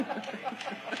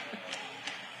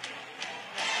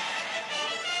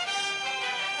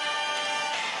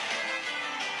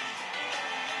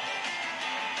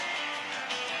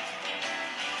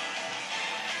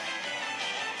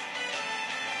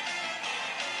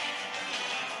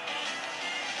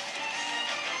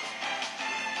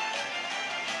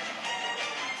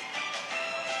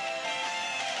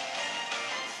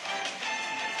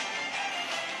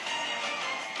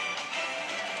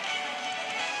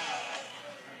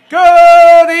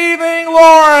evening,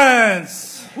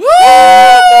 Lawrence! Woo!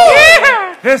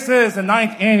 Yeah! This is the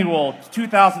 9th annual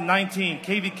 2019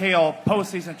 KVKL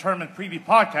postseason tournament preview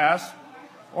podcast,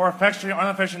 or affectionately or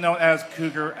unofficially known as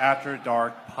Cougar After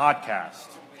Dark podcast.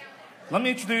 Let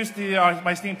me introduce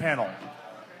my esteemed panel.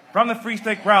 From the Free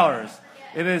State Growlers,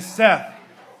 it is Seth,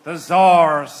 the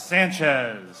Czar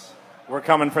Sanchez. We're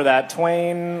coming for that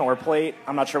Twain or plate.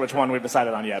 I'm not sure which one we've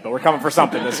decided on yet, but we're coming for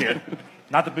something this year.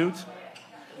 Not the boots?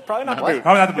 Probably not the boot.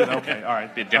 Probably not the boots. Okay, all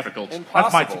right. Be difficult.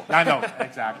 That's my team. I know,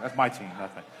 exactly. That's my team.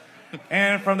 That's right.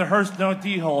 And from the Hearthstone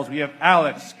D-holes, we have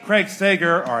Alex, Craig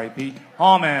Sager, R.I.P.,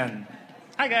 Hallman.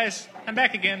 Hi, guys. I'm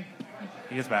back again.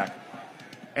 He is back.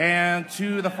 And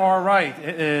to the far right,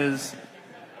 it is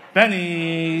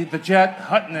Benny the Jet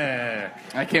Hutnick.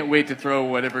 I can't wait to throw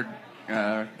whatever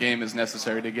game is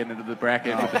necessary to get into the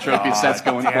bracket if the trophy set's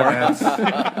going for.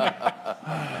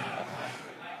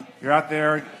 You're out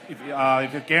there.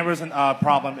 If your gambler's a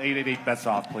problem,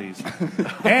 888-BETS-OFF, please.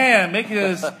 And making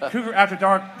his Cougar After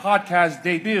Dark podcast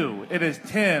debut, it is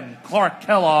Tim Clark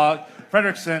Kellogg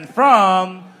Fredrickson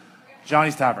from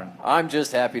Johnny's Tavern. I'm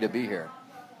just happy to be here.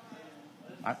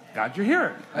 I'm glad you're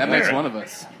here. That makes one of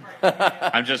us.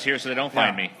 I'm just here so they don't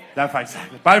find me. That's right,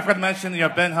 exactly. But I forgot to mention, you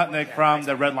have Ben Hutnick from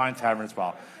the Red Line Tavern as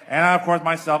well. And, of course,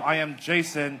 myself, I am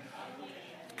Jason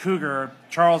Cougar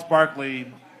Charles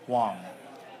Barkley Wong.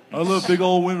 I love big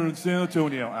old women in San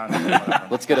Antonio.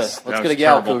 Let's get a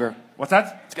gal, Cougar. What's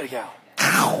that? Let's get a gal.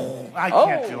 I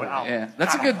can't do it. Ow. Yeah,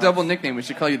 that's a good double nickname. We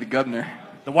should call you the Governor.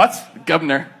 The what? The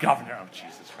Governor. Governor. Oh,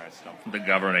 Jesus Christ. No. The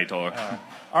Governator.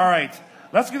 All right.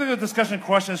 Let's get into the discussion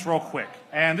questions real quick.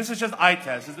 And this is just eye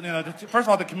test. First of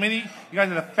all, the committee, you guys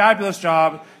did a fabulous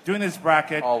job doing this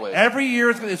bracket. Always. Every year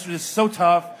it's just so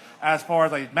tough as far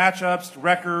as like matchups,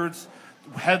 records,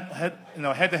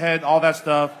 head-to-head, all that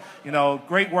stuff.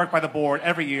 Great work by the board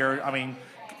every year. I mean,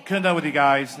 couldn't have done with you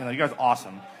guys. You guys are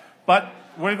awesome. But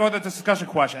we're going to go to the discussion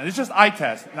question. It's just eye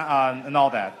test and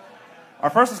all that. Our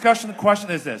first discussion question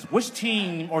is this. Which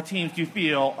team or teams do you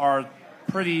feel are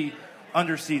pretty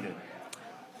underseeded?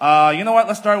 You know what?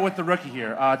 Let's start with the rookie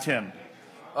here, Tim.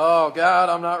 Oh, God,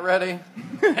 I'm not ready.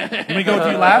 Let me go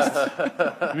to you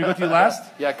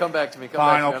last? Yeah, come back to me.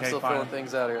 Fine, I'm okay, still fine. filling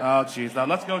things out here. Oh, jeez. Now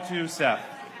let's go to Seth.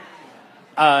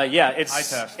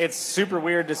 It's super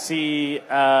weird to see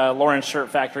Lawrence Shirt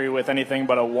Factory with anything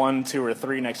but a 1, 2, or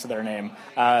 3 next to their name.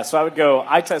 So I would go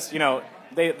eye test.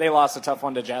 They lost a tough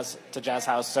one to Jazz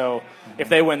House. So if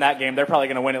they win that game, they're probably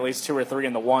going to win at least 2 or 3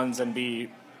 in the ones and be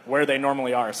where they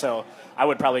normally are. So I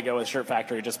would probably go with Shirt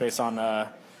Factory just based on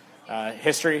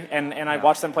history. And I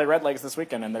watched them play Red Legs this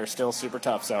weekend, and they're still super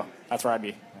tough. So that's where I'd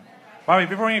be. Bobby,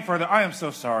 before we go any further, I am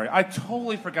so sorry. I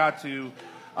totally forgot to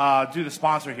do the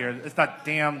sponsor here. It's that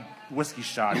damn whiskey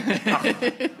shot.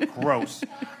 Gross.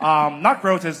 Not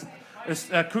gross. It's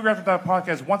Cougar After Dark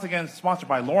podcast, once again sponsored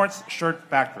by Lawrence Shirt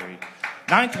Factory.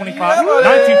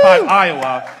 925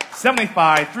 Iowa,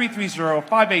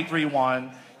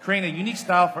 75330-5831. Creating a unique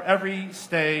style for every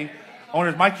stay.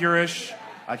 Owners Mike Urish,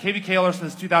 KVKler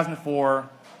since 2004.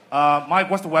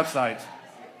 Mike, what's the website?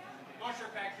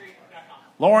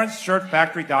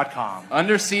 LawrenceShirtFactory.com.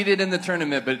 Underseeded in the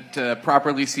tournament, but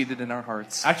properly seated in our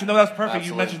hearts. Actually, no, that's perfect. Absolutely.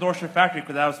 You mentioned Lawrence Shirt Factory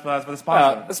because that was for the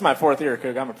sponsor. This is my 4th year,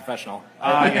 Coog. I'm a professional.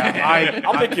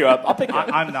 I'll pick you up.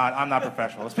 I'm not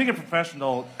professional. Speaking of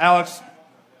professional, Alex,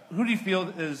 who do you feel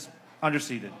is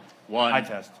underseeded? One, Eye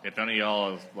test. if any of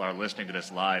y'all are listening to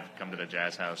this live, come to the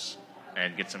Jazz House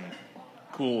and get some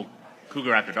cool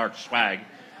Cougar After Dark swag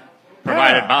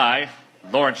provided by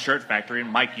Lawrence Shirt Factory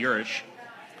and Mike Urish.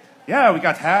 Yeah, we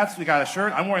got hats. We got a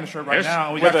shirt. I'm wearing the shirt right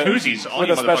now. We There's got koozies. All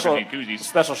you motherfuckers need koozies.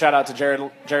 Special shout out to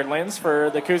Jared Lins for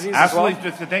the koozies Absolutely. as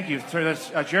well. Thank you. So that's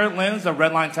Jared Lins, the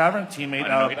Red Line Tavern, teammate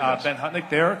of Ben Hutnick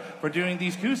there, for doing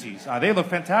these koozies. They look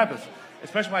fantabulous,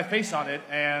 especially my face on it.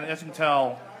 And as you can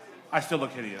tell, I still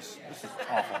look hideous. This is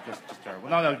awful. Just terrible.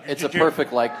 No, It's a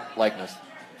perfect likeness.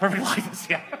 Perfect likeness,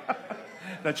 yeah.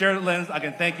 So Jared Lins,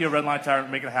 again, thank you, Red Line Tavern,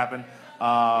 for making it happen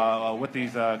with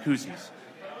these koozies.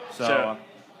 So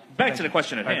back to the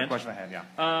question at hand.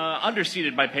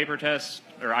 Underseeded by paper tests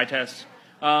or eye tests.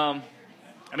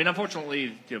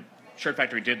 Unfortunately, Shirt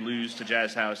Factory did lose to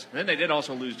Jazz House, and then they did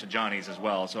also lose to Johnny's as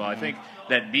well. So I think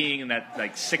that being in that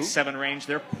 6-7 range,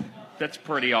 that's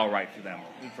pretty all right for them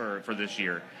for this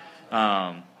year.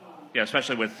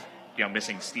 Especially with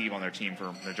missing Steve on their team for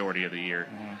the majority of the year.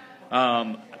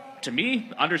 To me,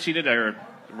 underseeded are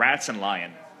Rats and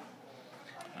Lion.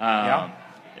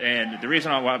 And the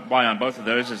reason why on both of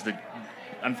those is that,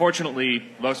 unfortunately,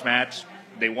 Los Mats,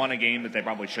 they won a game that they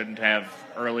probably shouldn't have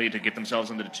early to get themselves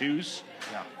into the 2s.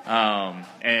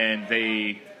 And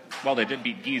while they did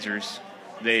beat Geezers,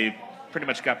 they pretty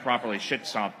much got properly shit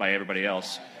stomped by everybody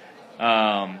else.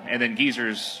 And then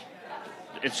Geezers,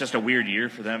 it's just a weird year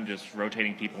for them, just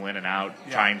rotating people in and out,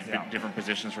 trying different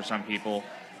positions for some people.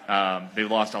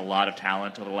 They've lost a lot of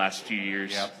talent over the last few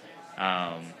years.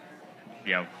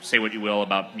 Say what you will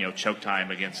about choke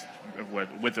time against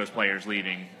with those players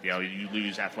leaving. You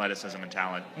lose athleticism and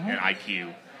talent and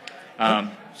IQ.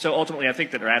 So ultimately, I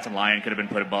think that Rats and Lion could have been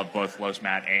put above both Los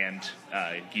Matt and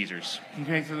Geezers.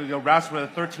 Okay, so the Rats were a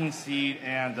 13 seed,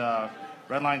 and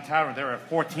Red Line Tavern, they were at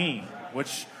 14,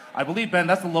 which I believe, Ben,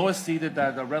 that's the lowest seeded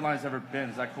that the Red Line's ever been.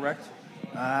 Is that correct?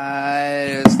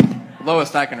 It's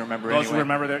lowest I can remember. Lowest anyway. you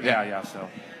remember there? Yeah. So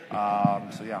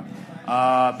yeah.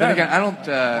 Then Ben, again, I don't.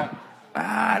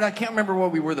 I can't remember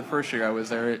what we were the first year I was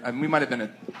there. We might have been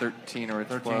at 13 or at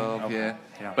 12. okay.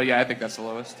 Yeah. But yeah, I think that's the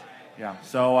lowest. Yeah.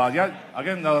 So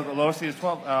again, the lowest seed is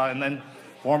 12, and then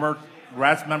former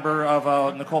Rats member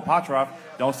of Nicole Patroff.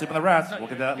 Don't sleep on the Rats. We'll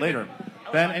get to that later.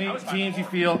 Ben, any teams you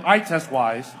feel eye test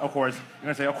wise? Of course, you're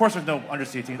gonna say, of course, there's no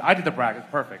underseeded teams. I did the bracket,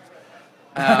 perfect.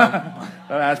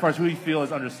 As far as who you feel is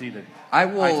underseeded, I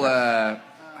will.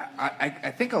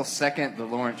 I think I'll second the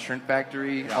Lawrence Shrimp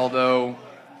Factory. Yeah. Although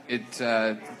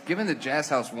given that Jazz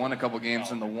House won a couple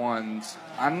games in the ones,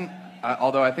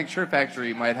 although I think Shrimp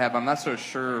Factory might have, I'm not so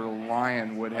sure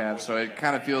Lion would have. So it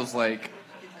kind of feels like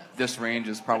this range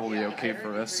is probably okay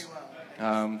for us.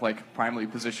 Primarily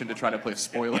positioned to try to play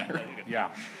spoiler. Yeah.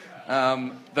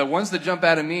 The ones that jump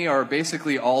out at me are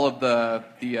basically all of the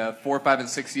 4, 5, and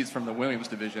 6 seeds from the Williams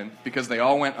division because they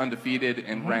all went undefeated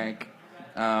in rank.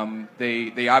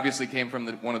 They obviously came from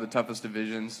one of the toughest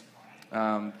divisions,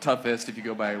 toughest if you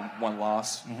go by one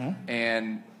loss.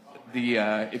 And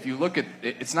if you look at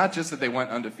it's not just that they went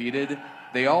undefeated;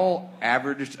 they all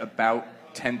averaged about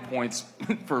 10 points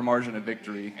for margin of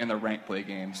victory in their rank play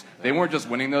games. They weren't just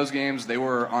winning those games; they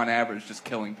were on average just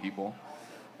killing people.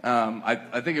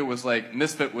 I think it was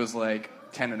Misfit was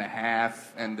 10.5,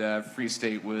 and Free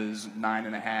State was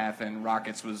 9.5, and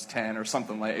Rockets was 10 or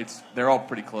something they're all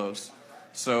pretty close.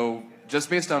 So just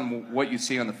based on what you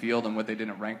see on the field and what they did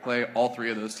in rank play, all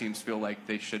three of those teams feel like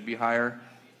they should be higher.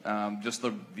 Just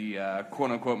the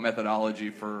quote-unquote methodology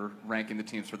for ranking the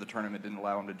teams for the tournament didn't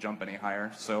allow them to jump any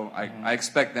higher. So I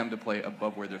expect them to play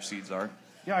above where their seeds are.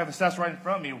 Yeah, I have the stats right in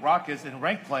front of me. Rockets in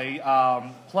rank play,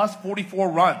 plus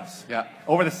 44 runs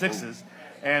over the Sixes.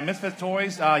 And Misfits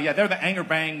Toys, they're the anger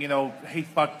bang, hate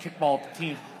fuck kickball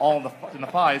team all in the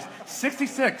fives.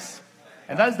 66.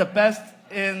 And that is the best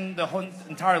in the whole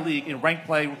entire league in rank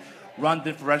play run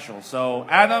differential. So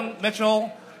Adam, Mitchell,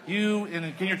 you and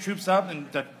getting your troops up and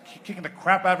kicking the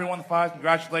crap out of everyone in the fives.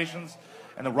 Congratulations.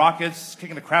 And the Rockets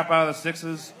kicking the crap out of the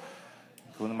Sixes,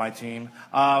 including my team.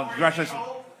 Congratulations.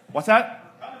 What's that?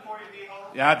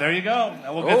 Yeah, there you go.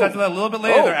 And we'll get to that a little bit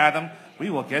later, Adam. We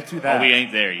will get to that. Oh, we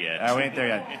ain't there yet. We ain't there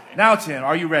yet. Now, Tim,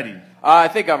 are you ready? I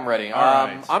think I'm ready. All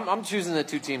right. I'm choosing the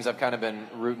two teams I've kind of been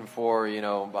rooting for,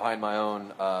 behind my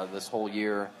own this whole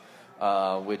year,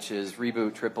 which is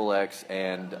Reboot, Triple X,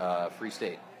 and Free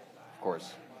State, of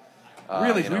course.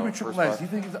 Really? Reboot, Triple X, do you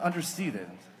think it's underseeded?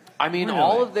 I mean,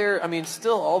 really?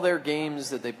 Still all their games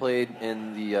that they played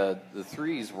in the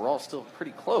threes were all still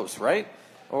pretty close, right?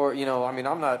 Or,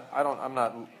 I'm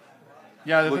not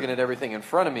looking at everything in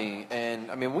front of me.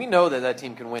 And, we know that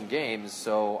team can win games.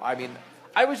 So,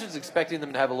 I was just expecting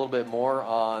them to have a little bit more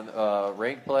on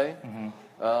rank play,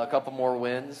 a couple more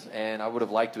wins, and I would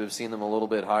have liked to have seen them a little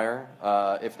bit higher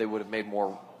if they would have made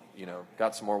more,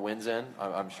 got some more wins in.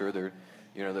 I'm sure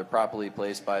they're properly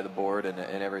placed by the board and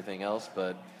everything else,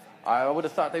 but I would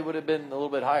have thought they would have been a little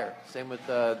bit higher. Same with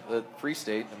the Free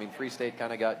State. Free State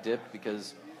kind of got dipped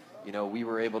because we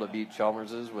were able to beat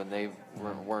Chalmers's when they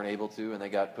weren't able to, and they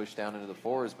got pushed down into the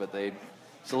fours, but they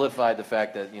solidified the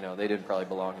fact that, they didn't probably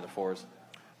belong in the fours.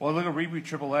 Well, look at Reboot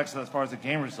Triple X as far as the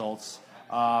game results.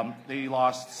 They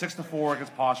lost 6-4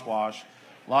 against Poshwash,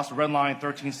 lost to Red Line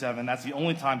 13-7. That's the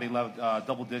only time they left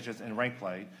double digits in rank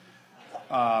play.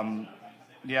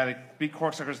 They beat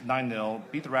Corksuckers 9-0,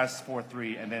 beat the Rats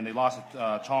 4-3, and then they lost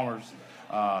to Chalmers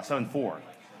 7-4.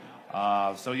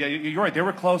 You're right. They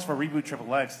were close for Reboot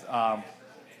Triple X.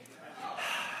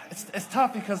 It's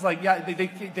tough because, they had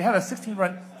a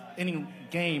 16-run inning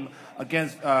game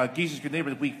against Geezer's good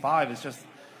neighbor in week 5. It's just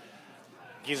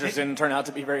Geezers didn't turn out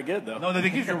to be very good, though. No,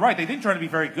 you're right. They didn't turn out to be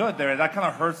very good there. That kind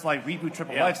of hurts, Reboot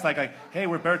Triple X. Hey,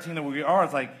 we're a better team than we are.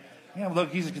 It's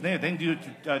look, Geezer's good neighbor. They didn't do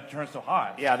it to turn so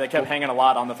hot. Yeah, they kept hanging a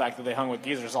lot on the fact that they hung with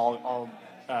Geezers all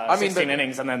 16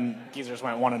 innings, and then Geezers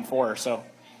went 1-4. So.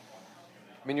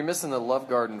 I mean, you're missing the Love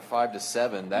Garden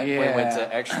 5-7. That went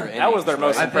to extra innings. That was their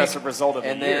most impressive result of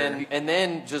the year. And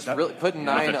then just really putting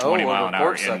 9-0 over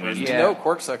Corksuckers. You know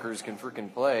Corksuckers can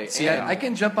freaking play. See, I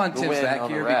can jump on Tim's back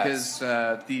here because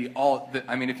I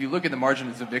mean, if you look at the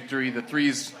margins of victory, the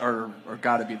threes are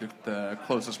got to be the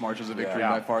closest margins of victory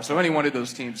by far. So any one of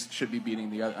those teams should be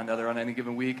beating another on any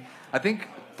given week. I think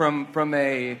from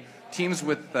a teams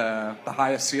with the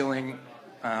highest ceiling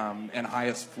and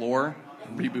highest floor,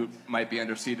 Reboot might be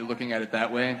underseeded looking at it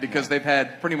that way because they've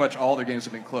had pretty much all their games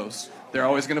have been close. They're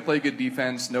always going to play good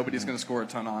defense. Nobody's going to score a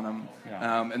ton on them,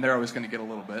 and they're always going to get a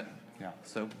little bit. Yeah.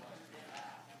 So.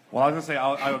 Well, I was going to say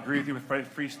I agree with you with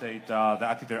Free State that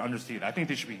I think they're underseeded. I think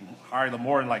they should be higher,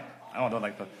 more in like I don't know,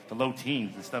 like the low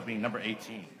teens instead of being number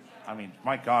 18. I mean,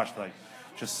 my gosh, like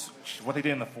just what they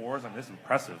did in the fours. I mean, this is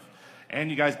impressive. And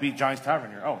you guys beat Johnny's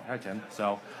Tavern here. Oh, hi, Tim.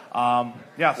 So,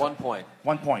 yeah. So 1 point.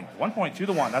 1 point. 1 point,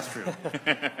 2-1. That's true.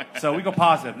 So we go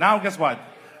positive. Now, guess what?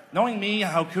 Knowing me,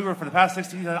 how Cougar for the past 6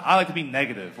 seasons, I like to be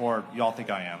negative, or y'all think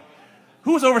I am.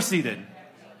 Who's overseeded?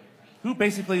 Who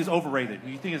basically is overrated? Who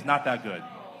you think is not that good?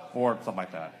 Or something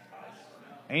like that?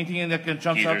 Anything in that can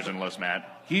jump up? Geezers and Los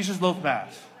Matt. Geezers, Los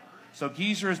Matt. So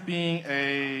Geezers being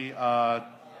a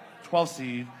 12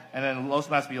 seed, and then Los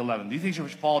Matt's be 11. Do you think she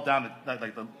should fall down to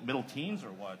like the middle teens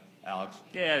or what, Alex?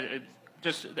 Yeah,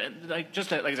 just like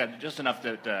I said, just enough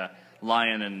that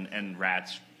Lion and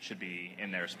Rats should be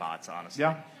in their spots. Honestly,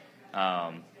 yeah.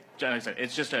 Like I said,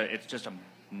 it's just a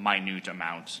minute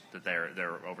amount that they're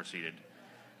overseeded.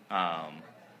 Yeah,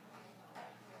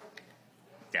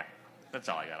 that's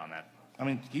all I got on that. I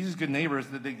mean, Geezer's good neighbors.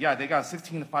 They got a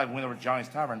 16-5 win over Johnny's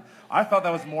Tavern. I thought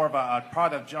that was more of a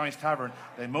product of Johnny's Tavern,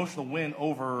 the emotional win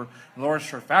over Lawrence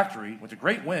Shirt Factory, which is a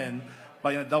great win.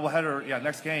 But in a doubleheader,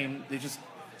 next game, they just.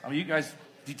 I mean, you guys,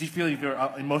 did you feel you're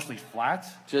emotionally flat?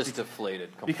 Just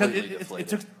deflated, completely deflated. It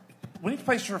took when you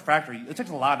play Shirt Factory, it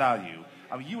takes a lot out of you.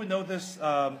 I mean, you would know this,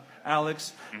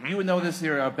 Alex. Mm-hmm. You would know this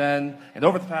here, Ben. And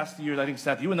over the past years, I think,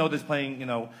 Seth, you would know this playing,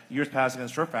 years past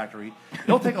against Shirt Factory.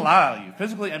 It'll take a lot out of you,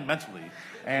 physically and mentally.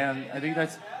 And I think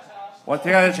that's what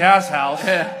they got at Jazz House.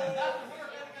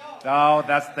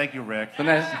 Thank you, Rick.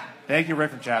 Thank you,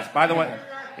 Rick, from Jazz. By the way,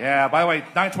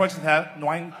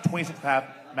 926th half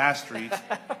Mass Street.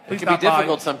 It can be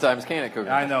difficult sometimes, can't it,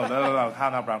 Cougar? I know. No. How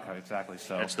now, Brown County, exactly.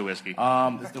 So that's the whiskey.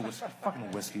 It's the whiskey.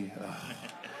 Fucking whiskey.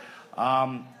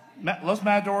 Los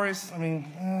Matadores, I mean,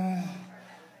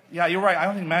 yeah, you're right. I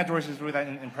don't think Matadores is really that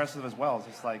impressive as well. It's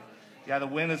just like, the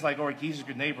win is like over Geezer's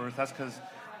good neighbors. That's because,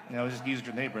 it's just Geezer's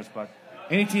good neighbors. But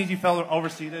any teams you felt are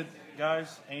overseeded,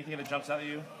 guys? Anything that jumps out at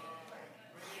you?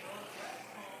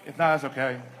 If not, that's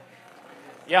okay.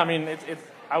 Yeah, I mean,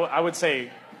 I would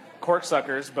say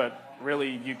Corksuckers, but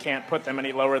really you can't put them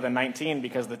any lower than 19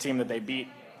 because the team that they beat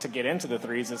to get into the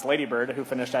threes is Ladybird, who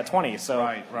finished at 20. So,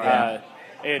 right.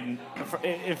 And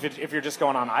if you're just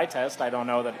going on eye test, I don't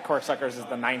know that Corksuckers is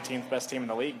the 19th best team in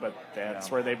the league, but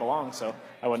that's where they belong. So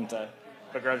I wouldn't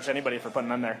begrudge anybody for putting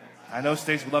them there. I know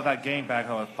Stacy would love that game back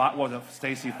home. What was it,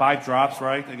 Stacy? 5 drops,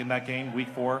 right, in that game, week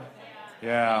 4?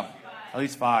 Yeah, at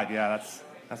least 5. Yeah,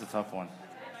 that's a tough one.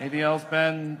 Anything else,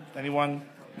 Ben? Anyone?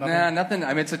 Nothing? Nah, nothing.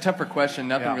 I mean, it's a tougher question.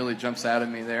 Nothing really jumps out at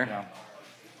me there. Yeah,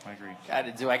 I agree.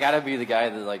 I gotta be the guy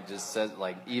that just says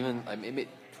even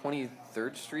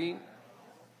 23rd Street.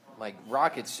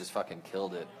 Rockets just fucking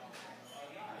killed it,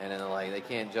 and then they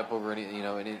can't jump over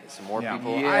some more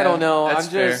people. Yeah, I don't know. I'm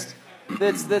just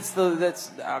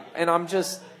and I'm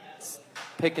just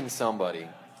picking somebody.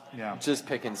 Yeah, just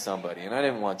picking somebody, and I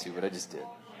didn't want to, but I just did.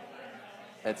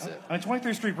 That's it. I mean,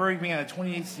 23rd Street Brewery being at a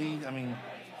 28 seed. I mean,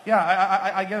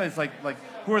 I get it. It's like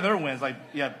who are their wins?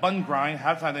 Bun Grind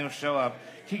halftime they don't show up.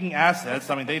 Kicking Assets.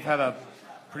 I mean, they've had a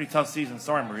pretty tough season.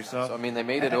 Sorry, Marie. So I mean, they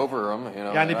made it over them.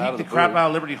 Yeah, and they beat the crap out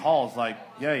of Liberty Halls. I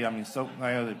mean, so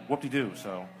whoop-de-doo.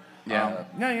 So yeah,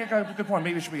 you got a good point.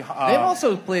 Maybe it should be. They've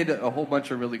also played a whole bunch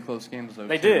of really close games, though.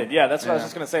 They did. Yeah, that's what I was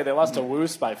just gonna say. They lost to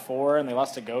Woos by 4, and they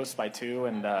lost to Ghost by 2,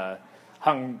 and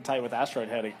hung tight with Asteroid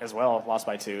Head as well, lost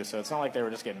by 2. So it's not like they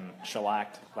were just getting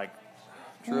shellacked.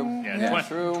 True. Yeah,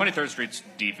 true. 23rd Street's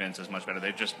defense is much better.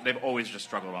 They've always just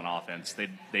struggled on offense. They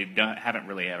haven't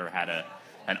really ever had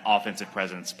an offensive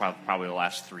presence probably the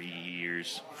last 3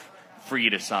 years.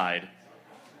 Freed aside,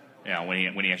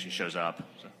 when he actually shows up.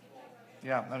 So.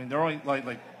 Yeah, I mean they're only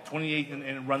like 28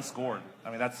 in runs scored.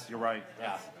 I mean you're right.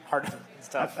 Yeah, hard. It's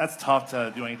tough. That's tough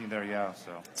to do anything there. Yeah,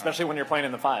 so especially when you're playing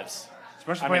in the 5s.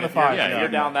 Especially playing in the 5s. You're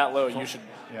down that low. You should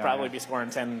probably be scoring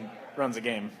 10 runs a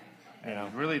game.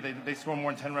 Really, they score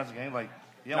more than 10 runs a game. They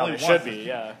should be.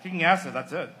 Yeah, kicking Assets.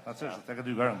 That's it. They could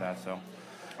do better than that. So.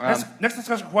 Next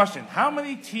discussion question. How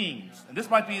many teams, and this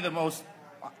might be the most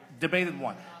debated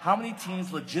one. How many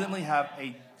teams legitimately have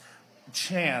a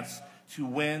chance to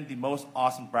win the most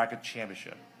awesome bracket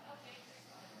championship?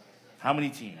 How many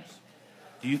teams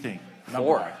do you think?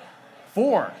 Four.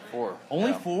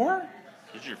 Only 4?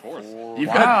 This is your 4th. You've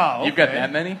Wow, got okay.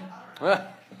 that many?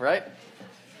 Right?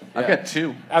 I've got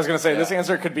 2. I was going to say, this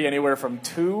answer could be anywhere from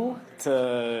 2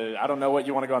 to, I don't know what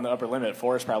you want to go on the upper limit.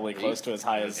 4 is probably close to as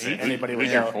high as anybody would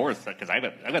Who's your go. 4th? Because I've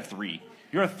got 3.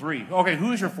 You're a 3. Okay,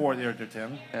 who's your 4 there,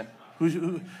 Tim? Yeah.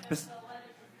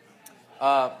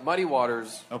 Muddy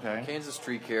Waters, Okay. Kansas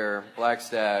Tree Care, Black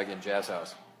Stag, and Jazz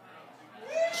House.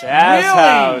 Jazz Really?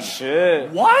 House, shit.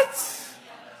 What?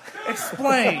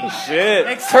 Explain. Shit.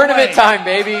 Explain. Tournament time,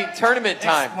 baby. Tournament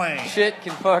time. Explain. Shit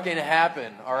can fucking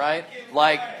happen, all right?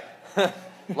 Like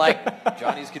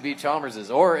Johnny's could beat Chalmers's,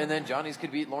 and then Johnny's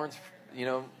could beat Lawrence,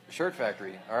 Shirt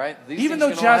Factory, all right? These Even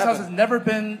things though can all Jazz House happen. has never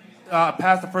been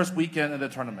past the first weekend of the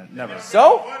tournament. Never.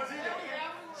 So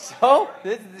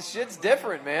this shit's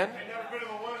different, man.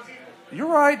 You're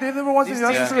right. They've never won. These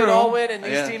That's teams true. can all win, and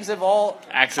these teams have all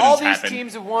Accidents these happen.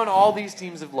 teams have won, all these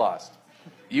teams have lost.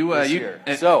 This year.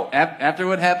 So- after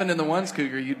what happened in the ones,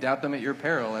 Cougar, you doubt them at your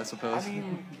peril, I suppose.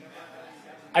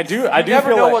 I do You never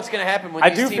feel know like, what's going to happen when I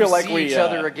these do teams feel like see we each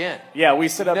other again. Yeah, we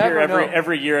sit up You here never know.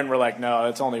 every year and we're like, no,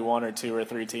 it's only 1 or 2 or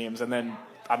 3 teams, and then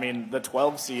the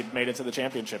 12 seed made it to the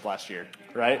championship last year,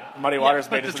 right? Muddy Waters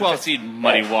But made it the to 12 seed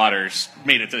Muddy Waters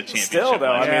made it to the championship. Still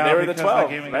though, last year. they were the because 12, that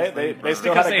game right? against They Lindbergh.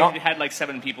 still Because had they had like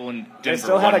 7 people in Denver. they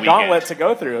still had a one gauntlet weekend. to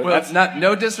go through. Well, That's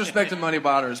no disrespect to Muddy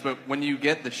Waters, but when you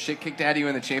get the shit kicked out of you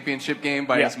in the championship game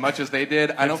by Yeah. as much as they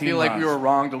did, I don't 15 feel like we runs. were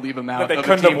wrong to leave them out they of a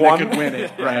couldn't team have won. that could win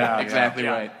it. Right, Yeah, exactly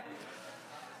yeah. right.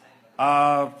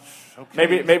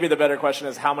 Okay. maybe the better question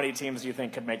is how many teams do you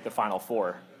think could make the Final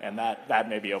 4, and that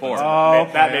maybe opens 4. it up. Oh,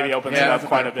 okay. That maybe opens it Yeah, up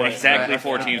quite a bit. Exactly That's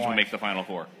 4 a good teams will point. make the Final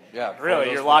 4. Yeah,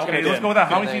 Really, you're locking Okay, it let's in. go with that.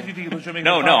 How And many then- teams do you think legitimately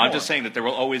No, make the no, Final I'm Four? just saying that there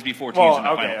will always be 4 teams Well, in the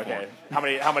okay, Final 4. okay.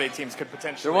 How many teams could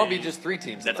potentially? There won't be just 3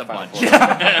 teams. That's in the a Final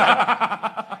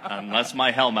bunch. Four. Unless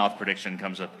my Hellmouth prediction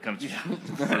comes to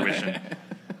fruition.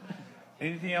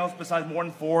 Anything else besides more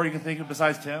than 4 you can think of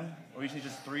besides Tim? Or usually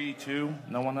just 3, 2,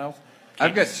 no one else?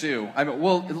 I've got 2. I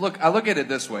look at it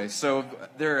this way. So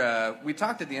we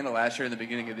talked at the end of last year and the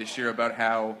beginning of this year about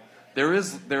how there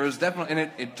is definitely,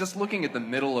 and just looking at the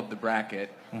middle of the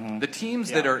bracket, the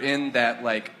teams that are in that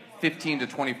like 15 to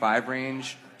 25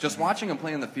 range, just watching them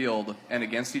play in the field and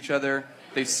against each other,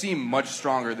 they seem much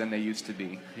stronger than they used to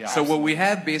be. Yeah, so what we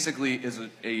have basically is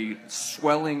a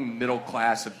swelling middle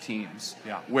class of teams,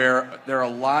 where there are a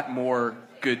lot more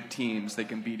good teams that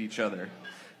can beat each other.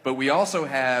 But we also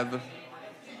have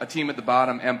a team at the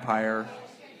bottom, Empire,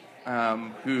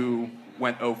 who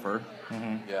went over.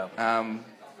 Yeah.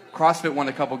 CrossFit won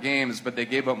a couple games, but they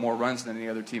gave up more runs than any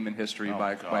other team in history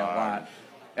by a lot.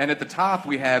 And at the top,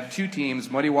 we have 2 teams,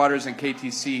 Muddy Waters and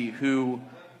KTC, who,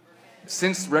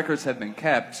 since records have been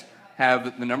kept,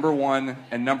 have the number 1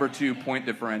 and number 2 point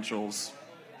differentials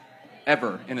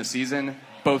ever in a season,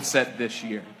 both set this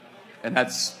year. And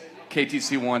that's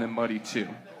KTC 1 and Muddy 2.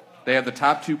 They have the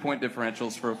top 2 point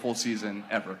differentials for a full season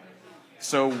ever.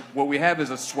 So what we have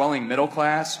is a swelling middle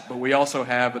class, but we also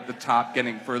have the top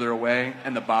getting further away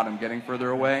and the bottom getting further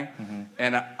away.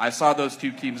 And I saw those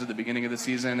 2 teams at the beginning of the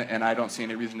season, and I don't see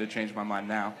any reason to change my mind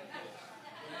now.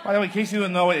 By the way, in case you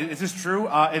don't know, is this true?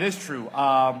 It is true.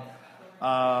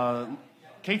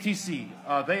 KTC,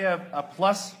 they have a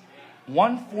plus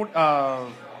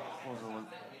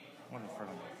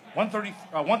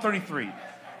 133.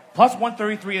 Plus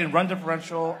 133 in run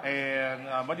differential, and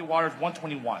Muddy Waters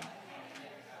 121.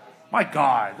 My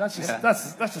God, that's just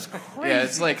that's just crazy. Yeah,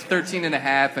 it's like 13 and a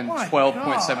half and My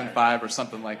 12.75 or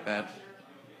something like that.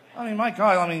 I mean, my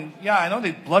God. I mean, yeah, I know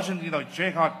they bludgeoned,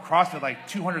 Jayhawk CrossFit like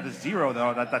 200-0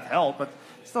 though. That helped, but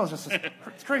still,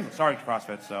 it's crazy. Sorry,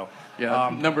 CrossFit. So Yeah,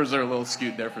 numbers are a little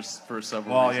skewed there for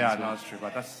several well, reasons. yeah, but- no, that's true,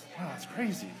 but that's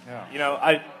crazy.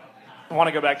 Yeah. I want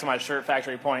to go back to my Shirt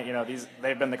Factory point.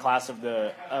 They've been the class of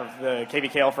the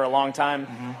KVKL for a long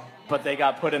time, but they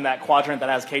got put in that quadrant that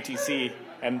has KTC,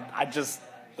 and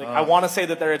I want to say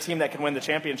that they're a team that can win the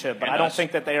championship, but I don't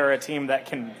think that they are a team that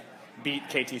can beat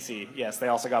KTC. Yes, they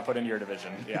also got put in your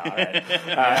division. Yeah, all right.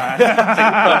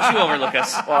 Don't you overlook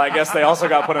us. Well, I guess they also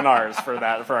got put in ours for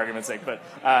argument's sake. But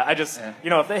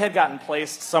if they had gotten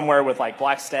placed somewhere with like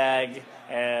Black Stag,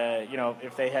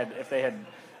 if they had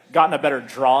gotten a better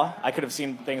draw, I could have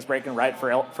seen things breaking right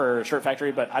for Shirt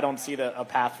Factory. But I don't see a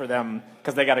path for them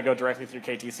because they got to go directly through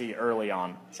KTC early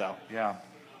on. So Yeah.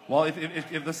 Well, if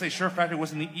let's say Shirt Factory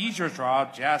was in the easier draw,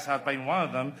 Jazz House being one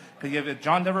of them, because you have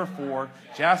John Denver 4,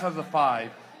 Jazz House a 5,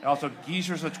 and also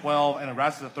Geezer's a 12, and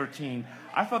Erasmus a 13.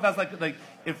 I felt that's like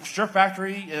if Shirt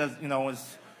Factory is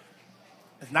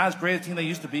it's not as great a team they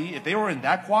used to be. If they were in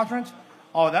that quadrant,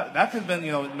 that could have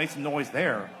been, make some noise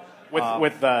there. With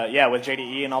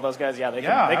JDE and all those guys, they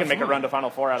can make a run to Final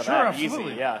Four out of that.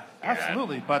 Absolutely. Easy, yeah.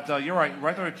 Absolutely. But you're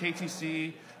right there at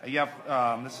KTC.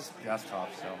 That's tough.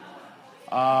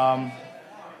 So,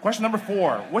 question number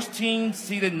 4: which team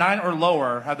seeded 9 or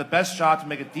lower had the best shot to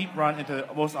make a deep run into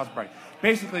the most odds bracket?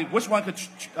 Basically, which one could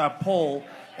pull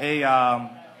a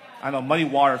Muddy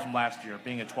Waters from last year,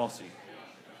 being a 12 seed?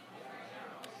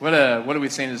 What are we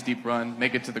saying is deep run?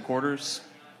 Make it to the quarters?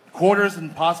 Quarters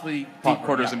and possibly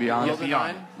quarters and beyond. Below the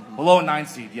 9? Mm-hmm. Below a 9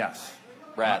 seed, yes.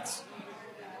 Rats,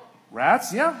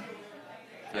 yeah.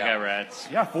 I got Rats.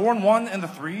 Yeah, 4-1 in the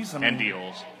threes. And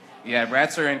D-holes. Yeah,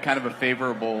 Rats are in kind of a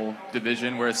favorable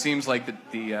division where it seems like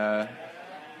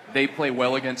they play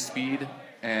well against speed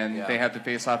and they have to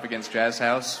face off against Jazz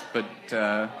House. But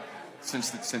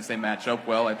since they match up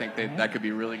well, I think that could be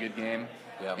a really good game.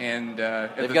 Yeah. And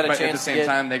at the same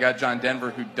time, they got John Denver,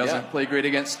 who doesn't play great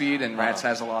against speed, and Rats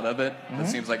has a lot of it. It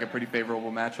seems like a pretty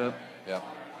favorable matchup. Yeah.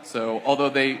 So, although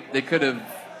they could have,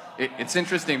 it's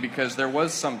interesting because there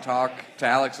was some talk, to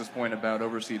Alex's point about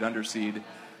overseed, underseed,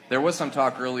 there was some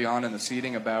talk early on in the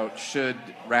seeding about should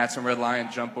Rats and Red Lion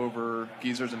jump over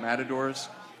Geezers and Matadors.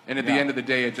 And at the end of the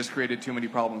day, it just created too many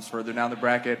problems further down the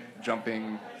bracket,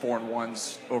 jumping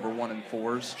 4-1s over 1 and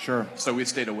 4s. Sure. So we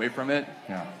stayed away from it.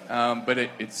 Yeah. But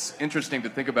it's interesting to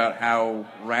think about how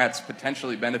Rats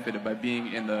potentially benefited by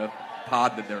being in the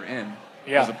pod that they're in,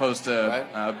 as opposed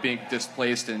to being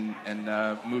displaced and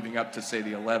moving up to, say,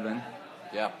 the 11.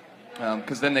 Yeah.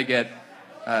 Because then they get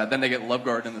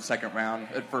Loveguard in the second round.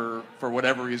 For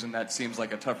whatever reason, that seems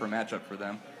like a tougher matchup for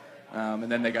them.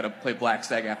 And then they got to play Black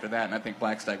Stag after that, and I think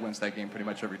Black Stag wins that game pretty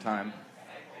much every time.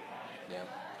 Yeah.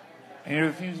 Any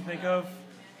other teams you think of?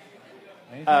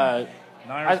 Nine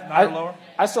or lower?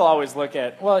 I still always look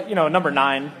at number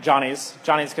 9, Johnny's.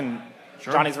 Johnny's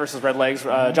versus Red Legs.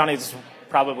 Johnny's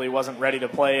probably wasn't ready to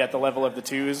play at the level of the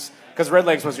 2s because Red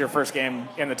Legs was your first game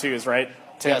in the 2s, right?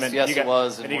 Tim, yes, it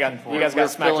was. And you guys got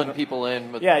smacked. Filling people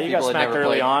in. But you got smacked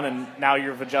early played. on, and now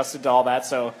you've adjusted to all that.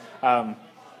 So.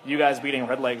 You guys beating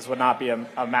Red Legs would not be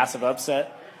a massive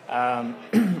upset.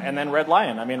 And then Red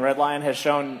Lion. I mean, Red Lion has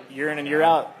shown year in and year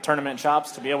out tournament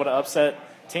chops to be able to upset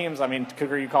teams. I mean,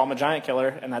 Cougar, you call him a giant killer,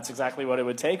 and that's exactly what it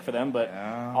would take for them. But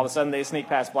all of a sudden they sneak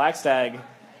past Black Stag,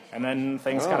 and then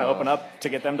things kind of open up to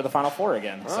get them to the Final Four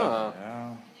again.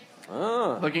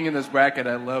 Looking in this bracket,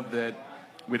 I love that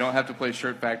we don't have to play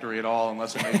Shirt Factory at all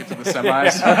unless we make it to the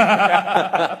semis.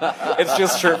 It's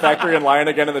just Shirt Factory and Lion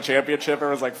again in the championship.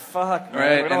 Everyone's like, fuck, man,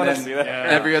 right? We don't want to see that.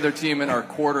 Every other team in our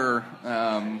quarter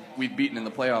we've beaten in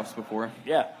the playoffs before.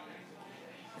 Yeah.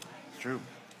 It's true.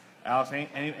 Alex,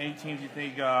 any teams you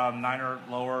think 9 or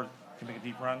lower can make a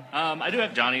deep run? I do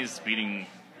have Johnny's beating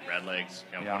Red Legs,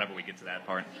 whenever we get to that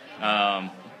part.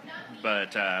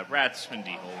 But Rats and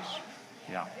D-holes.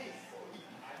 Yeah.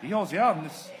 D-holes, yeah.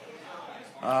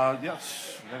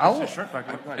 Yes.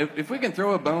 If we can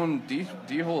throw a bone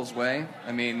D-hole's way,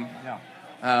 I mean,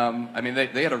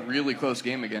 they had a really close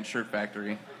game against Shirt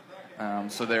Factory,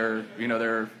 so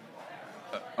they're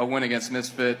a win against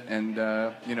Misfit and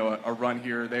a run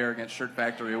here or there against Shirt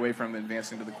Factory away from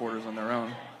advancing to the quarters on their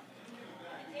own.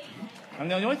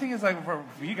 And the only thing is, like, for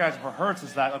you guys, for Hertz,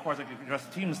 is that, of course, like, if you address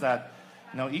the teams that,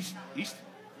 each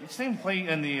team play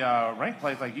in the ranked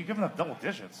plays, like, you give them double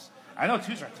digits. I know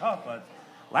 2s are tough, but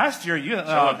last year you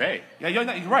yeah,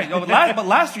 you're right. But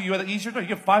last year you had an easier. You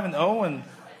get 5-0, and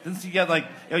didn't see yet like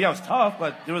it was tough,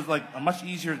 but it was like a much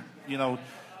easier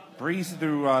breeze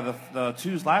through the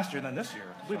 2s last year than this year.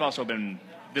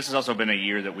 This has also been a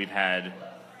year that we've had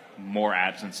more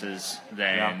absences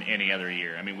than any other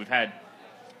year. I mean, we've had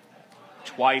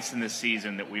twice in this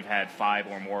season that we've had 5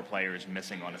 or more players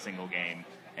missing on a single game,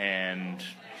 and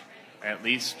at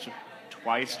least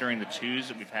twice during the 2s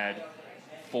that we've had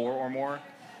 4 or more.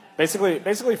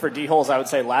 Basically for D-holes, I would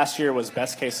say last year was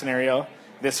best case scenario.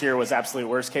 This year was absolute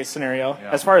worst case scenario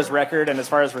as far as record and as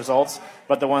far as results.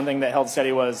 But the one thing that held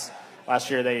steady was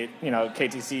last year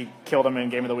KTC killed them in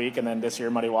game of the week, and then this year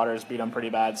Muddy Waters beat them pretty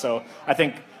bad. So I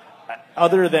think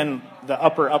other than the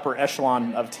upper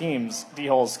echelon of teams,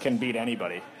 D-holes can beat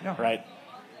anybody, right?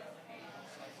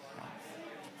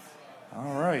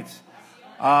 All right.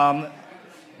 By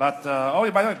the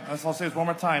way, I'll say this one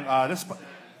more time. This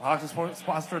podcast is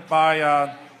sponsored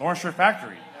by Lawrence Shirt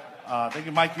Factory. Thank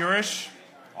you, Mike Urish.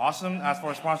 Awesome. As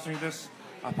for sponsoring this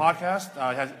podcast,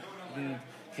 he has been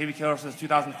KV Killer since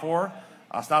 2004.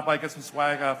 Stop by and get some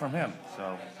swag from him.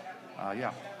 So,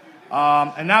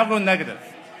 and now go negative.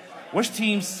 Which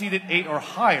teams seeded 8 or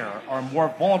higher are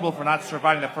more vulnerable for not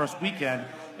surviving the first weekend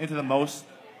into the most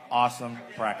awesome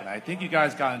bracket. I think you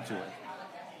guys got into it.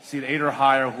 Seed 8 or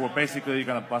higher, who are basically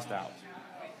going to bust out.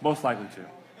 Most likely to.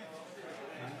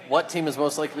 What team is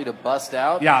most likely to bust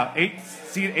out? Yeah,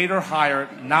 seed 8 or higher,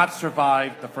 not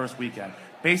survive the first weekend.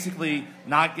 Basically,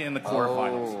 not get in the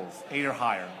quarterfinals. 8 or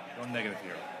higher. Go negative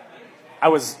here. I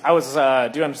was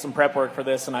doing some prep work for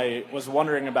this, and I was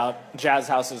wondering about Jazz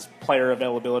House's player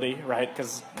availability, right?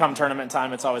 Because come tournament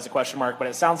time, it's always a question mark. But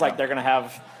it sounds like they're going to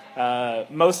have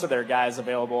most of their guys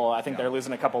available. I think they're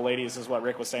losing a couple ladies, is what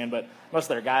Rick was saying, but most of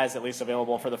their guys at least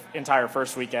available for the entire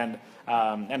first weekend.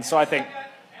 And so I think.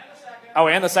 Oh,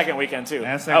 and the second weekend too.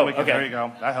 And the second weekend. Okay. There you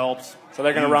go. That helps. So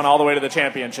they're going to run all the way to the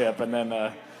championship, and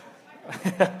then.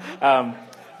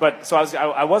 But so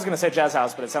I was going to say Jazz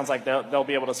House, but it sounds like they'll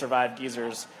be able to survive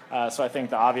Geezers. So I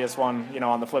think the obvious one,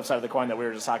 on the flip side of the coin that we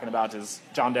were just talking about is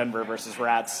John Denver versus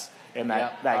Rats, and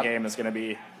that game is going to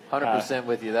be 100%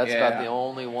 with you. That's about the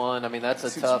only one. I mean, that's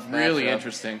a tough matchup. Really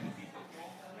interesting.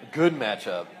 Good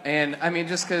matchup. And I mean,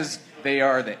 just because they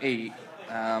are the 8,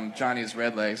 Johnny's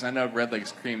Redlegs. I know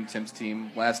Redlegs creamed Tim's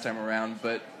team last time around,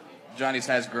 but Johnny's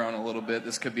has grown a little bit.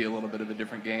 This could be a little bit of a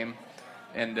different game.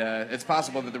 And it's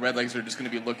possible that the Redlegs are just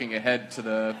going to be looking ahead to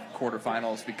the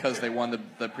quarterfinals because they won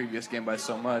the previous game by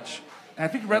so much. And I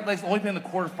think Redlegs only been in the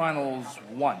quarterfinals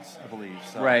once, I believe.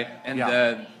 So. Right, and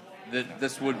I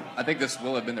think this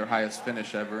will have been their highest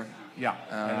finish ever.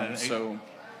 Yeah. So,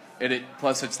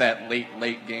 plus it's that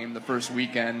late game, the first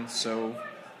weekend. So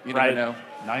you never know.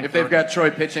 If they've got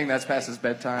Troy pitching, that's past his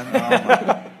bedtime.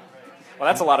 Well,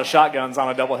 that's a lot of shotguns on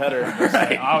a doubleheader.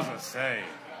 Right.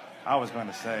 I was going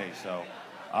to say so.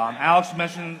 Alex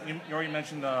you already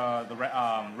mentioned the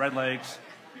Redlegs.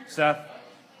 Seth,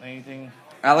 anything?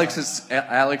 Alex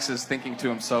is thinking to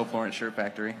himself, Lawrence Shirt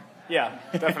Factory. Yeah,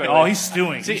 definitely. Oh, he's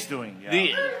stewing. See, he's stewing.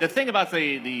 Yeah. The thing about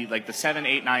the 7,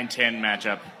 8, 9, 10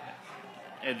 matchup,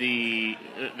 the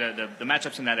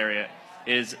matchups in that area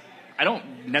is I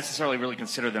don't necessarily really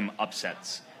consider them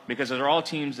upsets because they're all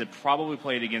teams that probably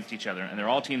played against each other, and they're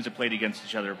all teams that played against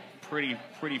each other pretty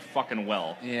fucking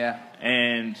well. Yeah.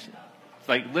 And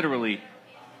literally,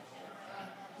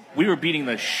 we were beating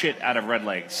the shit out of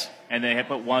Redlegs, and they had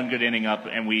put one good inning up,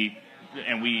 and we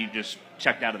just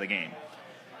checked out of the game.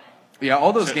 Yeah,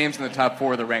 all those games in the top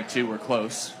 4 of the rank 2 were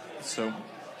close. So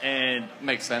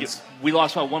makes sense. We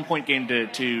lost a 1-point game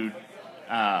to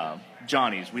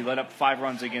Johnny's. We let up 5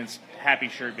 runs against Happy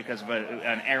Shirt because of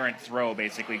an errant throw.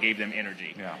 Basically, gave them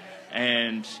energy. Yeah.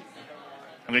 And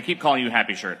I'm going to keep calling you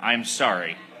Happy Shirt. I'm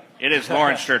sorry. It is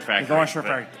Lawrence Shirt Factory. It's Lawrence Shirt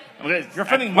Factory. You're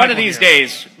fitting one of these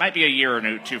days, might be a year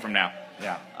or 2 from now.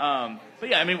 Yeah. But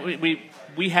yeah, I mean,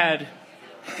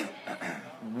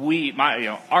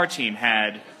 our team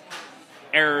had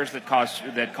errors that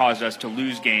caused us to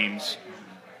lose games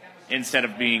instead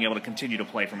of being able to continue to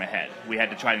play from ahead. We had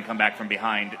to try and come back from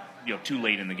behind, too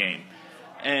late in the game,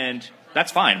 and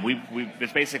that's fine.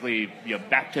 It's basically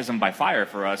baptism by fire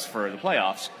for us for the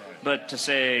playoffs. But to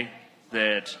say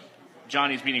that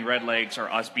Johnny's beating Redlegs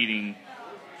or us beating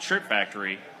Shirt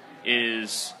Factory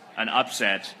is an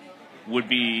upset would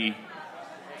be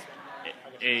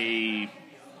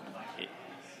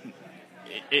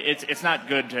it's not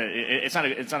good it's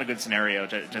not a good scenario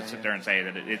to sit there and say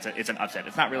that it's an upset.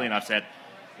 It's not really an upset.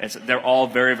 They're all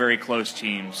very, very close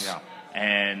teams,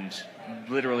 and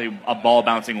literally a ball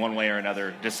bouncing one way or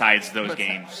another decides those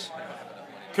games.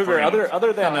 Cougar,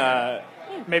 other than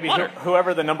maybe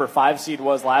whoever the number 5 seed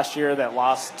was last year that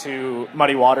lost to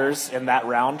Muddy Waters in that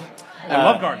round.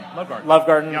 Love Garden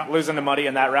losing to Muddy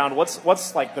in that round.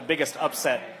 What's like the biggest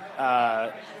upset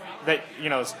that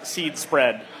seed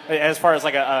spread as far as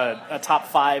like a top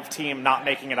 5 team not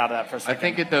making it out of that first weekend? I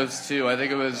think it those two. I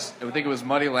think it was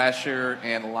Muddy last year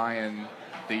and Lion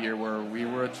the year where we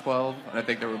were at 12, and I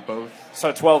think they were both.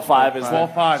 So 12-5 is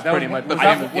 12-5. Pretty much.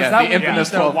 The infamous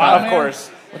 12-5. Of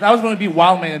course. But that was going to be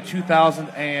Wildman in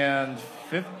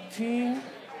 2015.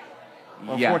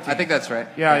 Yeah, 14. I think that's right.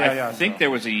 Yeah. I think there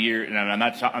was a year, and I'm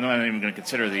not even going to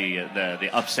consider the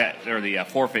upset or the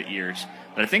forfeit years.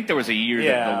 But I think there was a year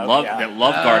that Love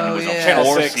Garden was a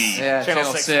 4 seed. Yeah, Channel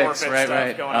 6,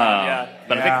 right. Going on,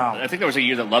 But I think there was a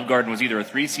year that Love Garden was either a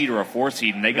 3 seed or a 4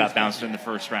 seed, and they got bounced in the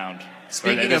first round.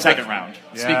 Speaking of the second round.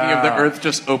 Speaking of the earth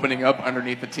just opening up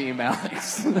underneath the team,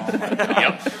 Alex.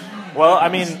 Yep. Well, I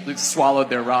mean, they swallowed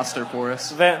their roster for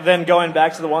us. Then going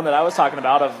back to the one that I was talking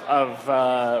about of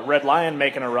Red Lion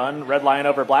making a run, Red Lion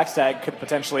over Black Stag could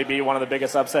potentially be one of the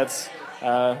biggest upsets.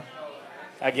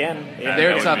 Again,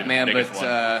 they're tough, man, but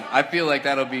I feel like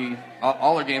that'll be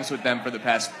all our games with them for the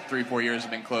past 3-4 years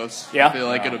have been close. Yeah. I feel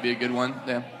like it'll be a good one.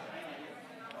 Yeah.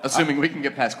 Assuming we can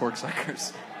get past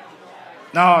Corksuckers.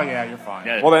 No, yeah, you're fine.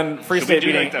 Yeah. Well, then Free Should we State do,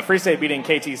 beating like, the- Free State beating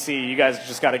KTC. You guys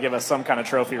just got to give us some kind of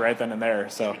trophy right then and there.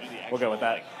 So we'll go with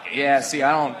that. Yeah, see,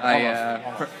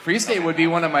 Free State would be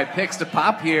one of my picks to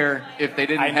pop here if they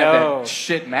didn't I have know. that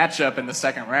shit matchup in the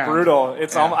second round. Brutal.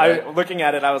 It's Yeah, looking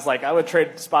at it, I was like, I would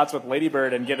trade spots with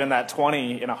Ladybird and get in that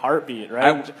 20 in a heartbeat,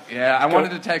 right? I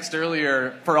wanted to text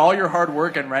earlier, for all your hard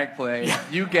work and rank play,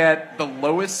 you get the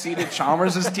lowest seeded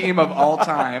Chalmers' team of all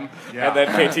time. Yeah. And then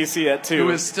KTC at 2. Who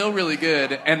is still really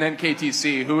good, and then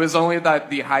KTC, who is only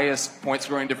the highest point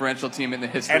scoring differential team in the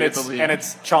history of the league. And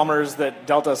it's Chalmers that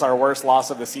dealt us our worst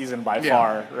loss of the season by Yeah,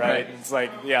 far, right? right. It's like,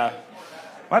 yeah.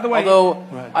 By the way, Although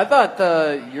I thought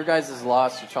your guys'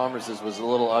 loss to Chalmers was a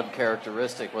little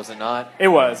uncharacteristic, was it not? It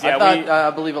was, yeah. I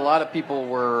believe a lot of people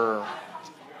were.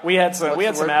 We had some What's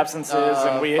the some word? absences,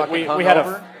 and we Fucking had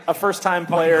hungover? a first time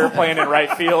player playing in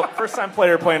right field. First time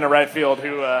player playing in right field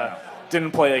who didn't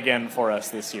play again for us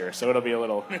this year. So it'll be a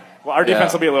little. Well, our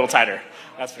defense Yeah. will be a little tighter.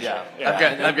 That's for Yeah. sure.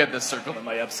 I've got this circled in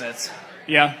my upsets.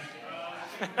 Yeah.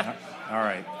 all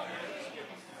right.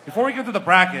 Before we get to the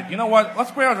bracket, you know what? Let's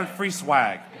bring out the free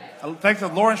swag. Thanks to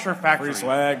Lawrence Shirt Factory. Free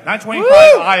swag.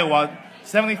 925 Iowa,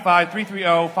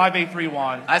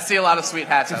 75-330-5831. I see a lot of sweet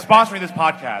hats Is out there. sponsoring this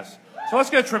podcast. So let's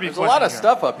get a trivia There's a question lot of here.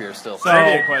 stuff up here still. So,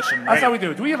 Trivia question, That's right. how we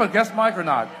do it. Do we have a guest mic or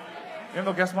not? You have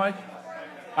no guest mic?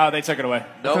 They took it away.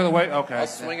 Nope. Took it away? Okay. I'll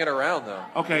swing it around though.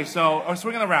 Okay, so I'm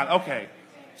swinging around. Okay.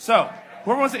 So,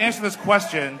 whoever wants to answer this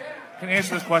question can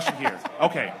answer this question here.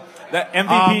 Okay. That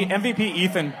MVP MVP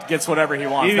Ethan gets whatever he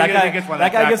wants. He That guy gets one,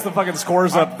 that guy exactly. gets the fucking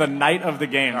scores up the night of the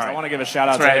games. All right. I want to give a shout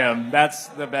out That's to right. him. That's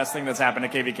the best thing that's happened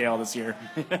to KVKL this year.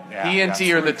 Yeah, He and yeah.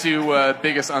 T are the two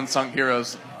biggest unsung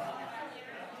heroes.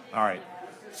 All right.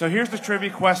 So here's the trivia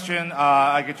question.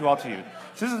 I get to all to you.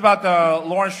 So this is about the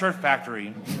Lawrence Shirt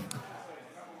Factory.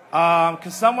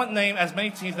 Can someone name as many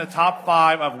teams in the top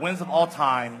 5 of wins of all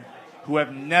time who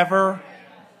have never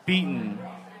beaten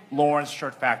Lawrence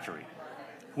Shirt Factory?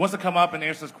 Who wants to come up and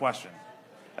answer this question?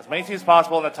 As many teams as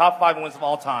possible in the top 5 wins of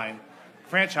all time,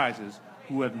 franchises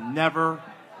who have never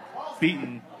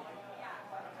beaten.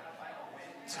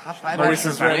 Top 5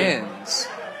 Maurice's ready. wins.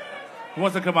 Who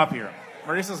wants to come up here?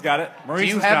 Maurice's got it. Do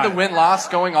you have the win-loss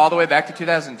going all the way back to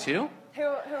 2002? Who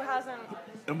hasn't?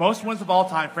 The most wins of all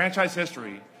time, franchise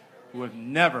history, who have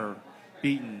never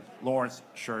beaten Lawrence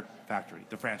Shirt Factory,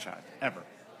 the franchise, ever.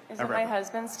 Is Ever, it my ever.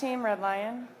 husband's team, Red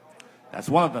Lion? That's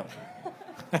one of them.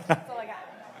 That's all I got.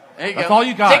 There you That's go. all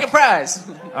you got. Take a prize.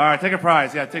 All right, take a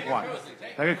prize. Yeah, take one.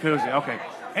 Take a koozie. Okay.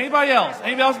 Anybody else?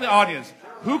 Anybody else in the audience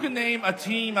who can name a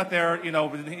team out there,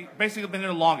 basically been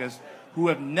there the longest, who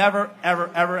have never,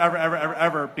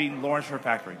 ever beaten Lawrence Shirt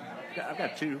Factory? I've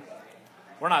got 2.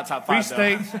 We're not top Free 5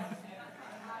 State,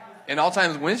 In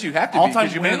all-time wins, you have to be all-time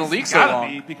because you've been in the wins, league you so gotta long.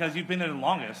 be because you've been there the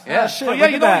longest. Yeah, shit. So Look yeah,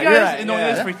 at that. You're right. it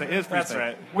Yeah. is Free State. It is Free That's State.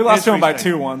 right. We It lost is to him Free by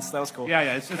State. 2 once. That was cool. Yeah,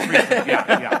 it's Free State.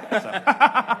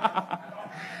 Yeah.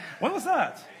 When was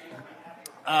that?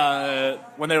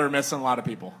 When they were missing a lot of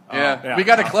people. Yeah. We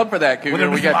got a club for that, Cougar.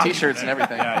 Whatever We got you T-shirts want. and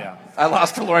everything. Yeah. I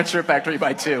lost to Lawrence Shirt Factory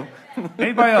by 2.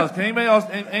 Anybody else? Can anybody else?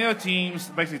 Any other teams?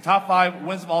 Basically, top 5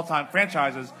 wins of all time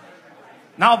franchises,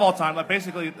 not of all time, but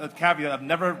basically a caveat of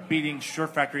never beating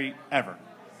Shirt Factory ever.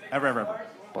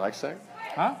 Black Sack?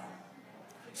 Huh?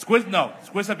 Squids? No.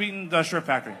 Squids have beaten the Shirt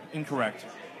Factory. Incorrect.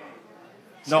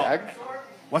 No. Stag?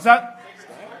 What's that?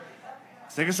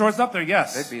 Sticker Shorts up there?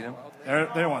 Yes. They beat him.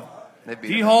 There one. They beat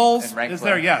D him holes in ranked is play.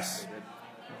 there? Yes.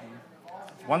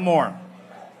 One more.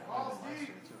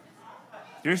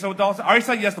 Do you so Dawson? I already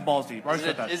said yes to Balls Deep. I already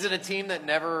said that. Is it a team that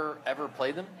never ever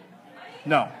played them?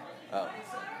 No. Oh.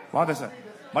 What did I say?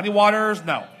 Muddy Waters?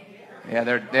 No. Yeah,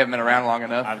 they haven't been around long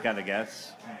enough. I've got to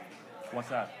guess. What's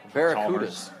that?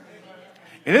 Barracudas.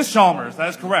 It is Chalmers. That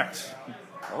is correct.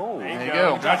 Oh. There you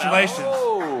go. Congratulations.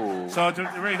 Oh. So,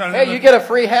 Hey, you get a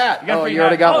free hat. You You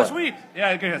already got oh, one. sweet.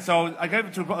 Yeah, okay. So I gave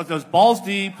it to those Balls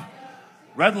Deep,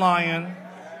 Red Lion,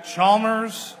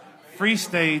 Chalmers, Free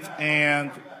State,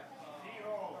 and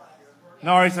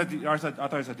no, I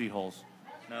thought I said D holes.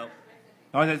 No.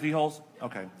 No, I said D holes.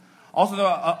 Okay. Also,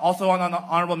 also on the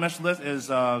honorable mention list is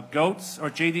Goats or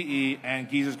JDE and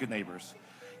Geezer's Good Neighbors.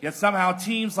 Yet somehow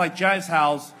teams like Johnny's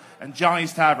House and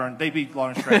Johnny's Tavern, they beat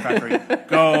Lawrence Shirt Factory.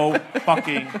 Go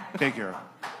fucking figure.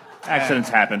 Accidents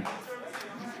happen.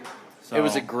 So, It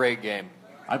was a great game.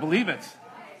 I believe it.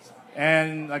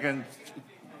 And again,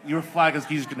 your flag is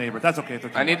Geezer's Good Neighbor. That's okay. It's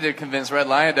okay. I need to convince Red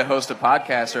Lion to host a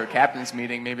podcast or a captain's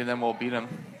meeting. Maybe then we'll beat him.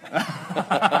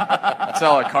 It's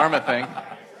all a karma thing.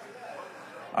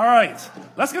 All right,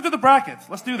 let's get to the brackets.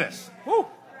 Let's do this. Woo.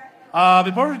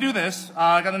 Before we do this,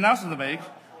 I got an announcement to make.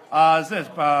 Is this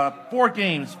 4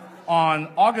 games on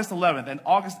August 11th and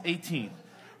August 18th.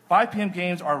 5 p.m.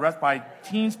 games are refed by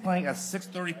teams playing at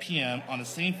 6:30 p.m. on the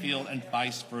same field and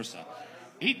vice versa.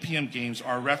 8 p.m. games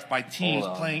are refed by teams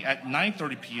playing at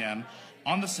 9:30 p.m.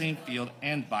 on the same field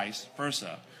and vice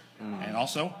versa. And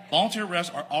also, volunteer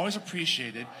refs are always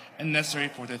appreciated and necessary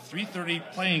for the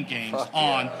 3:30 playing games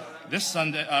on this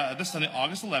Sunday, August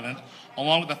 11th,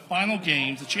 along with the final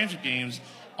games, the championship games,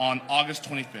 on August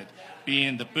 25th,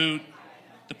 being the boot,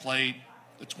 the plate,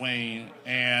 the twain,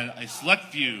 and a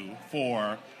select few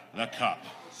for the cup.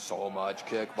 So much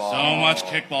kickball. So much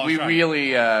kickball. We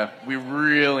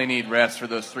really need refs for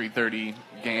those 3:30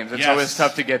 games. It's always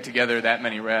tough to get together that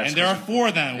many refs. And there are 4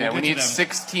 of them. Yeah, we need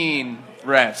 16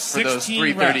 refs for those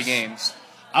 3:30 games.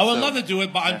 I would love to do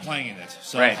it, but I'm playing in it,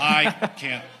 so I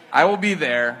can't. I will be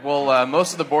there. Well,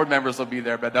 most of the board members will be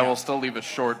there, but that will still leave us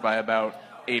short by about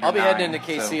 8 I'll or 9. be heading into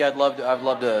KC. So. I'd love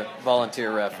to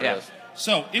volunteer ref for this.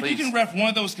 So if you can ref one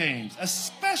of those games,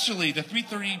 especially the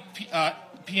 3:30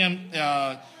 p.m.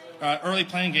 Early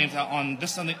playing games out on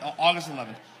this Sunday, August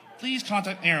 11th, please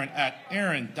contact Aaron at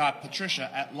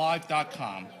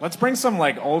aaron.patricia@live.com. Let's bring some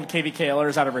old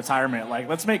KVKLers out of retirement.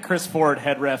 Let's make Chris Ford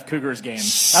head ref Cougars game.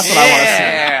 That's what I want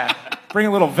to see. Bring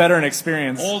a little veteran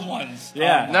experience. Old ones.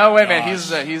 Yeah. No, wait, man.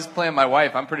 He's playing my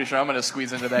wife. I'm pretty sure I'm going to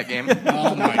squeeze into that game.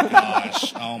 Oh my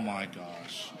gosh. Oh my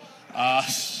gosh.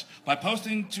 By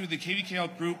posting to the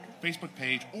KVKL group Facebook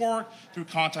page or through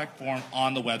contact form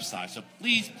on the website. So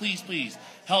please, please, please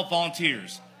help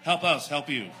volunteers. Help us. Help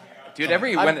you. Dude,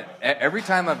 every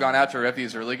time I've gone out to ref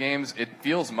these early games, it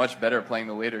feels much better playing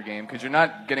the later game because you're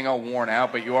not getting all worn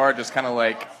out, but you are just kind of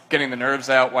getting the nerves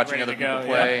out, watching Ready other to people go,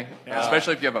 play, yeah.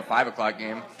 especially if you have a 5 o'clock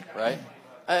game. Right?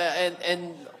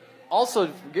 And also,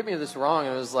 forgive me if this is wrong,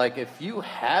 it was if you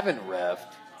haven't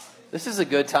refed, this is a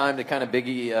good time to kind of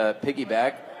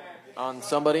piggyback on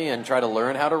somebody and try to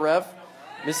learn how to ref.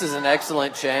 This is an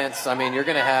excellent chance. I mean, you're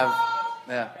going to have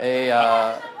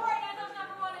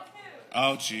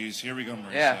Oh, geez. Here we go,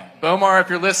 Marissa. Yeah. Bomar, if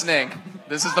you're listening,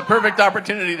 this is the perfect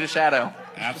opportunity to shadow.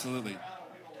 Absolutely.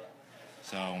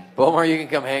 So, Bomar, you can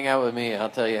come hang out with me. I'll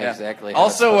tell you exactly. How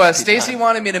Also, Stacy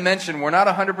wanted me to mention, we're not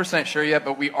 100% sure yet,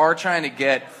 but we are trying to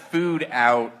get food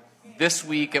out this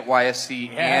week at YSC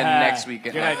and next week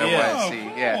at Good idea.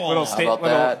 YSC. Yeah. cool. Little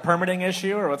permitting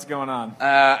issue, or what's going on?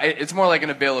 It's more like an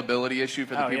availability issue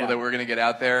for the people that we're going to get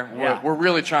out there. We're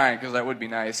really trying because that would be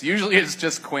nice. Usually it's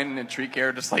just Quinn and Tree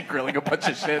Care just grilling a bunch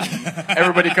of shit.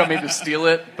 Everybody coming to steal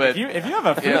it. But If you have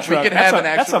a food if truck, we could have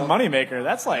that's a moneymaker.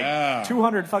 That's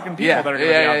 200 fucking people that are going to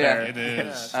be out there. it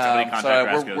is.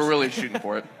 so we're really shooting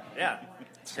for it. Yeah,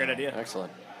 it's a great idea.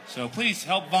 Excellent. So please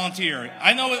help volunteer.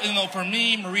 I know, for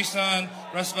me, Marisa, and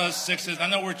the rest of us sixes, I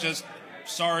know we're just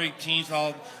sorry teams,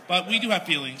 but we do have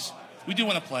feelings. We do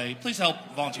want to play. Please help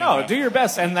volunteer. No, do your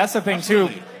best, and that's the thing too.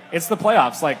 It's the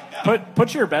playoffs.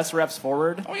 Put your best refs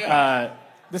forward. Oh yeah.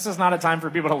 This is not a time for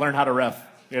people to learn how to ref.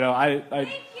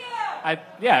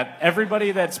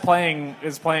 Everybody that's playing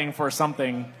is playing for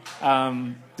something.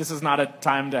 This is not a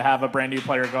time to have a brand new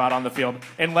player go out on the field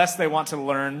unless they want to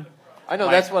learn. I know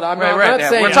that's what I'm Right, not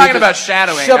saying. we're talking about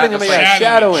shadowing. Shoving not them, just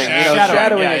shadowing.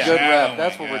 Shadowing, A good shadowing, ref.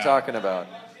 That's what we're yeah. talking about.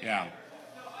 Yeah.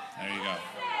 There you go.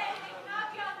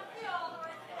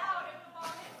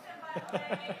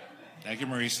 Thank you,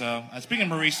 Marisa. Speaking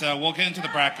of Marisa, we'll get into the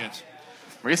brackets.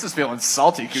 Marissa's feeling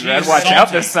salty. She's Congrats. Watch out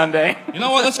salty. this Sunday. You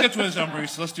know what? Let's get to this,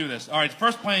 Marisa. Let's do this. All right,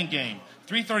 first playing game,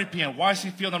 3:30 p.m.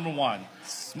 YC Field number 1.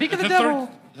 Speak of the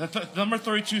devil. The number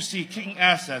 32 seed Kicking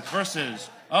Assets versus,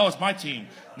 it's my team,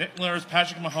 Nick Miller's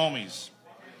Patrick Mahomes.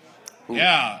 Ooh.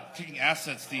 Yeah, Kicking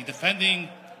Assets, the defending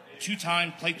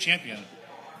 2-time plate champion,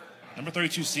 number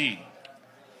 32 seed.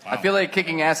 Wow. I feel like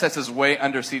Kicking Assets is way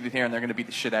underseeded here, and they're going to beat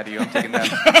the shit out of you. I'm taking them.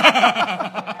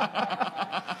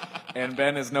 And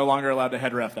Ben is no longer allowed to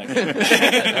head ref that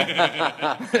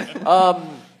game.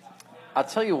 I'll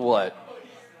tell you what.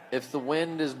 If the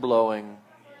wind is blowing,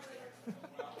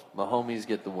 Mahomes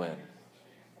get the win.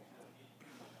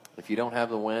 If you don't have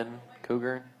the win,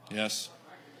 Cougar, Yes.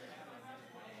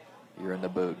 you're in the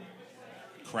boot.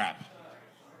 Crap.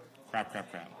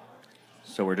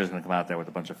 So we're just going to come out there with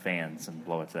a bunch of fans and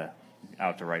blow it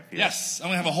out to right field. Yes, I'm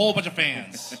going to have a whole bunch of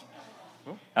fans.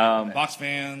 Box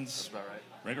fans,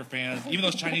 regular fans, even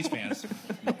those Chinese fans.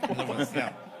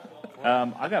 Yeah.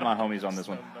 I got my homies on this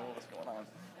one.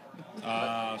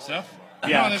 Seth?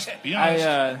 Yeah. Be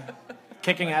honest.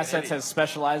 Kicking Assets has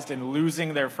specialized in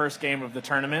losing their first game of the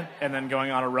tournament and then going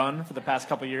on a run for the past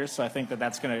couple of years. So I think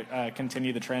that's going to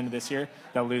continue the trend this year.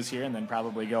 They'll lose here and then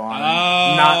probably go on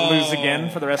and not lose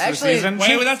again for the rest of the season.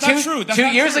 Wait, that's not true. That's 2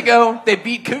 not years true. ago, they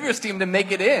beat Cougars team to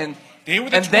make it in. They were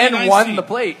the and then 29 won seed. the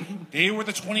plate. They were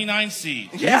the 29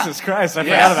 seed. Jesus Christ, I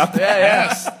forgot about that.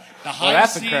 Yes. The Well, highest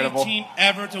that's seeded incredible. team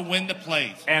ever to win the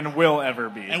plate. And will ever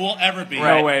be. And will ever be.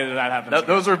 No way that happens.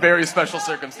 Those were very special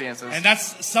circumstances. And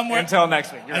that's somewhere Until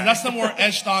next week. And that's somewhere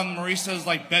etched on Marissa's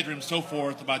bedroom, so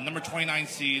forth, about number 29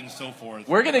 seed and so forth.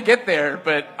 We're going to get there,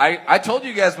 but I told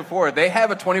you guys before, they have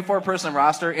a 24-person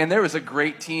roster, and there was a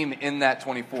great team in that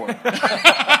 24.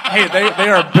 Hey, they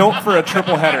are built for a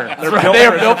triple header. They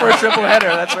are built for a triple header.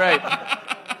 That's right.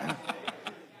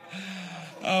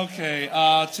 Okay,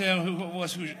 Tim, who?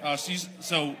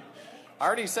 So, I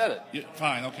already said it. yeah,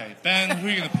 fine, okay. Ben, who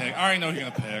are you going to pick? I already know who you're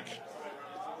going to pick.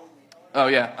 Oh,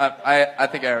 yeah. I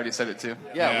think I already said it, too.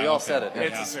 Yeah, we all okay. said it.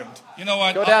 It's assumed. You know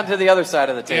what? Go down to the other side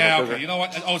of the table, Yeah, Cougar. okay. You know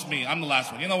what? Oh, it's me. I'm the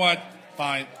last one. You know what?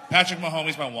 Fine. Patrick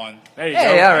Mahomes, my one. There you Hey, go.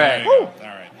 all There right. you go. All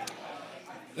right.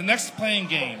 The next playing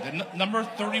game, the number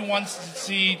 31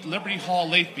 seed Liberty Hall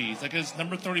late fees against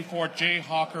number 34 Jay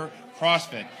Hawker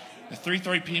CrossFit. The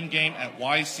 3:30 p.m. game at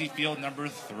YC Field number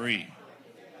 3.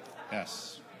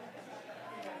 Yes.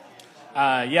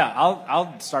 Yeah,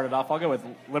 I'll start it off. I'll go with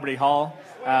Liberty Hall.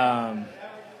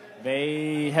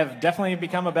 They have definitely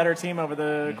become a better team over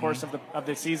the course of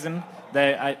the season.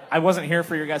 I wasn't here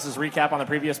for your guys' recap on the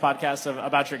previous podcast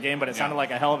about your game, but it sounded like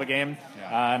a hell of a game.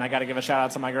 Yeah. And I got to give a shout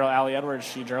out to my girl Allie Edwards.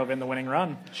 She drove in the winning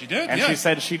run. She did, and yeah. she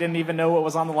said she didn't even know what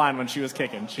was on the line when she was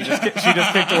kicking. She just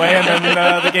kicked away, and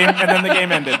then the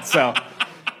game ended. So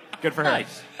good for her.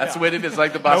 Nice. That's the way it is,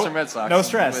 like the Boston Red Sox. No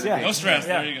stress. That's the way it No is. stress.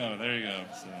 Yeah. There you go.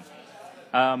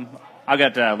 So, I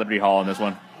got Liberty Hall on this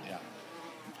one. yeah.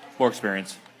 More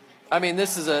experience. I mean,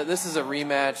 this is a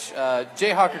rematch.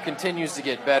 Jay Hawker continues to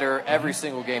get better every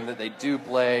single game that they do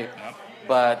play, Yep.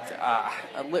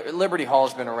 but Liberty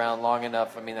Hall's been around long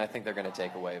enough. I mean, I think they're going to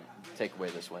take away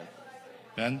this win.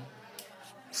 Ben?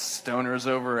 Stoners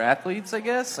over athletes, I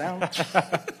guess.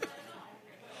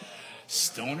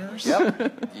 Stoners?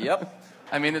 Yep.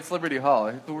 I mean, it's Liberty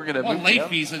Hall. We're gonna Well, move. late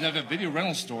fees, they have a video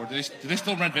rental store. Do they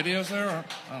still rent videos there? Or?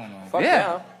 I don't know. Fuck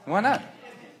Yeah. Why not?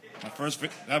 My first, by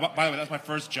the way, that's my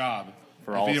first job.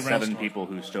 For A all video rental 7 store. people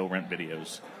who still rent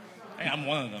videos. Hey, I'm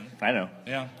one of them. I know.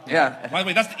 Yeah. Yeah. By the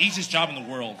way, that's the easiest job in the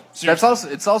world. That's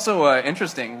Seriously. it's also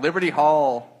interesting. Liberty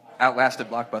Hall outlasted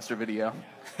Blockbuster Video.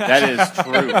 That is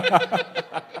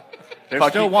true. There's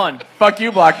still one. Fuck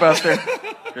you, Blockbuster.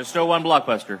 There's still one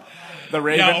Blockbuster. The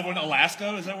Raven. Yeah, over in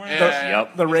Alaska, is that where it is?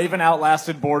 Yep. The Raven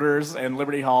outlasted Borders, and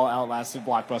Liberty Hall outlasted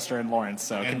Blockbuster and Lawrence.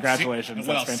 So And congratulations, and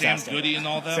what that's else? fantastic. Sam Goody and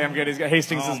all that. Sam Goody's got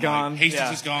Hastings Oh is my- gone.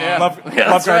 Hastings is gone. Yeah. Love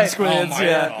that's Garden right. Squids. Oh my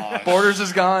yeah. God. Borders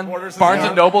is gone. Borders is Barnes gone.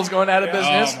 and Noble's going out of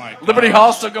business. Oh my God. Liberty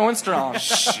Hall's still going strong.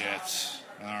 Shit.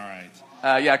 All right.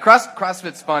 Yeah,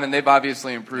 CrossFit's fun, and they've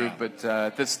obviously improved, but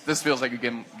this feels like a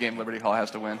game Liberty Hall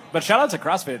has to win. But shout out to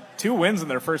CrossFit, 2 wins in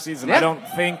their first season. Yeah. I don't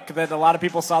think that a lot of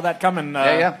people saw that coming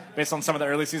based on some of the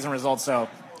early season results. So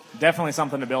definitely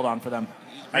something to build on for them.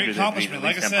 Great do the accomplishment.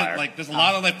 Like I Least said, Empire. there's a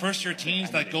lot of first year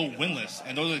teams that go winless,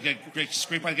 and those that get great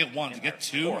scrape by to get 1 to get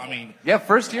 2. I mean, Yeah,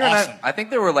 first year, Awesome. and I think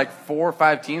there were 4 or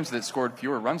 5 teams that scored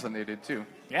fewer runs than they did, too.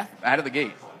 Yeah. Out of the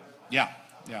gate. yeah.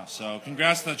 So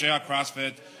congrats to Jayhawk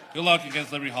CrossFit. Good luck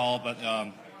against Liberty Hall, but it's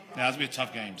gonna be a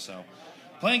tough game. So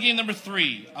playing game number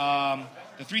 3,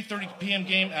 the 3:30 p.m.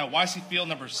 game at YC Field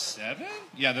number 7.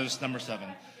 Yeah, there's number 7.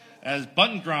 As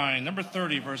Button Grind number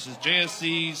 30 versus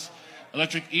JSC's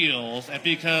Electric Eels, and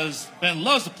because Ben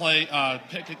loves to play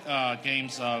pick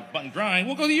games Button Grind,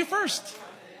 we'll go to you first.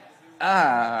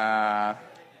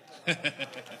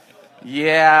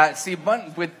 Yeah, see,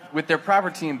 with their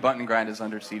proper team, Button Grind is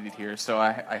underseeded here, so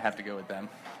I have to go with them.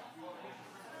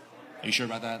 Are you sure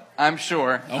about that? I'm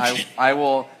sure. Okay. I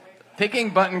will. Picking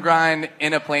Button Grind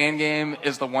in a playing game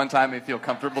is the one time I feel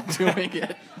comfortable doing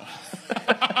it.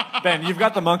 Ben, you've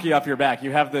got the monkey off your back.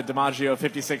 You have the DiMaggio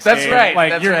 56. That's right.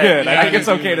 Like, that's you're right. good. I Yeah, think it's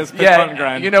okay to pick yeah, Button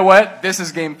Grind. you know what? This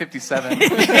is game 57.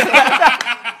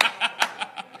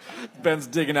 Ben's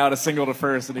digging out a single to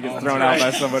first, and he gets thrown out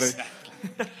by somebody.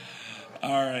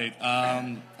 All right.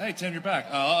 Hey, Tim, you're back.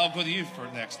 I'll go to you for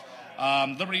next.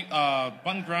 Liberty,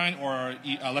 Button Grind or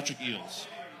Electric Eels?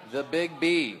 The big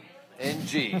B and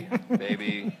G,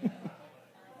 baby.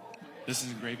 This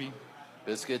is gravy?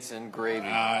 Biscuits and gravy.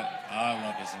 I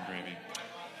love this in gravy.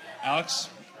 Alex?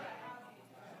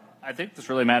 I think this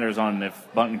really matters on if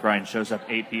Button Grind shows up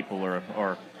 8 people or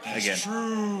That's again.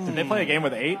 true. Did they play a game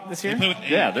with 8 this year? They play with 8.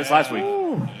 Yeah, this last week.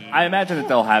 I imagine that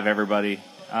they'll have everybody,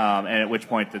 and at which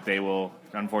point that they will,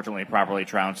 unfortunately, properly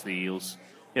trounce the Eels.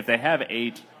 If they have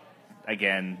 8,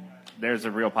 again, there's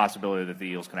a real possibility that the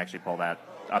Eels can actually pull that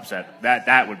upset.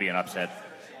 That would be an upset.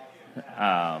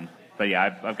 But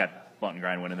yeah, I've got Button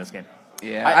Grind winning this game.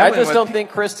 Yeah, I went just with- don't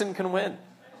think Kristen can win.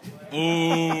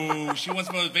 Ooh, she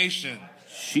wants motivation.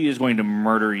 She is going to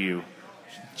murder you.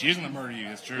 She's gonna murder you.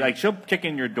 It's true. Like she'll kick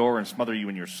in your door and smother you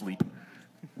in your sleep.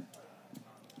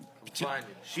 Find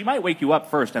you. She might wake you up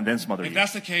first and then smother If you.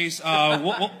 that's the case, we're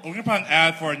gonna put an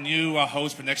ad for a new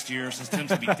host for next year since Tim's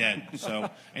gonna be dead. So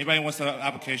anybody who wants the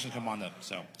application, come on up.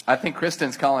 So I think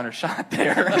Kristen's calling her shot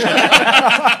there.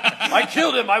 I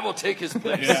killed him. I will take his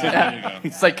place. yeah, there you go.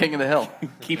 He's like king of the hill.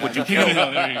 Keep what you Keep kill. it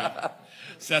up, there you go.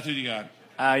 Seth, who do you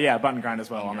got? Yeah, button grind as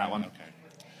well on that one.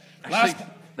 Okay. Last.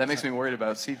 That makes me worried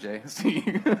about CJ.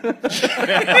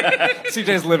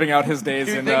 CJ's living out his days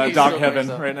in think he's dog still heaven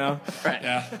doing right now.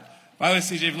 Yeah. By the way,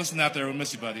 CJ, if you listen out there, we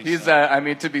miss you, buddy. He's, so. I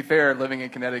mean, to be fair, living in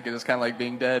Connecticut is kind of like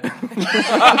being dead.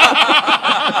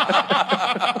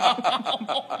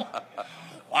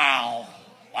 Wow.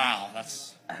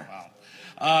 That's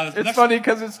wow. It's funny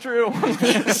because it's true.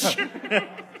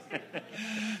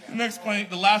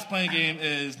 The last playing game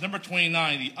is number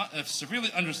 29, the severely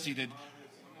underseeded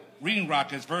Reading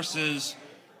Rockets versus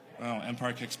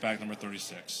Empire Kicks Back, number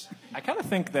 36. I kind of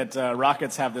think that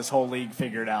Rockets have this whole league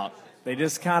figured out. They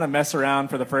just kind of mess around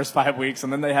for the first 5 weeks,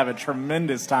 and then they have a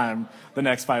tremendous time the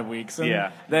next 5 weeks. And Yeah.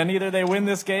 then either they win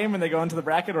this game and they go into the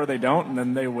bracket, or they don't, and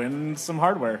then they win some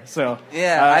hardware. So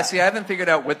Yeah, I haven't figured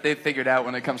out what they've figured out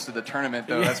when it comes to the tournament,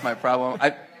 though. Yeah. That's my problem.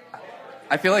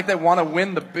 I feel like they want to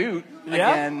win the boot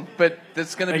again, but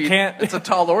it's going to They be can't. it's a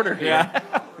tall order here.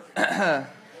 yeah.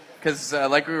 Because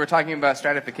like we were talking about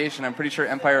stratification, I'm pretty sure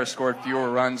Empire has scored fewer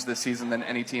runs this season than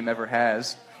any team ever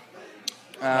has.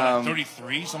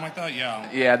 33, something like that? Yeah.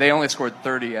 Yeah, they only scored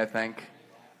 30, I think.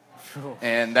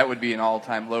 And that would be an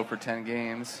all-time low for 10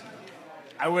 games.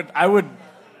 I would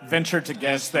venture to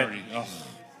guess that 30. Ugh.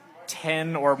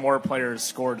 10 or more players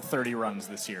scored 30 runs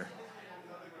this year,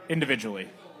 individually.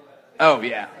 Oh,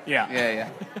 yeah. Yeah. Yeah.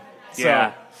 So,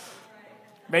 Yeah.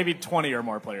 maybe 20 or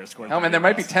more players scored. Oh, 30 man, there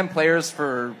might be runs. 10 players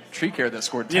for tree care that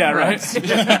scored 10 Yeah, runs.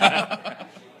 right.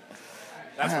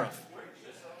 That's rough.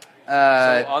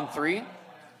 So on 3,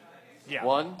 Yeah.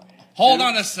 1. Hold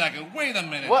on a second. Wait a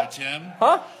minute, What? Tim.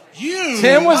 Huh?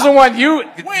 Tim was the one you...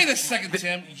 Wait a second,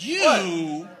 Tim.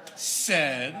 You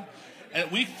said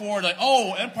at week 4, like,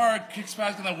 Empire Kicks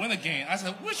Back is going to win a game. I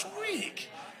said, which week?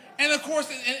 And, of course,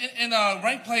 in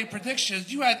rank play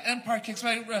predictions, you had Empire Kicks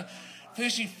Back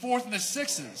finishing 4th in the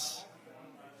 6s.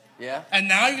 Yeah. And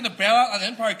now you're going to bail out on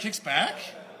Empire Kicks Back?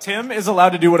 Tim is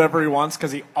allowed to do whatever he wants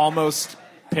because he almost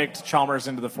picked Chalmers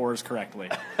into the 4s correctly.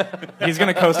 He's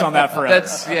going to coast on that forever.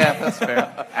 That's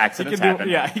fair. Accidents he can happen.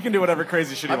 do, he can do whatever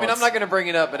crazy shit he I mean, wants. I'm not going to bring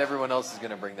it up, but everyone else is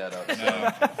going to bring that up.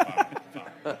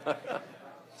 No.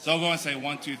 So go and say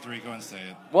 1, 2, 3. Go and say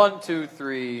it. 1, 2,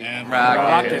 3. And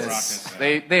Rockets.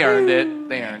 They earned it.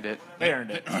 They earned it. They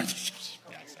earned it. Yeah,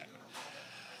 exactly.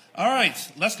 All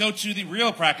right, let's go to the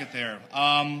real bracket there.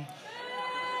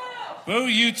 Boo,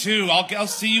 you too. I'll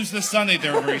see you this Sunday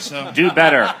there, Marisa. Do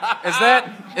better.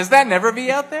 Is that Never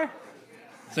Be out there?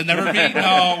 Is it Never Be?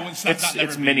 No, it's not, not Never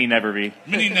It's Be. Mini Never Be.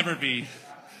 Mini Never Be.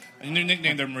 A new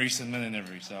nickname there, Marisa, Mini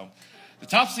Never Be. So, the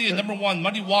top seed is number 1,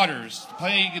 Muddy Waters.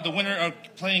 Playing the winner of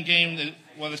playing game,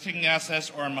 whether it's kicking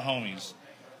assets or Mahomes.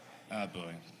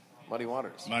 Booing. Muddy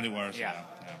Waters. Muddy Waters, Yeah.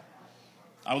 yeah.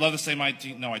 I would love to say my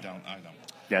team. No, I don't.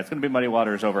 Yeah, it's going to be Muddy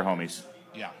Waters over Homies.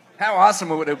 Yeah. How awesome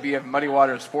would it be if Muddy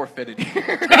Waters forfeited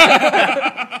here?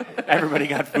 Everybody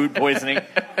got food poisoning.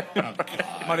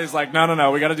 Muddy's like,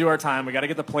 no, we got to do our time. We got to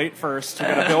get the plate first. We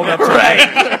got to build up to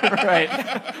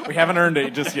Right. We haven't earned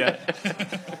it just yet.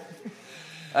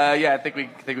 Yeah, I think we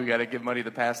got to give Muddy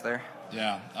the pass there.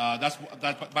 Yeah, that's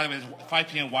by the way, it's 5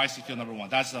 p.m. YC Field number 1.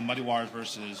 That's Muddy Waters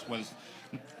versus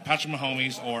Patrick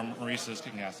Mahomes or Marisa's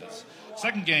kicking assets.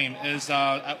 Second game is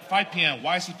at 5 p.m.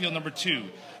 YC Field number 2.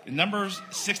 The numbers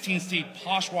 16 seed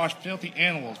Posh Wash Filthy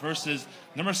Animals versus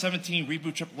number 17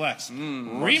 Reboot Triple X.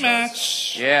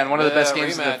 Rematch. Yeah, and one of the best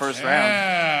games of the rematch. first round.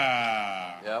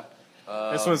 Yeah.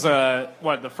 Yep. This was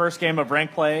the first game of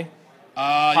rank play.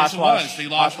 Yes, it was. Wash- They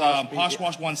lost. Posh Wash beat- Posh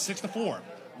Wash won 6-4,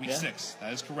 week 6.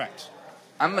 That is correct.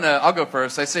 I'll go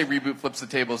first. I say Reboot flips the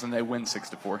tables and they win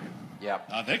 6-4.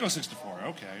 Yep. They go 6-4.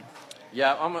 Okay.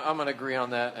 Yeah, I'm going to agree on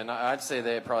that, and I'd say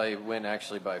they probably win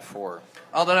actually by 4.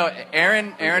 Although, no,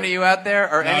 Aaron, are you out there?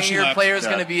 Are No, any of she your left. players Yeah.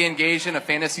 going to be engaged in a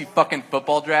fantasy fucking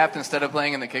football draft instead of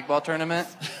playing in the kickball tournament?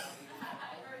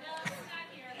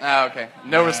 Oh, okay.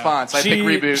 No response. I think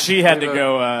Reboot. She had to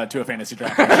go to a fantasy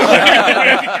draft.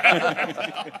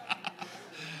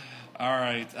 All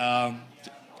right.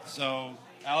 So,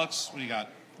 Alex, what do you got?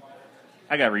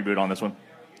 I got Reboot on this one.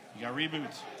 You got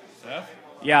Reboot. Seth?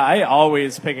 Yeah, I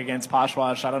always pick against Posh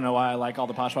Wash. I don't know why I like all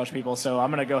the Posh Wash people, so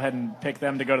I'm going to go ahead and pick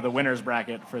them to go to the winner's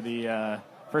bracket for the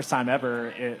first time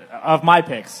ever of my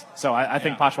picks. So I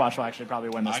think Posh Wash will actually probably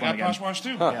win this I one got again. Posh Wash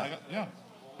too. Yeah. Yeah.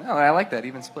 No, I like that.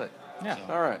 Even split. Yeah.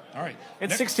 So, All right. All right.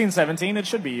 It's 16-17. It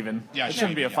should be even. Yeah, it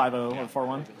shouldn't be a 5-0 or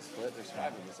 4-1. There's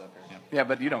 5 of us up here. Yeah,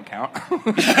 but you don't count.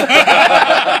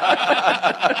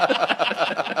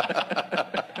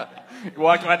 You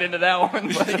walked right into that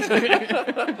one.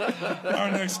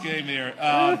 Our next game here.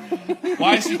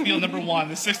 YC Field number 1,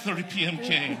 the 6:30 p.m.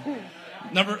 game.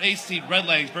 Number 8 seed Red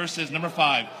Legs versus number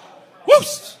 5.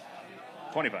 Whoops!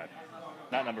 25,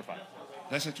 not number 5.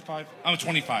 Did I say 5? I'm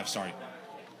 25, sorry.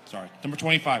 Number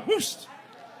 25. Whoops!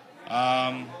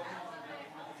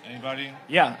 Anybody?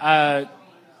 Yeah.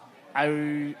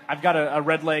 I've got a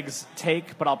Red Legs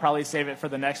take, but I'll probably save it for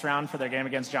the next round for their game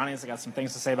against Johnny's. I got some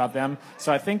things to say about them.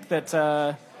 So I think that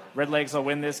Red Legs will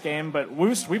win this game. But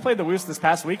Woost, we played the Woost this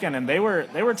past weekend, and they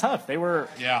were tough. They were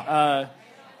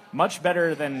much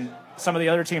better than some of the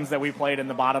other teams that we played in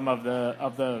the bottom of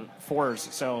the fours.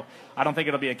 So I don't think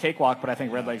it'll be a cakewalk, but I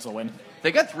think Red Legs will win.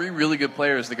 They got 3 really good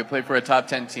players that could play for a top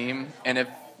 10 team, and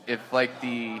if like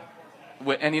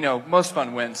most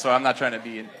fun wins, so I'm not trying to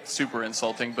be super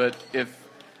insulting, but if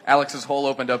Alex's hole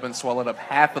opened up and swallowed up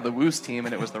half of the Woos team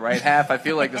and it was the right half, I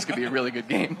feel like this could be a really good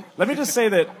game. Let me just say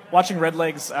that watching Red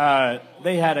Legs,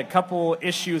 they had a couple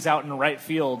issues out in right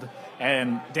field,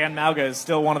 and Dan Malga is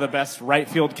still one of the best right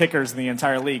field kickers in the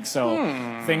entire league. So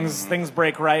things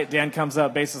break right. Dan comes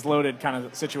up, bases loaded kind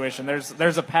of situation.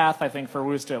 There's a path, I think, for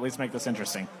Woos to at least make this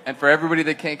interesting. And for everybody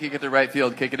that can't kick it to right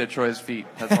field, kick it at Troy's feet.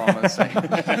 That's all I'm going to say.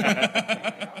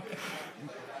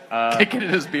 Kick it at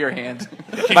his beer hand.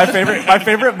 My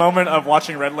favorite moment of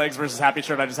watching Red Legs versus Happy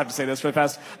Shirt, I just have to say this really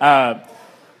fast.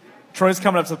 Troy's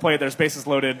coming up to the plate. There's bases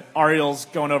loaded. Ariel's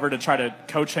going over to try to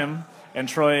coach him. And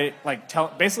Troy,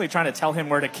 basically trying to tell him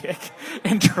where to kick.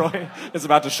 And Troy is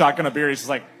about to shotgun a beer. He's just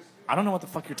like, I don't know what the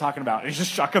fuck you're talking about. And he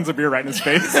just shotguns a beer right in his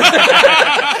face.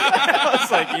 I was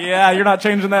like, yeah, you're not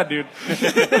changing that, dude.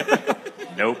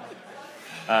 Nope.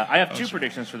 I have 2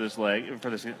 predictions for this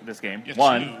game.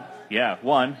 Yes,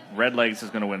 One, Red Legs is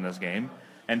going to win this game,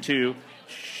 and 2,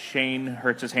 Shane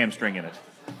hurts his hamstring in it.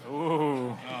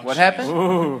 Ooh. What happened?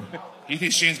 Ooh. He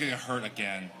thinks Shane's going to get hurt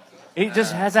again. He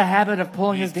just has a habit of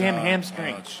pulling his damn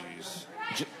hamstring. Oh, jeez.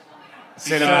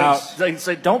 Sit him out. It's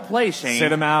like, don't play, Shane.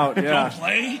 Sit him out. Yeah. Don't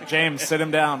play? James, sit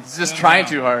him down. He's just trying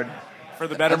too hard. For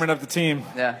the betterment of the team.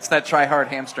 Yeah, it's that try hard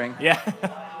hamstring. Yeah.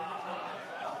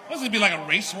 Doesn't it be like a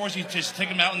racehorse? You just take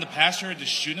him out in the pasture and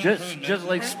just shoot him? Just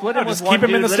like split him Just with keep one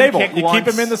him in the dude, let stable. kick You once.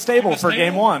 keep him in the stable for stable?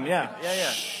 game 1. Yeah.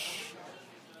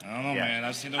 I don't know, man.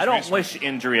 I've seen those I don't racehorses. wish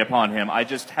injury upon him. I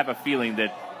just have a feeling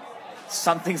that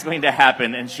something's going to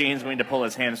happen, and Shane's going to pull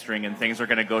his hamstring, and things are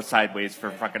going to go sideways for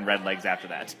fucking Red Legs after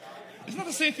that. Isn't that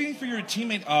the same thing for your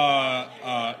teammate,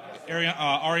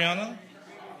 Ariana?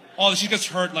 Oh, she gets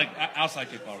hurt, outside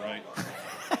kickball, right?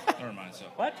 Never mind, so.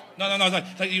 What? No.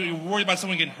 It's like you're worried about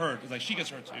someone getting hurt. It's like she gets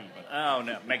hurt, too. But Oh,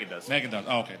 no. Megan does. Megan does.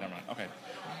 Oh, okay, never mind. Okay.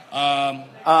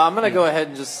 I'm going to go ahead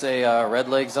and just say Red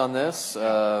Legs on this.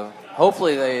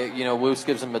 Hopefully Woos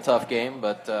gives them a tough game,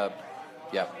 but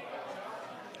yeah.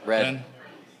 Red. Ben?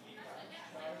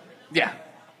 Yeah.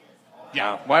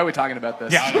 Yeah. Why are we talking about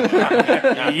this?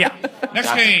 Yeah.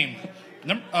 Next game.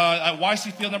 At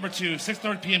YC Field number 2,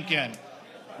 6:30 p.m. game.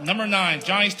 Number 9,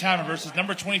 Johnny's Tavern versus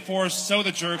number 24,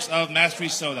 Soda Jerks of Mastery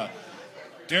Soda.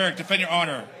 Derek, defend your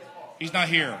honor. He's not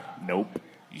here. Nope.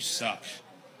 You suck.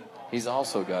 He's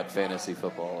also got fantasy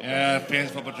football. Yeah,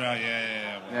 fantasy football draft.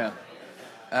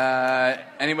 Yeah.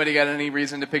 Anybody got any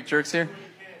reason to pick Jerks here?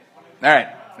 All right.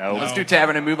 No. Let's do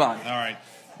Tavern and move on. All right.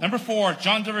 Number 4,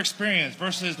 John Dover Experience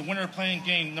versus the winner playing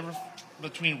game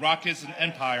between Rockets and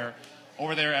Empire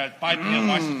over there at 5 p.m.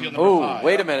 YC Field number 5.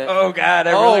 Wait a minute. Oh, God,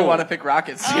 I really want to pick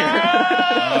Rockets here.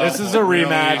 This is a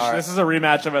rematch. Really? This is a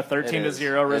rematch of a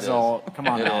 13-0 result. Come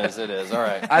on now. It is. All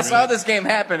right. I saw this game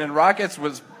happen, and Rockets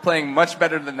was playing much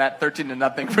better than that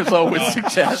 13-0 result would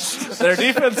suggest. Their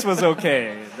defense was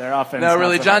okay. Their offense. No, not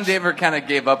really, so John much. Daver kind of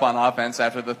gave up on offense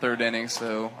after the 3rd inning,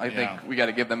 so I Yeah. think we got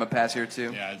to give them a pass here,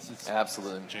 too. Yeah, it's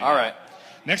Absolutely. All right.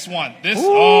 Next one. This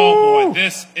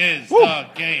is the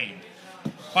game.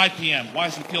 5 p.m.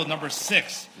 YC Field number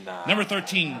 6. Nah. Number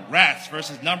 13, Rats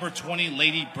versus number 20,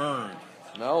 Lady Bird.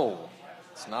 No,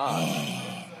 it's not.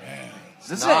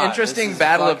 This is not. an interesting This is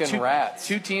battle of fucking Rats.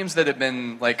 two teams that have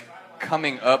been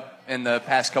coming up in the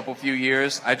past couple few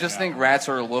years. I just think Rats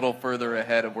are a little further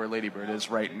ahead of where Lady Bird is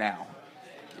right now.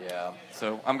 Yeah.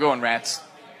 So I'm going Rats.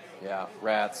 Yeah.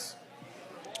 Rats.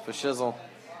 For shizzle.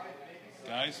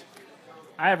 Guys?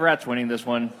 I have Rats winning this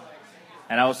one,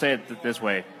 and I will say it this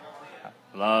way.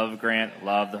 Love Grant,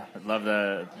 love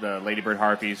the Ladybird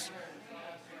Harpies.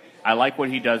 I like what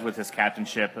he does with his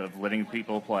captainship of letting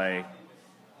people play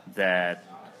that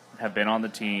have been on the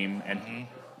team, and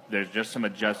there's just some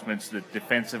adjustments that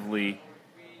defensively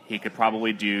he could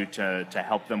probably do to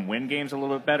help them win games a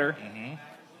little bit better.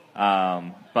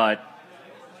 But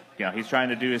he's trying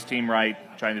to do his team right,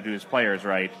 trying to do his players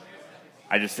right.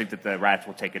 I just think that the Rats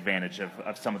will take advantage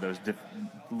of some of those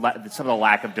some of the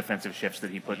lack of defensive shifts that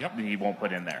he won't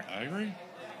put in there. I agree.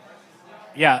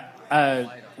 Yeah,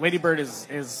 Lady Bird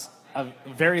is a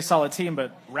very solid team,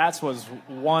 but Rats was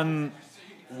one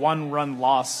run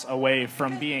loss away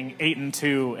from being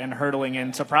 8-2 and hurtling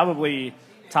into probably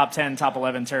top 10, top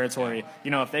 11 territory.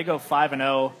 If they go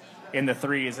 5-0 in the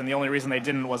threes, and the only reason they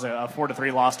didn't was a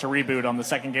 4-3 loss to Reboot on the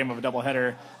second game of a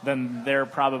doubleheader, then they're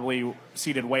probably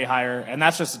seated way higher, and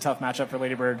that's just a tough matchup for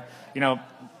Lady Bird.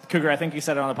 Cougar, I think you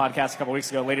said it on the podcast a couple weeks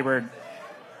ago, Lady Bird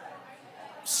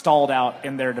stalled out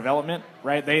in their development,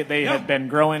 right? They had been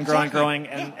growing,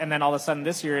 and then all of a sudden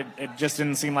this year it just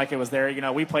didn't seem like it was there.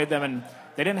 We played them and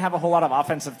they didn't have a whole lot of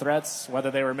offensive threats,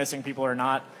 whether they were missing people or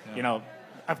not.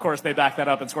 Of course they backed that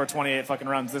up and scored 28 fucking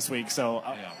runs this week. So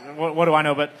what do I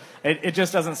know? But it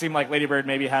just doesn't seem like Lady Bird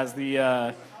maybe has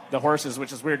the horses,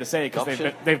 which is weird to say because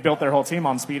they've built their whole team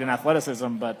on speed and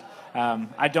athleticism. But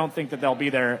I don't think that they'll be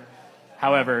there.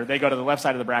 However, they go to the left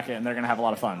side of the bracket, and they're going to have a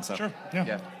lot of fun. So. Sure.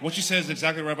 Yeah. What you said is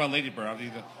exactly right about Lady Bird.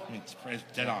 It's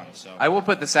dead on. So I will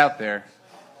put this out there.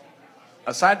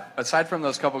 Aside from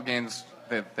those couple games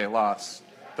that they lost,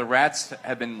 the Rats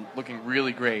have been looking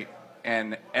really great,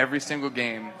 and every single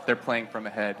game they're playing from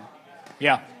ahead.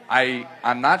 Yeah.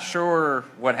 I'm not sure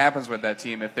what happens with that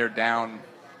team if they're down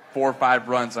 4 or 5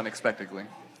 runs unexpectedly.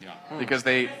 Yeah. Because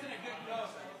they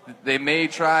may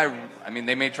try.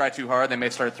 They may try too hard. They may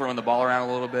start throwing the ball around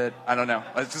a little bit. I don't know.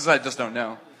 I just don't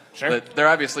know. Sure. But they're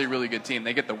obviously a really good team.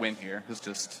 They get the win here. It's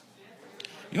just.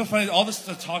 Funny, all this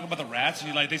talk about the Rats,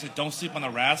 they said don't sleep on the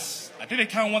Rats. I think they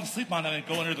kind of want to sleep on them and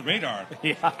go under the radar.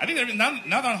 Yeah. I think now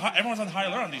everyone's on high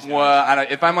alert on these guys. Well,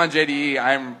 if I'm on JDE,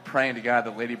 I'm praying to God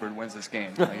that Lady Bird wins this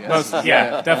game, I guess.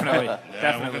 Definitely.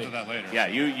 We'll get to that later. Yeah,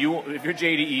 you if you're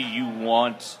JDE, you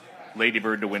want Lady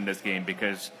Bird to win this game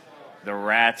because the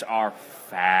Rats are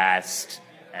fast,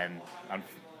 and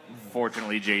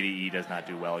unfortunately, JDE does not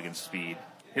do well against speed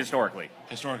historically.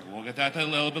 We'll get that a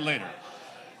little bit later.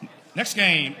 Next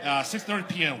game, 6:30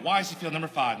 p.m. YC Field, number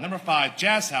 5. Number 5,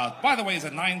 Jazz House. By the way, it's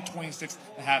at 926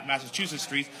 and a half Massachusetts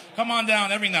Street. Come on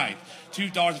down every night.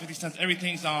 $2.50.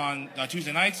 Everything's on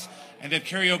Tuesday nights, and they have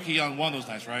karaoke on one of those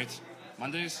nights, right?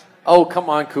 Mondays. Oh, come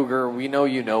on, Cougar. We know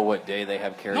you know what day they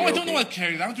have karaoke. No, I don't know what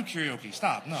karaoke. I don't do karaoke.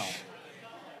 Stop. No.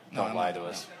 Don't lie to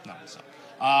us. No.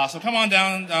 So come on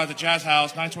down to Jazz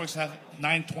House, 926 and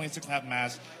a half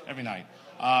Mass every night.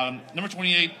 Number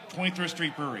 28, 23rd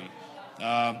Street Brewery.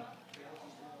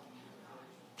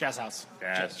 Jazz House.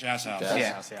 Jazz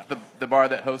House. Yeah. The bar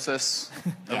that hosts us.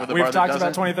 Over the We've bar talked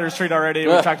that about 23rd Street already.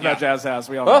 We've talked about Jazz House.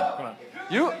 We all know. Come on.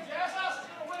 You.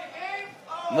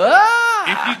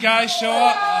 If you guys show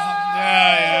up,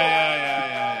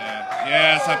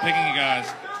 yeah. Stop picking you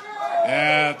guys.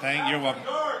 Yeah, you're welcome.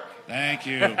 Thank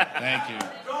you.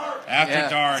 After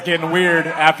dark. It's getting weird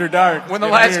after dark. When the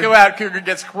lights go out, Cougar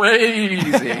gets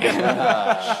crazy.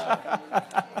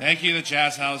 Thank you to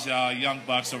Jazz House, young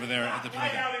bucks over there at the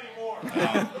picnic.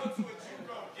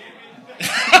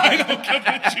 I don't give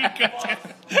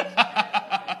a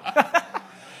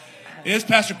It is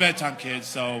past your bedtime, kids,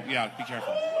 so be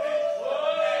careful.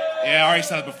 Yeah, I already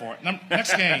said it before.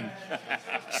 Next game,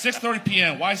 6:30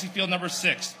 p.m. YC Field, number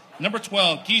 6. Number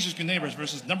 12, Geezer's Good Neighbors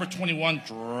versus number 21,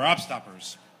 Drop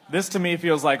Stoppers. This to me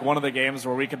feels like one of the games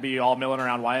where we could be all milling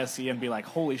around YSC and be like,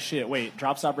 "Holy shit! Wait,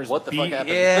 Drop Stoppers What the fuck happened?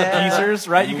 Geezers,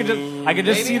 right? I could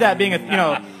just see that being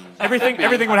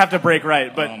everything would have to break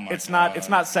right, but it's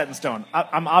not set in stone.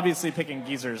 I'm obviously picking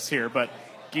Geezers here, but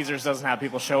Geezers doesn't have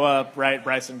people show up, right?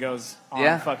 Bryson goes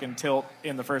on fucking tilt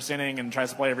in the first inning and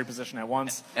tries to play every position at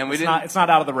once. And it's not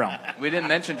out of the realm. We didn't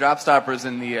mention Drop Stoppers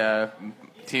in the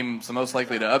teams most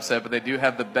likely to upset, but they do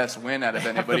have the best win out of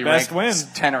anybody. The best win.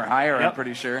 10 or higher, I'm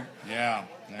pretty sure. Yeah.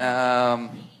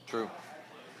 True.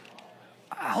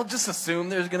 I'll just assume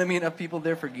there's going to be enough people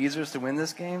there for Geezers to win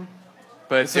this game.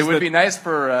 But it would be nice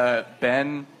for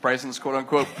Ben, Bryson's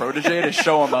quote-unquote protege, to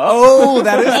show him up. Oh,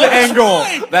 that is the angle.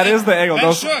 That is the angle.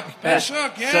 Ben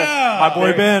Shook, yeah. My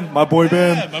boy Ben. My boy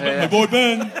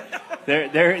Ben.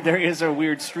 There is a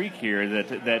weird streak here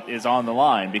that is on the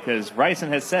line because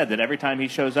Bryson has said that every time he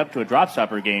shows up to a Drop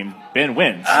Stopper game, Ben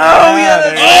wins. Oh,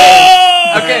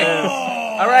 yeah. Okay.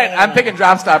 All right, I'm picking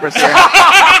Drop Stoppers here.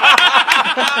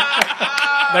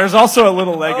 There's also a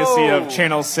little legacy of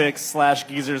Channel 6 /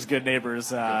 Geezer's Good Neighbors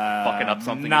fucking up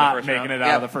something in not the first making round. it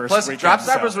out of the first Plus, weekend. Drop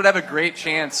Stoppers so. would have a great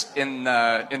chance in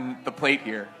the plate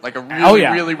here, like a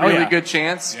really good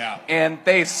chance. Yeah. And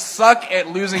they suck at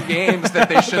losing games that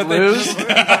they should lose.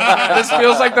 This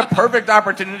feels like the perfect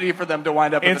opportunity for them to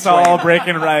wind up. It's in the all plate.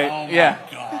 breaking right. Oh my Yeah.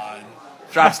 God.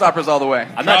 Drop Stoppers all the way.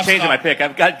 I'm not changing my pick.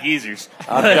 I've got geezers.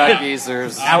 I've got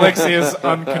geezers. Alex is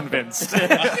unconvinced.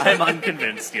 I'm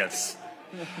unconvinced. Yes.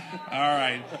 All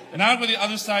right. Now with the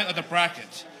other side of the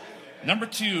bracket. Number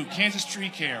 2, Kansas Tree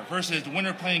Care versus the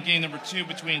winner playing game number 2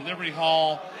 between Liberty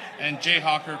Hall and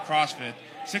Jayhawker CrossFit.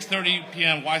 6:30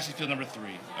 p.m. YC Field number 3.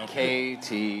 Okay.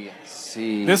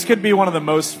 KTC. This could be one of the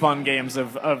most fun games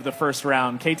of the first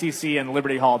round. KTC and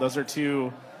Liberty Hall. Those are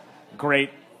two great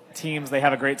teams. They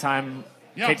have a great time.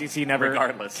 Yeah. KTC never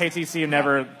Regardless. KTC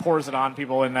never pours it on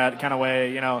people in that kind of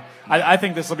way. I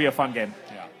think this will be a fun game.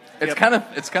 It's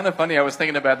kind of funny. I was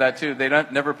thinking about that too. They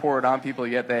never pour it on people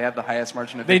yet. They have the highest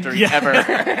margin of victory ever.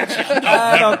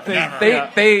 I don't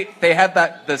think They had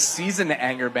the season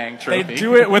anger bang trophy. They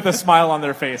do it with a smile on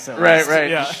their face. At Right, least. right.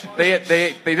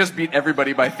 Yeah. They just beat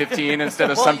everybody by 15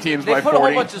 instead of some teams they by put 40. a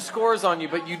whole bunch of scores on you,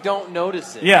 but you don't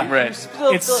notice it. Yeah. Right. You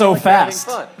still It's feel so like you're having fast.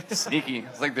 fun. Sneaky.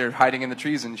 It's like they're hiding in the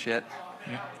trees and shit.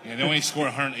 Yeah, they only scored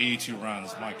 182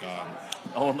 runs. My God.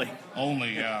 Only.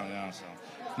 Only, yeah. So,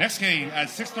 next game at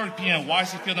 6:30 p.m.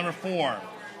 YC Field number 4.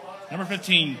 Number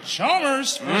 15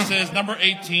 Chalmers versus number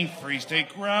 18 Free State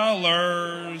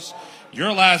Growlers.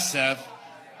 Your last, Seth.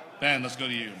 Ben, let's go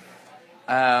to you.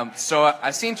 So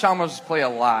I've seen Chalmers play a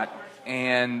lot,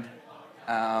 and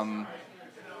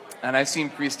I've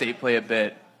seen Free State play a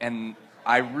bit, and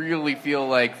I really feel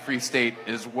like Free State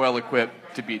is well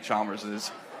equipped to beat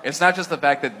Chalmers'. It's not just the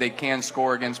fact that they can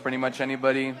score against pretty much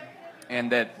anybody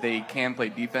and that they can play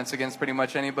defense against pretty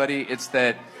much anybody. It's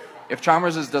that if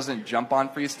Chalmers' doesn't jump on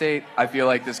Free State, I feel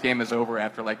like this game is over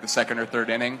after like the second or third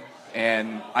inning,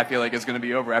 and I feel like it's going to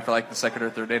be over after like the second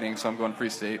or third inning, so I'm going Free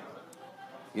State.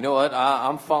 You know what?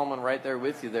 I'm following right there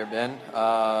with you there, Ben.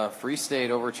 Free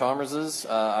State over Chalmers'.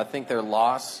 I think their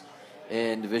loss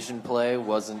in division play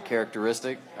wasn't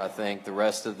characteristic. I think the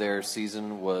rest of their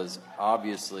season was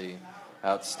obviously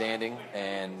outstanding,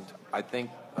 and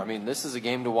this is a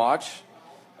game to watch.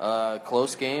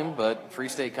 Close game, but Free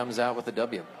State comes out with a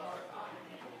W.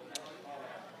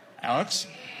 Alex?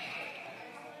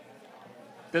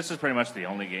 This is pretty much the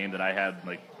only game that I had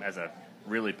as a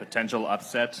really potential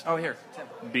upset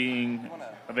being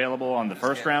available on the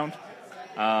first round.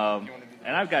 And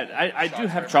I do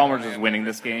have Chalmers as winning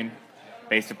this game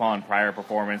based upon prior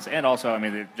performance, and also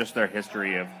just their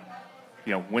history of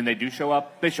when they do show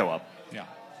up, they show up. Yeah.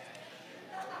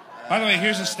 By the way,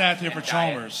 here's a stat here for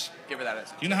Chalmers. Give her that.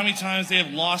 Do you know how many times they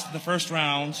have lost in the first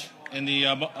round in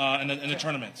the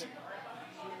tournament?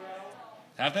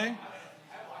 Have they?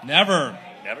 Never.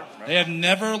 Never. They have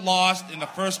never lost in the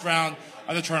first round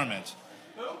of the tournament.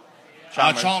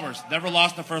 Chalmers never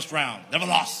lost in the first round. Never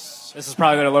lost. This is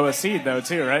probably their lowest seed, though,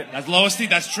 too, right? That's lowest seed.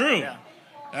 That's true. Yeah.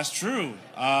 That's true.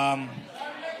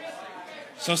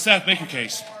 So, Seth, make your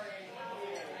case.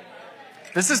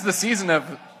 This is the season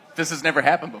of this has never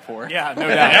happened before. Yeah, no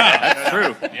doubt. Yeah, That's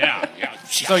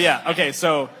true. Yeah.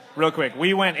 So real quick,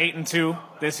 we went 8-2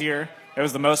 this year. It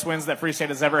was the most wins that Free State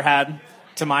has ever had,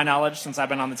 to my knowledge, since I've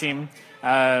been on the team.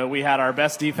 We had our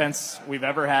best defense we've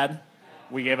ever had.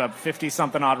 We gave up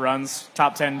 50-something odd runs,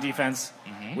 top 10 defense.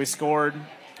 Mm-hmm. We scored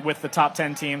with the top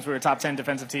 10 teams. We were a top 10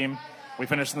 defensive team. We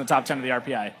finished in the top 10 of the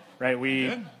RPI,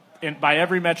 right? By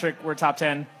every metric, we're top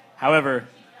 10. However,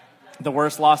 the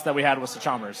worst loss that we had was to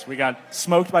Chalmers. We got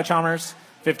smoked by Chalmers,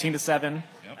 15-7.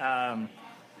 Yep.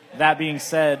 That being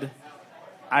said,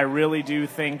 I really do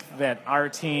think that our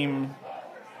team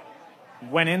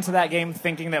went into that game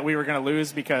thinking that we were going to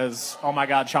lose because, oh my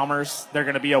God, Chalmers, they're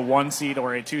going to be a 1 seed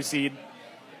or a 2 seed.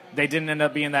 They didn't end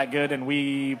up being that good, and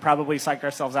we probably psyched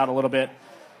ourselves out a little bit.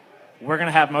 We're going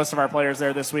to have most of our players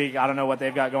there this week. I don't know what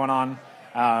they've got going on.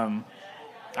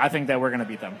 I think that we're going to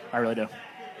beat them. I really do.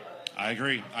 I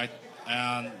agree.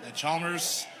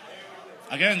 Chalmers,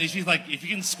 again, if you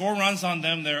can score runs on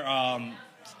them, they're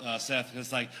Seth.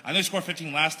 It's I know you scored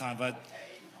 15 last time, but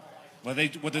what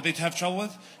did they have trouble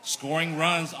with? Scoring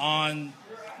runs on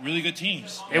really good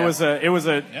teams. It was a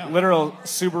literal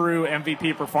Subaru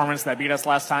MVP performance that beat us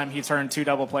last time. He turned 2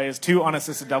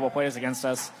 unassisted double plays against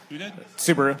us. Who did?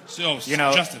 Subaru.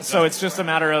 Justin. So it's just a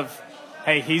matter of,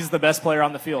 hey, he's the best player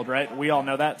on the field, right? We all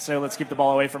know that. So let's keep the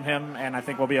ball away from him, and I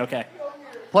think we'll be okay.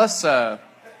 Plus,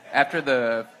 after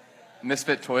the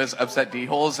Misfit Toys upset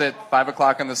D-holes at 5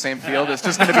 o'clock on the same field, it's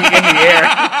just going to be in the air.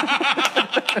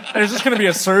 There's just going to be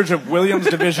a surge of Williams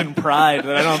Division pride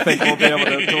that I don't think we'll be able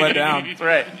to let down. That's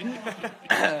right.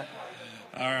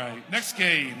 All right. Next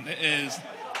game is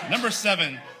number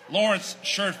 7, Lawrence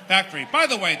Shirt Factory. By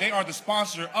the way, they are the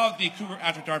sponsor of the Cougar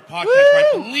After Dark podcast for, I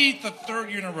believe, the 3rd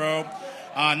year in a row.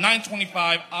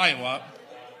 925 Iowa.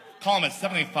 Call them at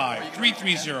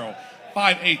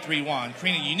 785-330-5831.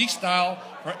 Creating a unique style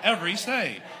for every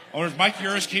stay. Owners Mike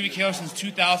Urish, KVKO since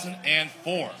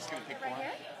 2004.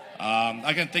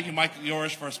 Again, thank you, Mike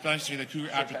Urish, for sponsoring the Cougar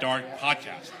After Dark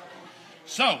podcast.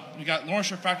 So, we got Lawrence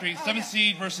Shirt Factory, 7th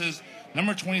seed versus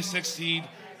number 26 seed,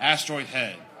 Asteroid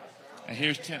Head. And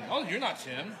here's Tim. Oh, you're not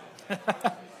Tim.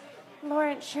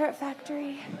 Lawrence Shirt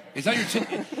Factory. Is that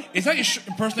your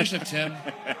impersonation of Tim?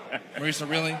 Marisa,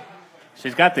 really?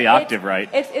 She's got the octave right.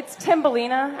 It's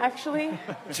Timbalina, actually.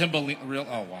 Timbalina, real?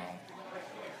 Oh, wow.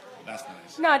 That's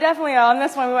nice. No, definitely on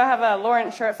this one we will have a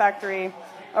Lawrence Shirt Factory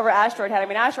over Asteroid Head. I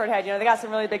mean, Asteroid Head, they got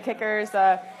some really big kickers.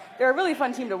 They're a really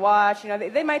fun team to watch.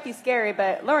 They might be scary,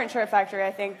 but Lawrence Shirt Factory,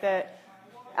 I think that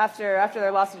after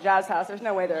their loss to Jazz House, there's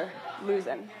no way they're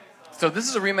losing. So this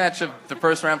is a rematch of the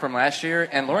first round from last year,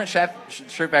 and Lawrence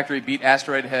Shirt Factory beat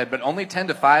Asteroid Head, but only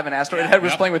 10-5, and Asteroid Head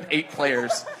was playing with 8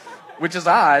 players, which is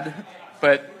odd,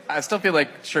 but I still feel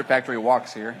like Shirt Factory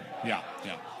walks here. Yeah.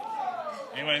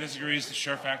 Anybody disagrees with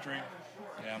Shirt Factory?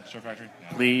 Yeah, Shirt Factory. Yeah.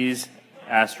 Please,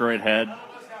 Asteroid Head.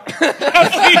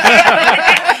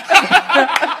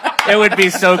 It would be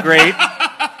so great.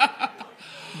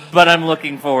 But I'm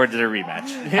looking forward to the rematch.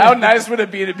 How nice would it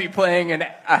be to be playing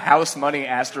a house money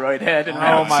Asteroid Head in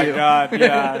round 2? Oh, my God,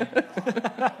 yeah.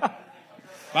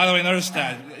 By the way, another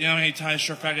stat. You know how many times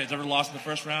Shirt Factory has ever lost in the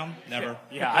first round? Never.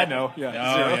 Yeah, I know. Yeah.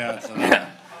 Oh, yeah. So,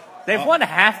 They've won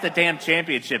half the damn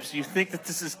championships. You think that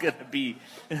this is going to be...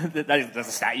 That's a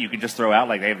stat you can just throw out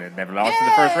like they've never lost in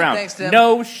the first round. Thanks, Tim.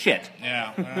 No shit.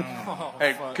 yeah.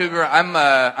 Hey, Cougar,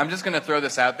 I'm just going to throw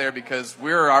this out there because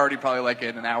we're already probably like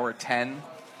at an hour 10.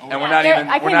 And we're not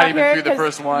even through the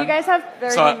first one. You guys have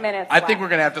 30 minutes I think left. we're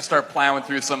going to have to start plowing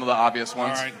through some of the obvious All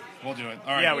ones. right. We'll do it.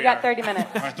 All right. Yeah, We got 30 minutes.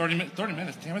 All right, 30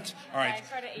 minutes. Damn it. All right.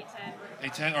 Start at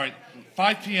 8:10. 8:10. All right.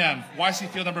 5 p.m. YC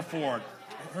Field number 4.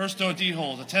 Hearthstone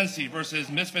D-Holes, a 10 seed versus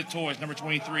Misfit Toys, number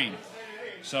 23.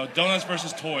 So donuts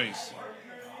versus toys.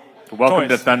 Welcome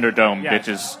Toys. to Thunderdome, Yeah.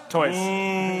 bitches. Toys.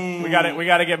 We got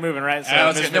to get moving, right? So Yeah,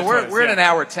 let's Misfit get- No, we're Toys, at yeah. an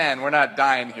hour 10. We're not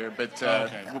dying here, but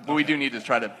Okay. but we do need to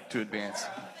try to advance.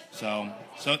 So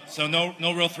no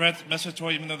real threats. Misfit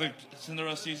Toy, even though they're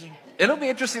Cinderella season. It'll be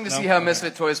interesting to No? see how Okay.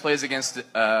 Misfit Toys plays against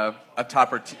a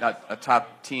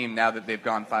top team now that they've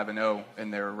gone 5-0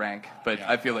 in their rank. But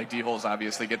Yeah. I feel like D-Holes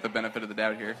obviously get the benefit of the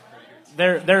doubt here.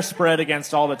 Their spread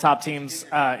against all the top teams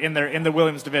in the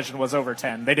Williams division was over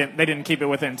 10. They didn't keep it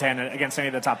within 10 against any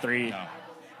of the top 3, No.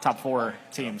 top 4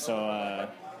 teams. So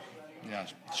Yeah,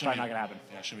 probably not gonna happen.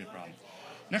 Yeah, should be a problem.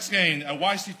 Next game at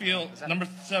YC Field, number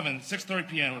 7, 6:30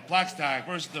 p.m. with Black Stag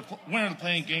versus the winner of the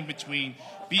playing game between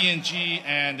BNG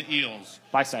and the Eels.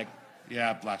 Black Stag.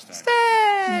 Yeah, Black Stag.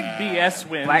 BS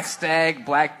wins. Black Stag,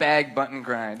 Black Bag, Button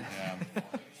Grind. Yeah,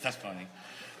 that's funny.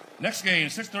 Next game,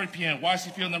 6:30 p.m.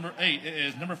 YC Field number 8. It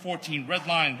is number 14 Red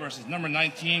Line versus number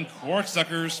 19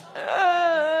 Corksuckers.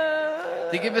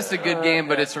 They give us a good game,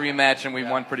 but it's a rematch, and we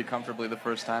won pretty comfortably the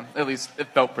first time. At least it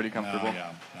felt pretty comfortable.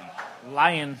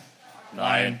 Lion.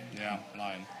 Lion. Yeah,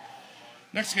 Lion.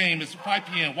 Next game is 5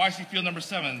 p.m. YC Field number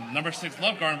 7. Number 6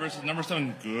 Love Garden versus number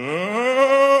 7 Ghost.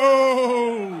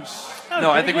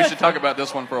 No, I think we should talk about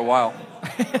this one for a while.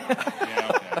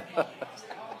 Yeah, okay.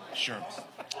 Sure.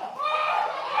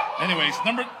 Anyways,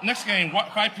 next game,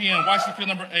 5 p.m. YC Field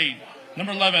number 8.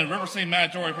 Number 11 River St.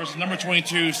 Matador versus number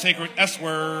 22 Sacred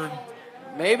S-Word.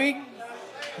 Maybe.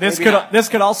 This Maybe could not. this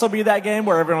could also be that game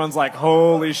where everyone's like,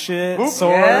 "Holy shit,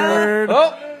 sword!" Yeah.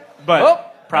 Oh. But Oh.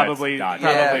 probably That's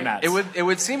Mats. It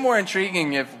would seem more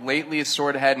intriguing if lately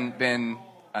Sword hadn't been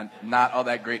a not all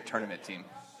that great tournament team.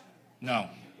 No.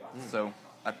 So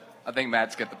I think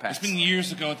Mats get the pass. It's been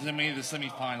years ago that they made the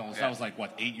semifinals. That was like,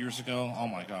 what, 8 years ago? Oh,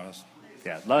 my gosh.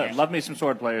 Yeah, love me some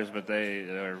sword players, but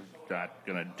they're not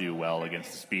going to do well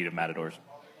against the speed of Matadors.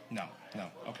 No.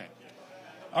 Okay.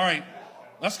 All right.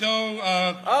 Let's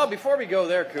go. Before we go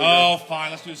there, Cougar. Oh, fine.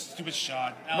 Let's do a stupid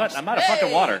shot. Alex, What? I'm out of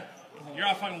fucking water. You're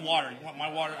out of fucking water. You want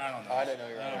my water? I don't know. I didn't know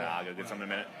you were Nah, I'll go get some in a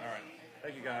minute. All right.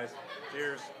 Thank you, guys.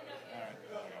 Cheers.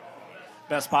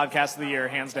 Best podcast of the year,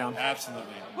 hands down.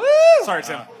 Absolutely. Sorry,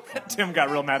 Tim. Tim got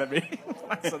real mad at me.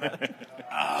 when I said that.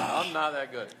 I'm not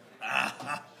that good.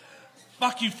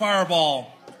 Fuck you,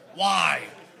 Fireball. Why?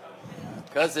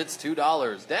 Because it's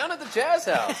 $2 down at the Jazz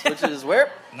House, which is where?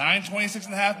 926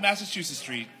 and a half Massachusetts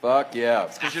Street. Fuck yeah.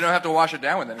 Because you don't have to wash it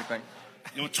down with anything.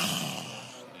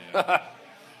 Yeah.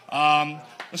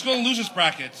 Let's go to losers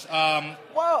brackets.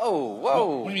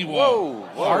 Whoa! What do you mean, whoa?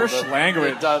 Harsh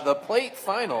language. The plate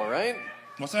final, right?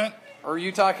 What's that? Or are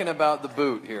you talking about the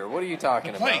boot here? What are you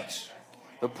talking about? Plate.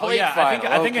 The Oh, plate yeah, final.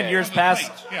 I think in okay. years The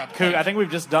past, plate. Yeah, the Coog, plate. I think we've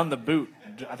just done the boot.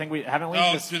 I think we haven't we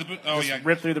Oh, just, through the boot. Oh, just yeah.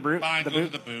 ripped through the boot. Fine, the go to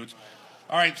boot. the boot.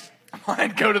 All right.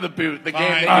 Fine, go to the boot. The Fine.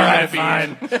 game that All you're right,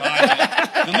 going to be in.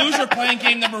 Fine. The loser playing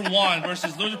game number 1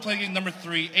 versus loser playing game number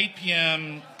 3, 8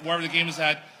 p.m., wherever the game is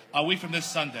at, a week from this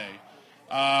Sunday.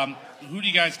 Who do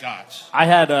you guys got? I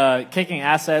had Kicking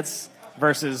Assets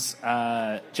versus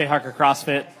Jayhawker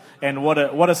CrossFit. And what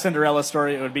a Cinderella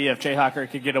story it would be if Jayhawker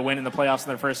could get a win in the playoffs in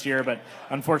their first year. But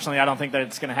unfortunately, I don't think that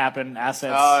it's going to happen.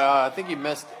 Assets. I think you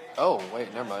missed. Oh,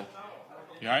 wait, never mind.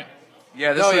 You all right?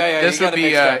 Yeah, this No, would, yeah, this you would got it be,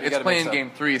 mixed up. You it's got it playing mixed up.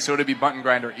 game 3, so it'd be Button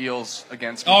Grinder Eels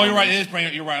against. Oh, you're right. Mahomes. It is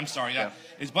bringing. You're right. I'm sorry. Yeah.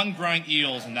 It's Button Grind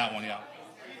Eels in that one. Yeah.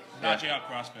 Not Jayhawk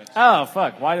CrossFit. Oh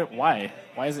fuck! Why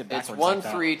is it It's backwards? 1, like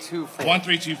that? 3, 2, 4. 1,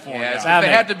 3, 2, 4. Yeah, so That they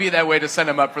make- had to be that way to send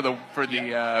them up for the Okay, 1, 2,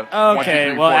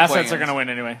 3, well, 4 Assets play-ins. are going to win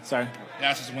anyway. Sorry. The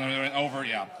assets went over.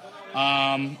 Yeah.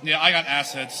 Yeah. I got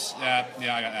assets. Yeah.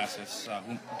 I got assets.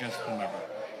 Guess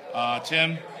whomever.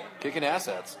 Tim. Kicking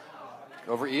Assets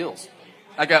over Eels.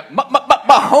 I got my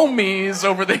homies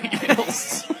over the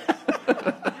Eels.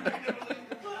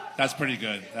 That's pretty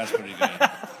good. My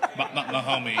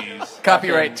homies.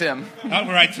 Copyright Tim.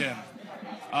 Copyright Tim.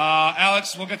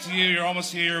 Alex, we'll get to you. You're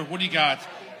almost here. What do you got?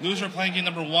 Loser playing game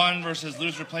number 1 versus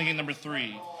loser playing game number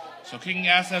 3. So kicking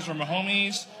assets or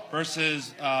Mahomes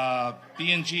versus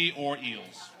BNG or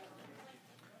Eels.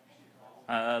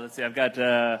 Let's see. I've got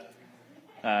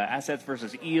Assets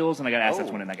versus Eels, and I got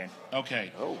Assets winning that game.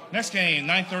 Okay. Next game,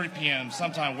 9:30 p.m.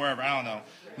 sometime wherever. I don't know.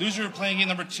 Loser playing game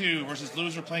number 2 versus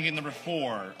loser playing game number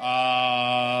 4.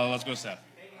 Let's go, Seth.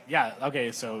 Yeah.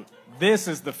 Okay. So this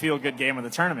is the feel-good game of the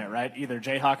tournament, right? Either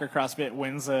Jayhawk or CrossFit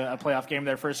wins a playoff game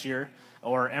their first year,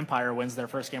 or Empire wins their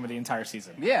first game of the entire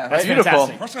season. Yeah, That's that's beautiful.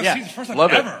 fantastic. First time, Yeah. season, first time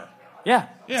Love it. ever. Yeah.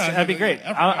 Yeah, So that'd be great.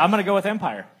 ever, I'm going to go with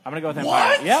Empire. Empire.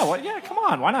 What? Yeah. What? Yeah. Come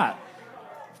on. Why not?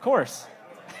 Of course.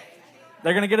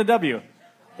 They're going to get a W.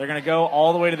 They're going to go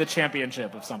all the way to the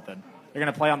championship of something. They're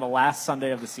going to play on the last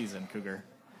Sunday of the season, Cougar.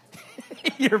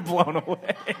 You're blown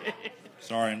away.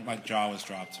 Sorry, my jaw was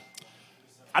dropped.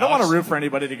 I don't want to root for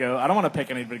anybody to go. I don't want to pick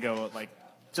anybody to go like.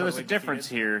 So there's a totally difference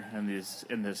defeated. here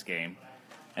in this game,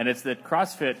 and it's that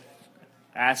CrossFit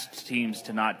asked teams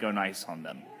to not go nice on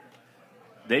them.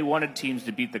 They wanted teams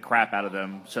to beat the crap out of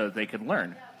them so that they could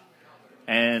learn,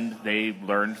 and they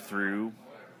learned through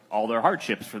all their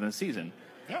hardships for the season.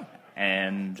 Yeah.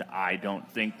 And I don't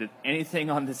think that anything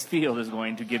on this field is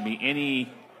going to give me any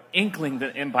inkling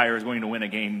that Empire is going to win a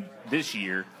game this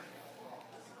year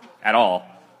at all.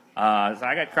 So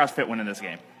I got CrossFit winning this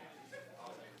game.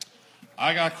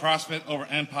 I got CrossFit over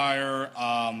Empire.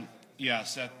 Yeah,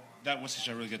 Seth, that whiskey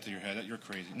should really get to your head. You're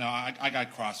crazy. No, I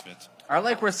got CrossFit. I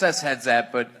like where Seth's head's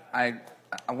at, but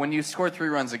when you score 3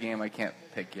 runs a game, I can't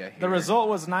pick you here. The result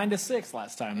was 9-6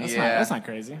 last time. That's not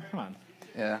crazy. Come on.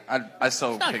 Yeah, I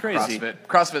still not pick crazy. CrossFit.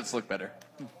 CrossFits look better.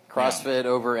 CrossFit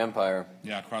over Empire.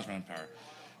 Yeah, CrossFit Empire.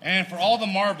 And for all the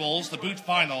marbles, the boot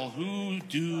final, who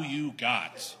do you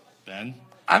got, Ben?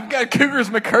 I've got Cougars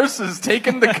McCurses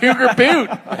taking the Cougar boot.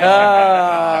 Oh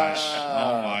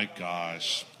my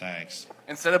gosh. Thanks.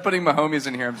 Instead of putting my homies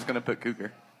in here, I'm just going to put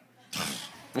Cougar.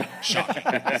 Shocking.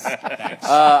 Thanks.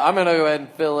 I'm going to go ahead and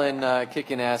fill in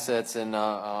Kicking Assets and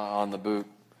on the boot.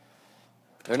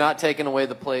 They're not taking away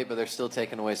the plate, but they're still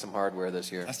taking away some hardware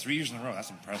this year. That's 3 years in a row. That's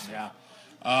impressive. Yeah.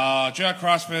 Jack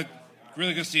CrossFit,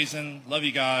 really good season. Love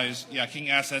you guys. Yeah, King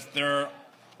Assets, they're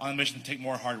on a mission to take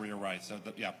more hardware. You're right. So,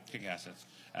 yeah, King Assets.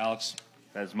 Alex?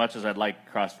 As much as I'd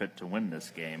like CrossFit to win this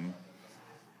game,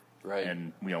 Right.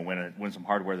 and win some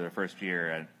hardware their first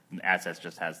year, and Assets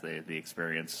just has the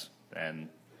experience and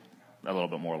a little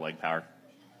bit more leg power.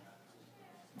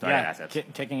 So I got Assets.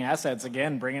 Kicking Assets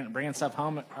again, bringing stuff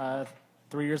home.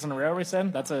 3 years in a row, we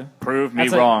said Prove me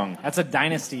wrong. That's a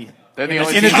dynasty. They're the in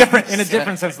only a team-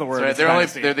 different sense of the word. Sorry, it's a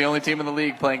dynasty. they're the only team in the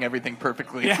league playing everything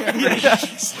perfectly.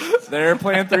 They're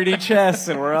playing 3D chess,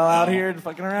 and we're all out here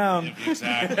fucking around.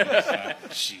 Exactly.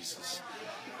 Jesus.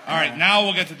 All right, now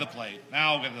we'll get to the plate.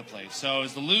 So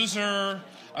is the loser,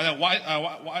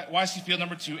 YC Field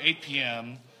number 2, 8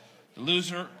 p.m. The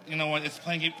loser, you know what, it's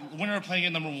winner of playing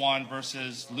game number 1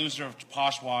 versus loser of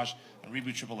Posh Wash and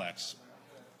Reboot Triple X.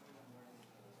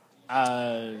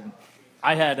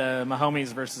 I had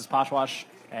Mahomes versus Poshwash,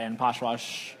 and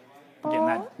Poshwash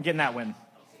getting that win.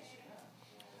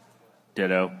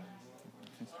 Ditto.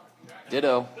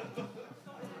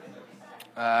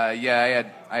 Yeah,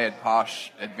 I had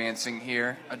Posh advancing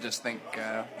here. I just think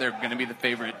they're going to be the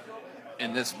favorite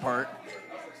in this part.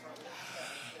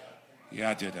 Yeah,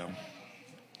 I did, though.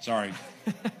 Sorry.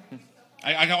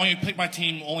 I can only pick my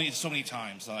team only so many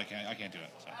times, so I can't do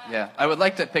it. So. Yeah, I would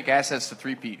like to pick assets to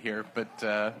three-peat here, but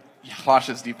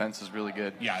Posh's defense is really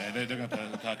good. Yeah, they're going to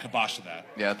put a kibosh to that.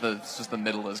 Yeah, it's just the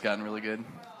middle has gotten really good.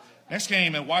 Next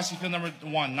game at YC Field number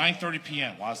 1, 9:30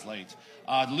 p.m. Wow, it's late.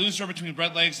 The loser between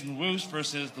Red Legs and Woos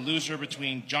versus the loser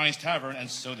between Johnny's Tavern and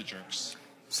Soda Jerks.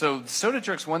 So Soda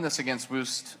Jerks won this against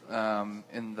Woost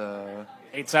in the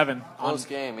 8-7. Close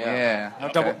game, yeah. Yeah.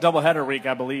 Okay. Double header week,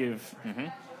 I believe. Mm-hmm.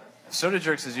 Soda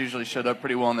Jerks has usually showed up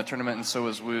pretty well in the tournament, and so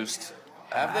has Woost.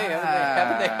 Haven't they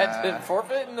had to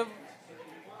forfeit in the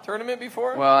tournament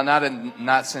before? Well,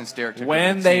 not since Derek took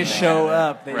When over the they team. show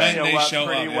up, they Right. show up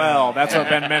pretty well. That's what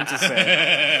Ben meant to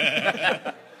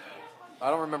say. I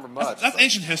don't remember much. That's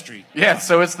ancient history. Yeah,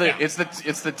 so it's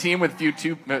the team with too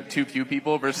few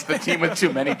people versus the team with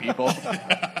too many people.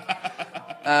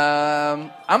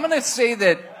 I'm going to say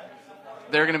that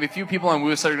there are going to be few people on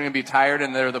Woos that are going to be tired,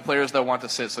 and they're the players that want to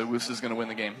sit, so Woos is going to win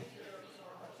the game.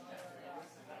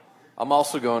 I'm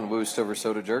also going Woost over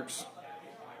Soda Jerks.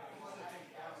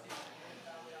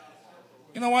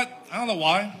 You know what? I don't know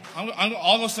why.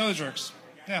 I'll go Soda Jerks.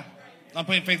 Yeah. I'm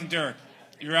putting faith in Derek.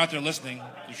 You're out there listening.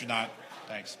 You should not.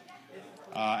 Thanks.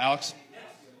 Alex?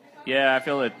 Yeah, I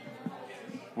feel that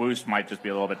Woost might just be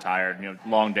a little bit tired.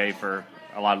 Long day for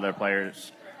a lot of their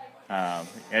players.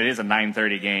 It is a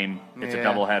 9:30 game. It's a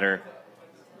doubleheader.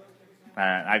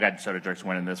 I got Soda Jerks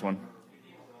winning this one.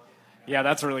 Yeah,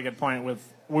 that's a really good point with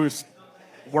Woost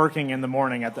working in the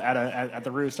morning at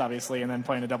the Roost, obviously, and then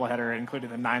playing a doubleheader, including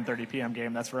the 9:30 p.m.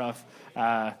 game. That's rough.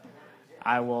 That's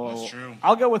true.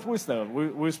 I'll go with Woost, though.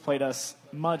 Woost played us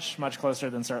much, much closer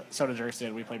than Soda Jerks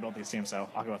did. We played both these teams, so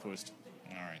I'll go with Woost.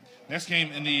 All right. Next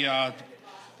game in the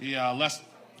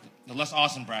less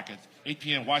awesome bracket, 8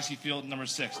 p.m. YC Field number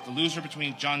 6. The loser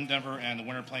between John Denver and the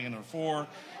winner playing in number 4.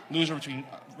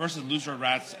 Versus loser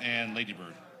Rats and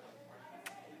Ladybird.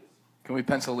 Can we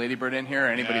pencil Ladybird in here? Or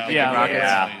anybody thinking yeah, Rockets?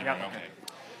 yeah. Okay.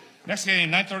 Next game,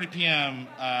 9:30 p.m.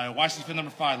 YC Field number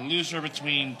 5. The loser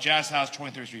between Jazz House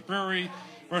 23rd Street Brewery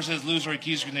versus loser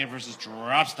Keys Grenade versus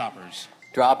Drop Stoppers.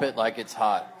 Drop it like it's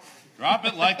hot. Drop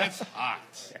it like it's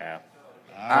hot. Yeah.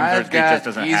 I've Thursday got just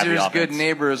doesn't have the Geezer's Good offense.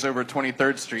 Neighbors over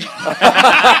 23rd Street.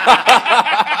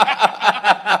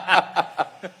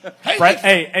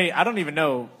 Hey, I don't even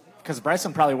know, because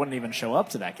Bryson probably wouldn't even show up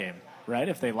to that game, right?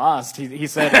 If they lost, he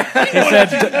said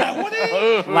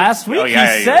last week. He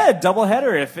said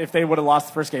doubleheader. If they would have lost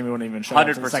the first game, he wouldn't even show up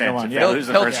to the second 100%. one. If Yeah, they lose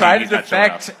the He'll first try game, to he's not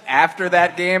showing defect after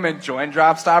that game and join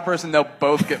Drop Stoppers, and they'll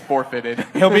both get forfeited.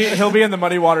 he'll be in the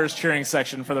Muddy Waters cheering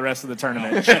section for the rest of the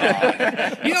tournament.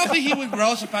 You don't think he would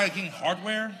relish the fact of getting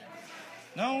hardware?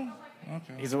 No?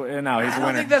 Okay. He's a winner. I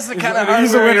don't think that's the kind of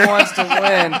he's a hardware winner. he wants to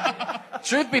win.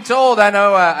 Truth be told, I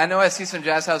know I see some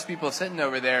Jazz House people sitting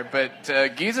over there,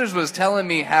 but Geezers was telling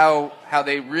me how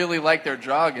they really like their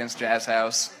draw against Jazz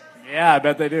House. Yeah, I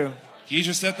bet they do. He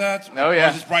just said that? Oh, yeah.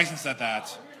 Or just Bryson said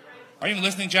that? Are you even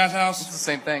listening, Jazz House? It's the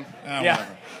same thing. Yeah.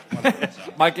 Whatever.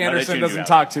 So, Mike they Anderson tuned you doesn't out.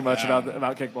 talk too much Yeah.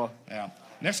 about kickball. yeah.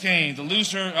 Next game, the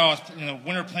loser,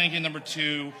 winner playing game number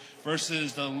 2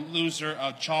 versus the loser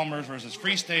of Chalmers versus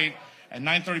Free State at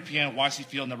 9:30 p.m. YC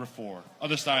Field number 4,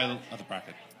 other side of the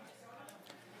bracket.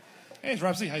 Hey, it's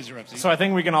Repsy. How's your Repsy? So I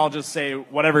think we can all just say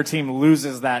whatever team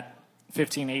loses that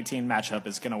 15-18 matchup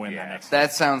is going to win that next.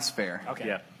 That sounds fair. Okay.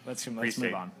 Yeah. Let's Free move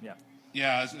State. on. Yeah.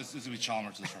 yeah, it's going to be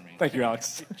Chalmers for me. Thank you,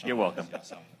 Alex. You're welcome. Yeah,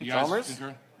 so, you guys Chalmers?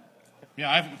 concur? Yeah,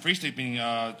 I have Free State being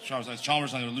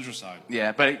Chalmers on the loser side.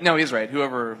 Yeah, but no, he's right.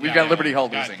 Whoever we've Yeah, got yeah, Liberty yeah. Hall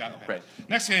Got it, losing. got it, okay. Right.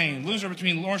 Next game, loser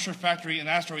between Lawrence Shore Factory and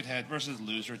Asteroid Head versus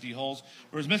loser D-Holes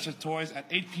versus Misfit Toys at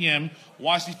 8 p.m.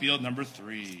 YC Field number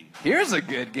 3. Here's a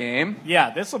good game. Yeah,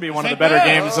 this will be one of the Say better that.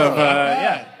 games of.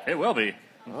 Yeah, It will be.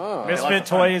 Misfit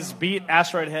Toys beat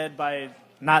Asteroid Head by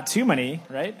not too many,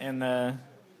 right? And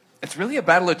It's really a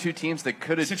battle of two teams that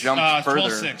could have jumped further.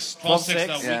 12-6.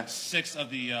 12-6. Week 6 of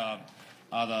the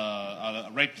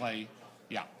rate play.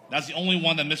 Yeah, that's the only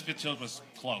one that Misfit Toys was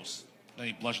close. Then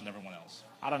he bludgeoned everyone else.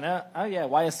 I don't know. Oh yeah,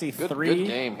 YSC Good 3. good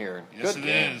game here. Yes, good it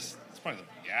game. is. It's probably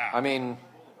yeah. I mean,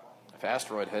 if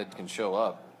Asteroid Head can show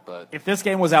up, but If this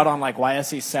game was out on like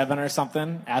YSC 7 or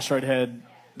something, Asteroid Head,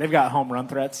 they've got home run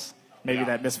threats. Maybe Yeah.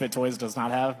 that Misfit Toys does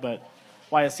not have, but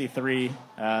YSC 3,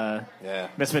 yeah.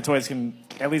 Misfit Toys can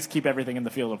at least keep everything in the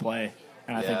field of play,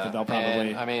 and I think that they'll probably.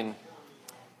 And, I mean,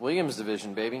 Williams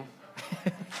division, baby.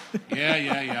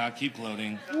 Yeah. Keep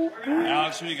gloating.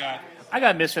 Alex, who you got? I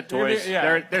got Misfit Toys.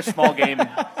 Yeah. They're small game.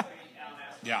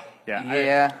 Yeah.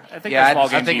 Yeah. I think Yeah, the small I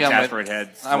game think beats I'm with- Asteroid Head.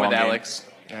 I'm with Small game. Alex.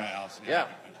 Yeah, Alex. Yeah.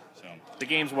 So, The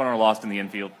game's won or lost in the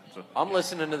infield. So. I'm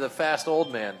listening to the fast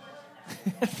old man.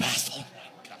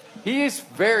 He's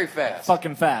very fast.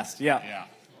 Fucking fast. Yeah. Yeah.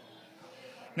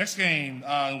 Next game,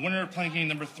 winner playing game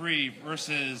number 3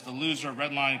 versus the loser of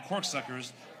Red Line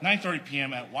Corksuckers, 9:30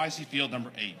 p.m. at YC Field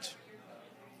number 8.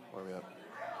 Where are we at?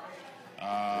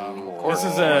 This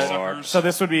is Corksuckers. so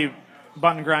this would be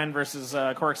Button Grind versus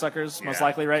Corksuckers, most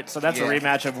likely, right? So that's a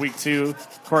rematch of week 2.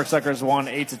 Corksuckers won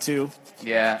 8-2.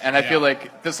 Yeah, and I feel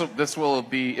like this will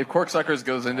be, if Corksuckers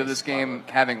goes into this game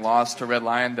having lost to Red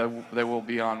Lion, they will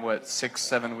be on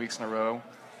 6-7 weeks in a row.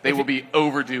 They will be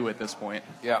overdue at this point.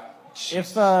 Yeah.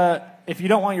 If you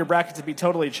don't want your bracket to be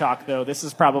totally chalk, though, this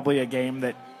is probably a game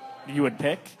that you would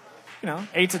pick.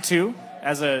 8-2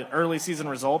 as an early season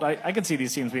result. I could see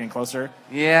these teams being closer.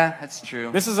 Yeah, that's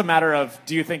true. This is a matter of,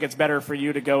 do you think it's better for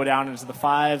you to go down into the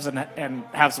 5s and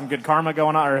have some good karma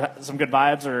going on, or some good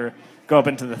vibes, or go up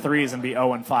into the 3s and be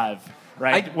 0-5?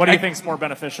 Right? What do you think is more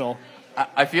beneficial?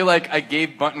 I feel like I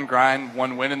gave Button Grind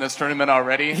 1 win in this tournament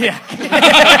already. Yeah.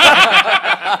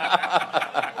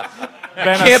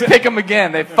 I can't pick them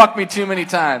again. They fucked me too many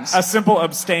times. A simple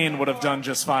abstain would have done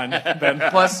just fine, Ben.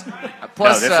 Plus, No,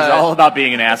 this is all about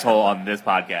being an asshole on this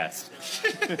podcast.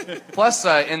 Plus,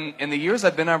 in the years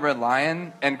I've been on Red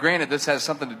Lion, and granted this has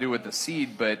something to do with the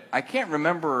seed, but I can't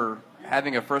remember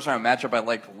having a first-round matchup I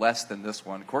liked less than this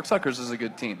one. Corksuckers is a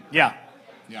good team. Yeah.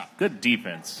 Yeah. Good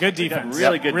defense. Good defense.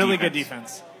 Really good Really defense. good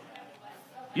defense.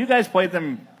 You guys played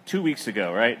them 2 weeks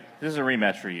ago, right? This is a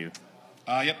rematch for you.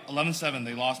 Yep, 11-7.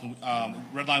 They lost.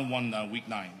 Red Line won week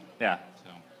 9. Yeah.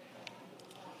 So.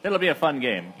 It'll be a fun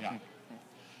game. Yeah.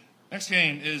 Next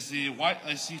game is the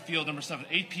YC Field number 7,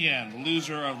 8 p.m. The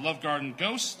loser of Love Garden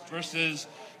Ghost versus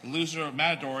the loser of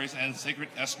Matadors and Sacred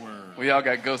S-Word. We all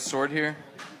got Ghost Sword here.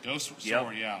 Ghost Yep.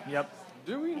 Sword, yeah. Yep.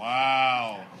 Do we?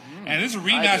 Wow. And this is a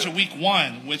rematch of week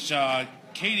 1, which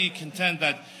Katie contend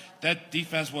that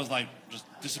defense was just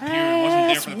disappeared. It wasn't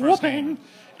there for the first game.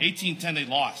 18-10 they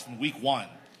lost in week 1.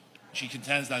 She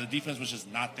contends that the defense was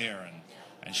just not there,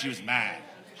 and she was mad.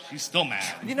 She's still mad.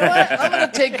 You know what? I'm going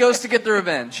to take Ghost to get the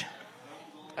revenge.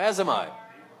 As am I.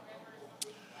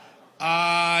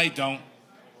 I don't.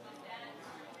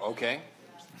 Okay.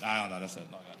 I don't know. That's it.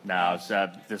 No, it's,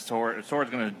 the sword's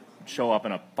going to show up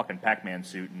in a fucking Pac-Man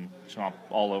suit and chomp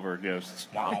all over ghosts.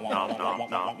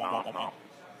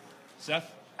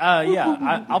 Seth?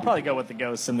 Yeah, I'll probably go with the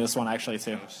Ghosts in this one, actually,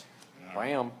 too.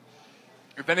 Bam.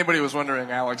 If anybody was wondering,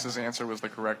 Alex's answer was the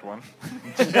correct one.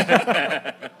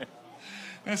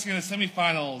 Next game, the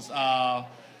semifinals,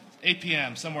 8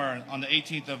 p.m., somewhere on the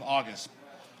 18th of August.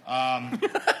 I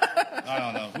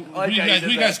don't know. Who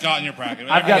you guys got in your bracket?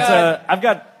 I've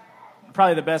got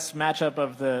probably the best matchup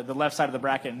of the left side of the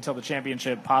bracket until the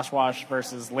championship, Poshwash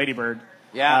versus Ladybird.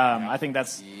 Yeah. I think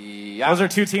those are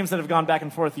two teams that have gone back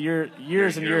and forth years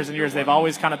and years and years. They've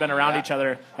always kind of been around each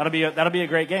other. That'll be a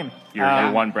great game.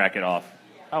 You're one bracket off.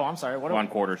 Oh, I'm sorry. We're on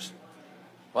quarters.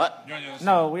 What?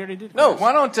 No, we already did. No,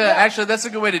 why don't actually that's a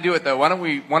good way to do it though. Why don't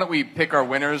we pick our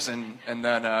winners and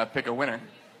then pick a winner?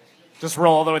 Just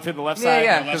roll all the way through the left side.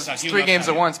 Yeah, because it's 3 games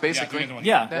at once basically.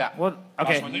 Yeah. Well,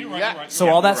 okay. You're right. So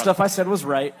all that stuff I said was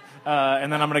right,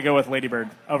 and then I'm going to go with Ladybird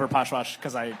over Poshwash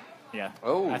because I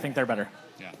think they're better.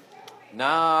 Yeah.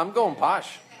 Nah, I'm going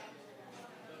Posh.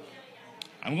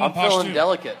 I'm going I'm Posh feeling too.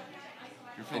 delicate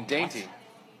and dainty.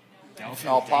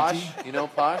 All Posh? You know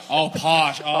Posh? Oh,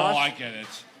 Posh. Oh, I get it.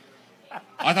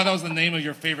 I thought that was the name of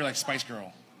your favorite Spice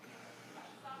Girl.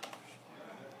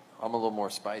 I'm a little more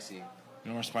spicy.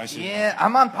 You're more spicy. Yeah,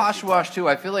 I'm on Poshwash too.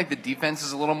 I feel like the defense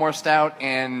is a little more stout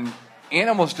and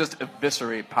animals just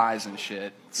eviscerate pies and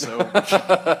shit. So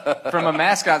from a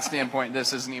mascot standpoint,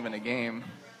 this isn't even a game.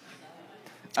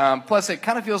 Plus, it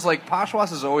kind of feels like Poshwash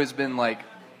has always been like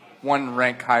one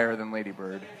rank higher than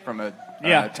Ladybird from a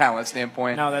talent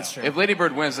standpoint. No, that's true. If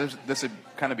Ladybird wins, this would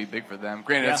kind of be big for them.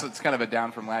 Granted, it's kind of a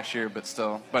down from last year, but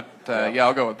still. But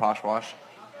I'll go with Poshwash.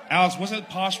 Alex, was it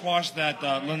Poshwash that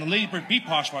when the Ladybird beat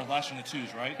Poshwash last year in the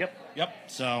 2s, right? Yep.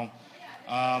 So,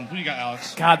 who you got,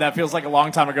 Alex? God, that feels like a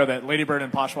long time ago that Ladybird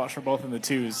and Poshwash were both in the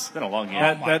 2s. It's been a long game.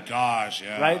 Oh my gosh,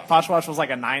 yeah. Right? Poshwash was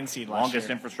like a 9 seed last Longest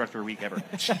year. infrastructure week ever.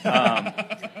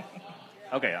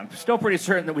 Okay, I'm still pretty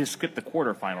certain that we skipped the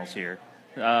quarterfinals here.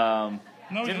 No,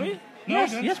 Did we? No,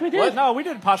 Yes, we did. What? No, we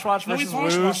did Poshwash No, we versus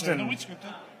Poshwash Woost. it. And No, we skipped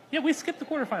it. Yeah, we skipped the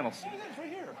quarterfinals. It's right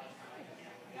here.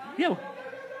 Yeah.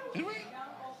 Did we?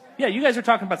 Yeah, you guys are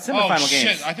talking about semifinal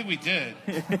games. Shit, I think we did.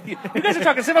 You guys are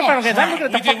talking semifinal games. I'm looking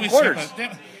at the fucking quarters.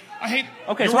 I hate.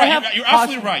 Okay, you're so right. I have You're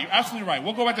absolutely right. You're absolutely right.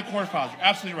 We'll go back to quarterfinals. You're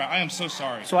absolutely right. I am so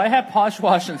sorry. So I have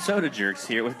Poshwash and Soda Jerks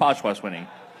here with Poshwash winning.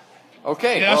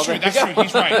 Okay. Yeah, that's true. That's true.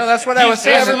 He's right. No, that's what I was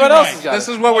saying. Everyone else has got This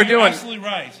it. is what we're You're doing. absolutely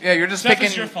right. Yeah, you're just Seth, picking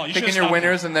it's your fault. You your should've stopped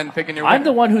winners it. and then picking your I'm winner.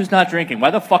 the one who's not drinking. Why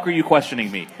the fuck are you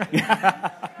questioning me?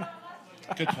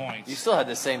 Good point. You still had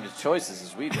the same choices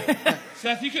as we did.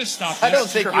 Seth, you could have stopped this. I don't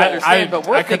think you understand, but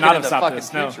we're I could thinking not in have the stopped fucking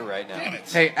this, no. future right now. Damn it.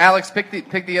 Hey, Alex, pick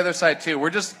the other side too.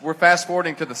 We're fast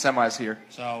forwarding to the semis here.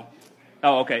 So,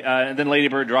 Oh, okay. And then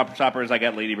Ladybird drop stoppers. I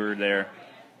got Ladybird there.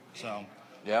 so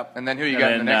Yep. And then who you And got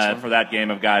then in the next one? for that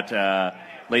game, I've got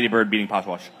Ladybird beating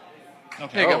Poshwash. okay.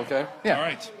 There you go. Okay. Yeah. All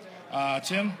right.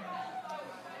 Tim,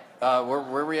 Where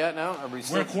are we at now? Are we we're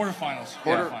still at quarterfinals.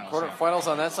 quarterfinals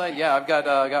on that side? Yeah, I've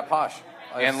got Posh.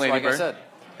 And Like Ladybird. I said.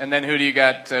 And then who do you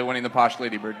got winning the Posh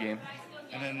Ladybird game?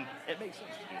 And then It makes sense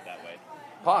to do it that way.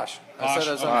 Posh. I said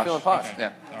I was Posh. feeling Posh. Okay.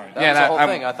 Yeah. All right. That was the whole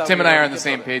thing. I thought Tim we and I were are gonna on the get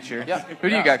same to it. page here. Yeah. Who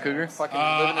do you got, Cougar? Fucking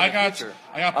living in I the got future.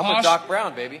 I'm I'm Posh. with Doc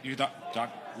Brown, baby. You Doc,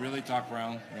 really Doc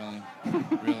Brown,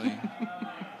 really.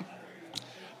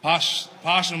 Posh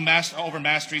and over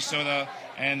Mastery Soda,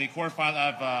 and the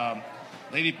quarterfinal of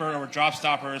Ladybird over Drop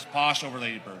Stoppers. Posh over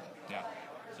Ladybird. Yeah.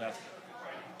 Seth.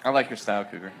 I like your style,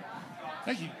 Cougar.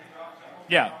 Thank you.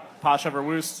 Yeah, Posh over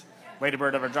Woost,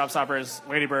 Ladybird over Drop Stoppers,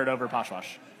 Ladybird over Poshwash.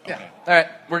 Yeah. Okay. All right,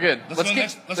 we're good. Let's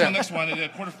go to the next one. The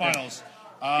quarterfinals.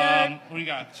 What do you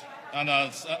got on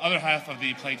the other half of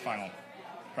the plate final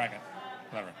bracket?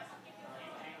 Whatever.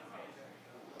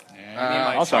 You mean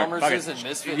like I'll start. Chalmerses and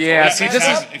Misfits? Yeah, Yeah, see, this is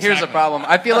exactly. here's the problem.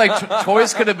 I feel like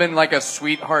Toys could have been like a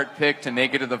sweetheart pick to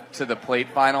make it to the plate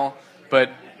final, but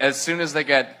as soon as they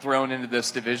got thrown into this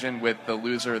division with the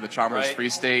loser of the Chalmers Right. Free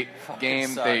State game,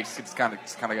 sucks. it's kind of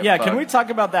got Yeah, bugged. can we talk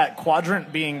about that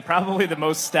quadrant being probably the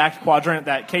most stacked quadrant?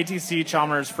 That KTC,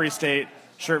 Chalmers, Free State,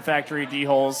 Shirt Factory,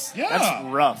 D-Holes. Yeah. That's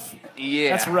rough. Yeah,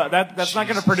 That's rough. That's not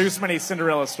going to produce many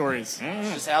Cinderella stories.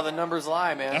 It's just how the numbers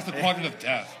lie, man. That's the quadrant of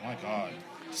death. My God.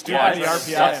 Yeah, the Sucks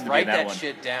RPI. to be Write that that one.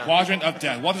 shit down. Quadrant of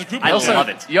death. What is the group? I of love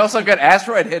death? it. You also got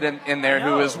Asteroid Hit in there,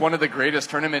 who know. is one of the greatest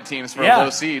tournament teams for Yeah. a low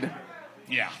seed.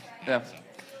 Yeah.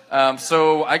 Yeah.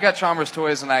 So I got Chalmers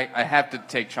Toys, and I have to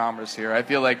take Chalmers here. I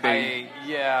feel like they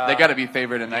got to be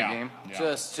favored in that Yeah. game. Yeah.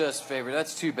 Just favorite.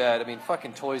 That's too bad. I mean,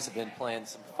 fucking Toys have been playing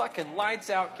some fucking lights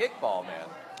out kickball, man.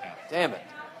 Yeah. Damn it.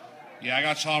 Yeah, I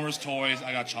got Chalmers Toys.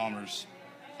 I got Chalmers.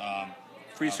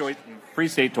 Free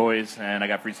State Toys, and I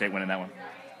got Free State winning that one.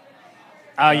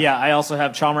 Yeah, I also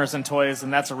have Chalmers and Toys,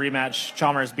 and that's a rematch.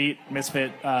 Chalmers beat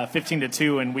Misfit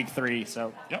 15-2 in week 3,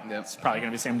 so Yep. it's probably going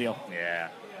to be the same deal. Yeah.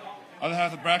 Other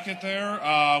half of the bracket there.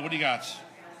 What do you got?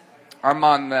 I'm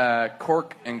on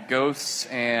Cork and Ghosts,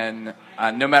 and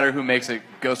no matter who makes it,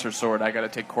 Ghost or Sword, I got to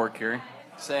take Cork here.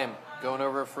 Same. Going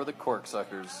over for the cork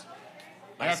suckers.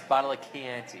 I Nice got- bottle of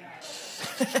Chianti.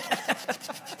 So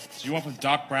you went from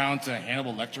Doc Brown to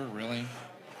Hannibal Lecter? Really?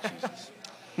 Jesus.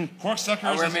 Cork I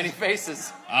Suckers. wear is- many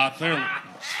faces. Clearly.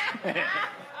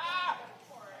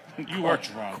 You are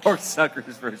drunk. Cork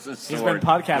Suckers versus He's Sword been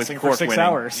podcasting with for Cork 6 winning.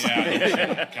 hours.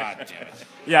 Yeah. God damn it.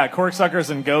 Yeah, Corksuckers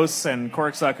and Ghosts, and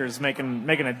Corksuckers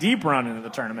making a deep run into the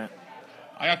tournament.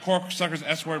 I got Cork Suckers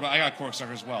S word, but I got Cork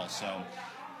Suckers as well. So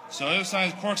the other side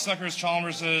is Cork Suckers,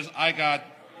 Chalmerses. I got,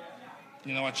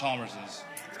 you know what, Chalmerses.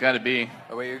 It's got to be.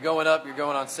 Oh, wait, you're going up. You're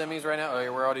going on semis right now.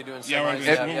 Oh, we're already doing semis. Yeah, we're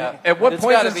doing yeah. At what It's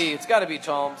point gotta does- be. It's got to be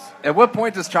Chalmers. At what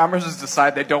point does Chalmers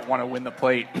decide they don't want to win the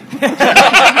plate?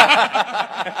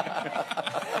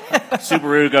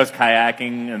 Subaru goes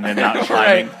kayaking and then not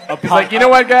climbing. He's like, you know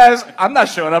what, guys? I'm not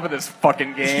showing up at this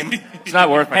fucking game. It's not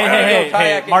worth my Hey, time. hey, go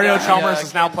hey, kayaking Mario down Chalmers the,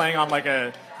 is now playing on like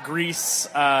a Greece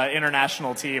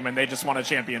international team, and they just won a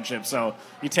championship. So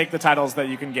you take the titles that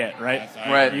you can get, right?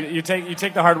 Right. You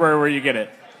take the hardware where you get it.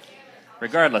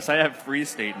 Regardless, I have Free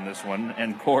State in this one,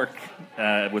 and Cork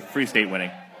with Free State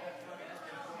winning.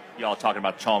 Y'all talking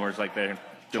about Chalmers like they're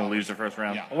going to lose the first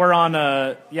round? Yeah. We're on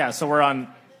so we're on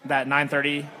that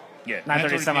 9:30. Yeah. 9:30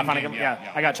 9:30 semifinal game, game. yeah, Yeah,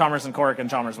 yeah. I got Chalmers and Cork, and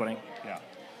Chalmers winning. Yeah.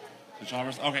 So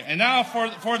Chalmers. Okay, and now for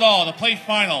the plate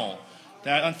final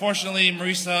that unfortunately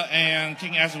Marisa and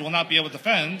King Acid will not be able to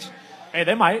defend. Hey,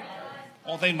 they might.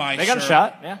 Well, they might. They got a sure.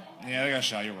 shot. Yeah. Yeah, they got a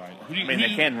shot. You're right. Who do you, I mean, who they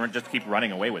do you- can't just keep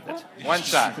running away with it. One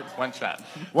shot. One shot.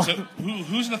 So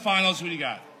who's in the finals? Who do you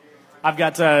got? I've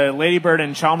got Ladybird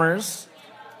and Chalmers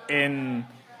in.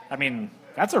 I mean,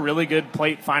 that's a really good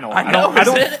plate final.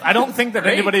 I don't think that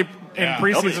anybody in Yeah.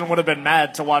 preseason would have been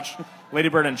mad to watch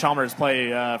Ladybird and Chalmers play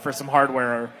for some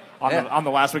hardware on the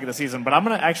last week of the season. But I'm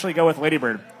going to actually go with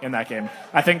Ladybird in that game.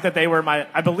 I think that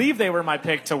I believe they were my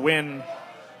pick to win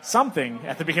something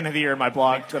at the beginning of the year in my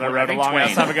blog that I wrote a think long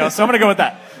ass Twain. time ago. So I'm going to go with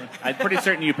that. I'm pretty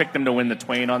certain you picked them to win the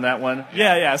Twain on that one.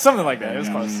 Yeah, something like that. It was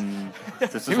close.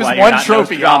 This is He was why you're one not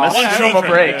trophy, Nostradamus. y'all. One Give him a trophy.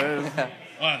 break.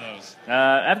 One of those.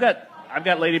 I've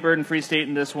got Ladybird and Free State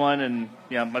in this one,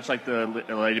 and much like the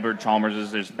Ladybird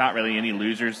Chalmers, there's not really any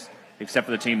losers except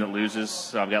for the team that loses.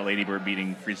 So I've got Ladybird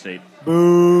beating Free State. Yeah, I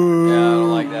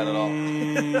don't like that at all.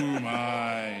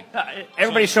 My.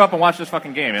 Everybody show up and watch this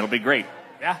fucking game. It'll be great.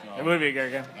 Yeah, it would be a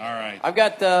great game. All right. I've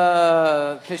got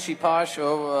Pishy Posh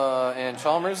and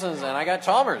Chalmers, and I got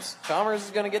Chalmers. Chalmers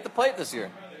is going to get the plate this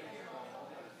year.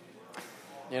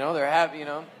 They're happy.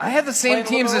 I have the same playing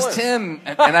teams a little as bit Tim,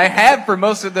 and I have for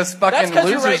most of this That's fucking because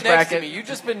losers you're right next bracket. to me. You've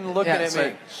just been looking at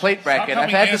me. Plate bracket. Stop I've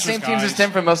had the answers, same teams as guys.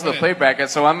 Tim for most of the plate bracket,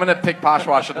 so I'm going to pick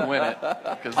Poshwash to win it.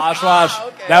 Poshwash.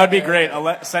 okay, That would be great.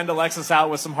 Send Alexis out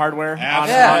with some hardware.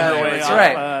 Absolutely. On her way That's up.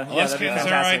 right. Yeah, Les that'd be Kittens,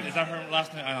 fantastic. is that her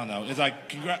last name? I don't know. It's like,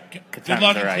 good Katan's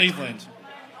luck in right. Cleveland.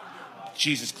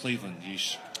 Jesus, Cleveland.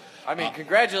 Yeesh. I mean,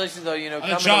 congratulations though.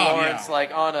 Coming job, to Lawrence yeah.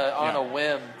 like on a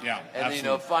whim. Yeah, and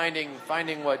absolutely.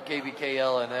 finding what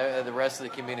KBKL and the rest of the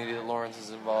community that Lawrence is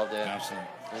involved in. Absolutely.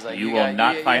 It's like, You will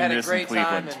not you find had a this in great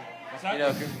time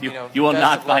Cleveland. and, You will best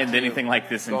not of luck find to you anything like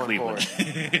this in going Cleveland.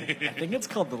 forward. I think it's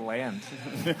called the land.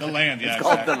 The land, yeah. It's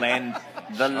called exactly. the land.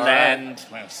 The land.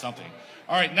 Land, something.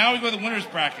 All right, now we go to the winners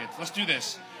bracket. Let's do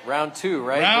this. Round 2,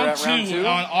 right? We're Round at two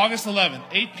on August 11th,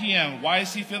 8 p.m.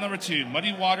 YSC Field number 2.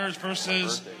 Muddy Waters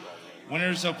versus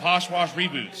winners of Poshwash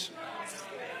Reboots.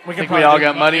 We I think we all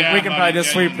got muddy. Yeah, We can probably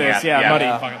just sweep this. Yeah, muddy.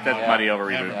 That's muddy over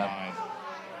Never reboot. mind.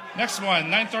 Next one,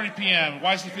 9:30 p.m.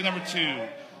 YSC Field number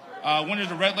 2.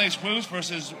 Winners of Red Lakes Blues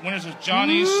versus winners of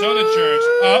Johnny's Soda Jerks.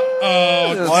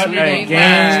 Uh-oh. What Sweet a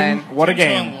game. What a Who's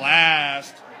game. going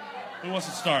last? Who wants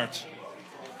to start?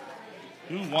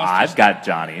 Who wants to I've start? got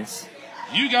Johnny's.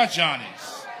 You got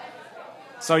Johnny's.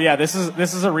 So yeah, this is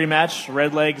a rematch.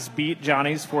 Red Legs beat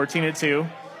Johnny's 14-2,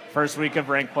 first week of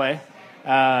rank play.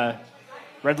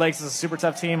 Red Legs is a super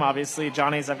tough team. Obviously,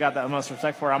 Johnny's I've got the most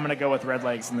respect for. I'm going to go with Red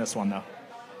Legs in this one though.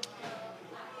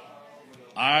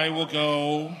 I will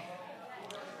go.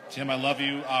 Tim, I love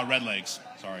you. Red Legs.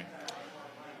 Sorry.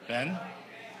 Ben?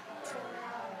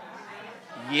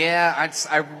 Yeah,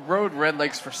 I rode Red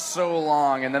Lakes for so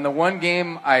long, and then the one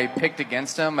game I picked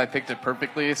against them, I picked it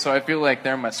perfectly, so I feel like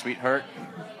they're my sweetheart.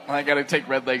 I got to take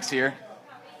Red Lakes here.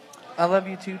 I love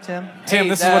you too, Tim. Tim,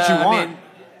 this is what you want.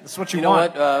 This is what you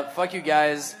want. know what? Fuck you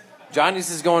guys. Johnny's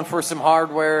is going for some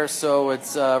hardware, so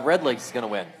it's Red Lakes is going to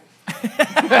win.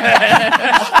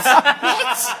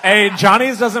 Hey,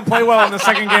 Johnny's doesn't play well in the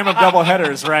second game of double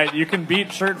headers, right? You can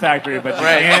beat Shirt Factory, but you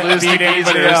can't lose beat to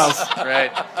anybody Geezers. else.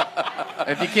 Right.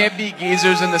 If you can't beat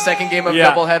Geezers in the second game of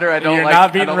Yeah. doubleheader, I don't You're like.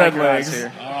 not beating I don't Red like your odds Legs.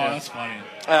 here. Oh, that's funny.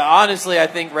 Honestly, I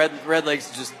think Red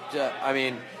Lakes just. I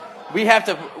mean,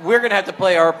 we're going to have to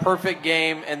play our perfect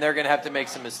game, and they're going to have to make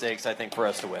some mistakes. I think for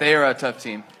us to win. They are a tough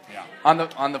team. Yeah.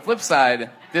 On the flip side,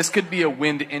 this could be a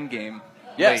win-in game.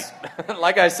 Yes,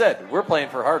 like I said, we're playing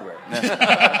for hardware.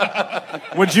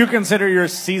 Would you consider your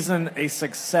season a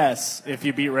success if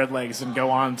you beat Red Legs and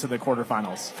go on to the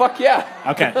quarterfinals? Fuck yeah.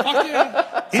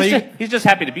 Okay. He's just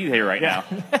happy to be here right now.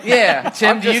 Yeah,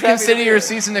 Tim, do just you happy consider to your hear it.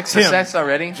 season a success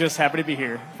already? Just happy to be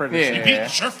here for this. Yeah. You beat the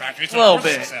Shirt Factory. It's A little our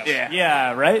first bit. success. Yeah.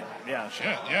 Yeah, right? Yeah. Shit,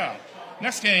 yeah.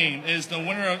 Next game is the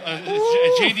winner of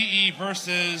JDE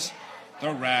versus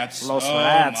the Rats. Los oh,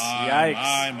 Rats. My,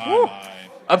 Yikes. my.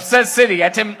 Upset City.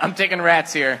 I'm taking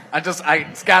Rats here.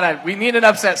 We need an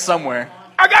upset somewhere.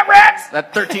 I got Rats.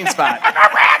 That 13 spot. I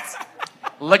got Rats.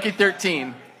 Lucky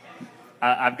 13.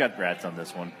 I've got Rats on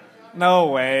this one. No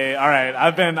way. All right.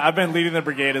 I've been leading the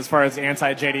brigade as far as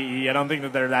anti-JDE. I don't think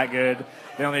that they're that good.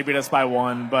 They only beat us by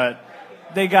 1, but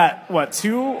they got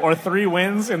 2 or 3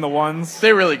 wins in the ones.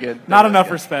 They're really good. Not They're enough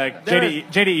really respect. They're-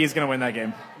 JDE is going to win that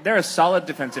game. They're a solid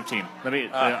defensive team. I'm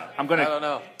I gonna. don't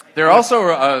know. good. They're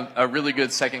also a really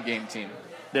good second game team.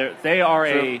 They are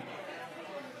a.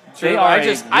 True. They are I a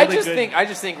just really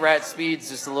good- think Rat Speed's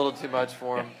just a little too much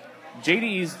for him.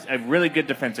 JDE's a really good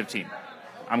defensive team.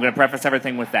 I'm going to preface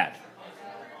everything with that.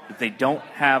 They don't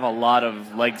have a lot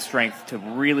of leg strength to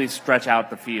really stretch out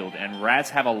the field, and Rats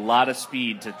have a lot of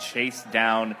speed to chase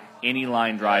down any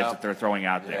line drives that they're throwing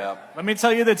out there. Yeah. Let me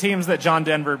tell you the teams that John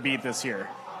Denver beat this year.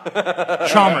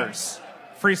 Chalmers,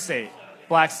 Free State,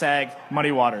 Black Stag,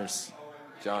 Muddy Waters.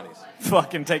 Johnny's.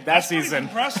 Fucking take that season.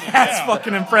 Impressive. That's yeah.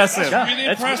 fucking impressive. Really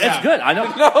impressive. It's good. I know.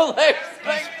 No leg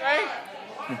strength.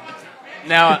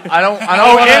 Now I don't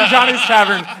Oh, want and Johnny's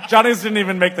Tavern. Johnny's didn't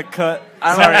even make the cut.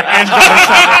 I'm Sorry, already- and Johnny's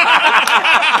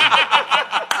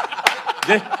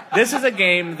Tavern. This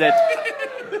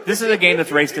is a game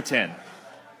that's raced to 10.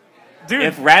 Dude,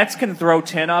 If Rats can throw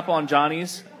 10 up on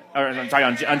Johnny's, or I'm sorry,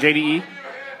 on JDE,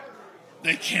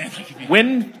 They can't.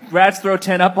 when Rats throw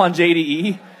 10 up on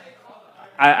JDE,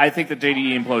 I think that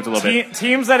JDE implodes a little bit.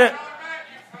 teams that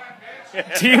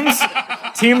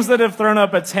have thrown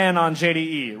up a 10 on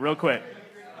JDE, real quick.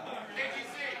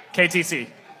 KTC.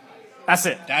 That's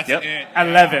it. That's Yep. it.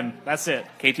 11. That's it.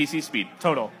 KTC speed.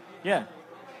 Total. Yeah.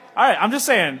 All right, I'm just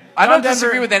saying. I don't John Denver-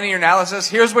 disagree with any of your analysis.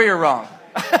 Here's where you're wrong.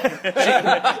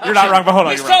 You're not wrong, but hold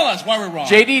on. Please tell us why we're wrong.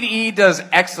 JDE does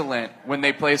excellent when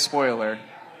they play spoiler,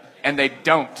 and they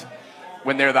don't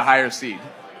when they're the higher seed.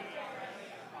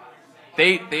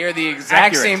 They are the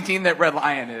exact same team that Red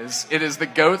Lion is. It is the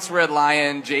GOATs, Red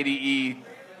Lion, JDE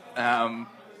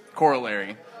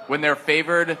corollary. When they're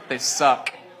favored, they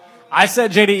suck. I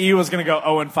said JDE was going to go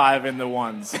 0-5 in the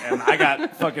ones, and I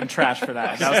got fucking trashed for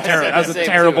that. That was terrible. That was a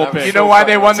terrible pick. You know why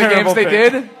they won the Terrible games they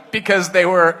pick. did? Because they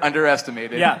were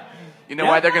underestimated. Yeah. You know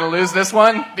why they're going to lose this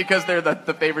one? Because they're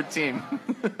the favored team.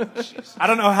 I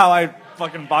don't know how I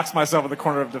fucking boxed myself in the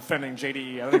corner of defending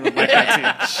JDE. I don't even like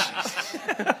that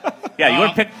team. Yeah, you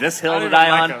want to pick this hill to die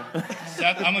on?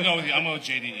 Seth, I'm going to go with you. I'm going to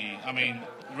go with JDE. I mean,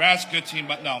 Rad's a good team,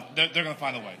 but no, they're going to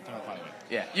find a way. They're going to find a way.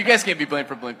 Yeah, you guys can't be blamed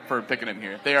for picking them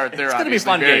here. They're gonna be a obviously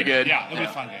fun very game. good. Yeah, it'll be a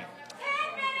fun game.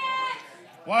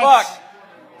 What? Fuck.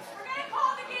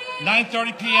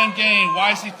 9:30 p.m. game.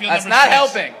 YC Field That's number not 6.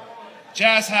 helping.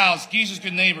 Jazz House. Geezer's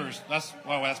Good Neighbors. That's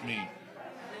me.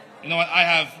 You know what?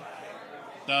 I've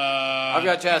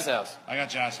got Jazz House. I got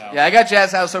Jazz House. Yeah, I got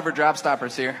Jazz House over Drop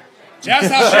Stoppers here.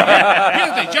 Jazz House. Here's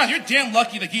the thing, Jazz, you're damn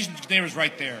lucky that Geezer's Good Neighbors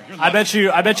right there. You're lucky.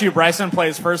 I bet you Bryson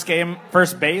plays first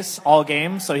base all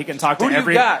game, so he can talk to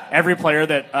every player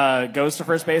that goes to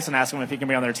first base and ask him if he can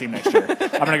be on their team next year.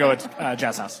 I'm gonna go with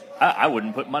Jazz House. I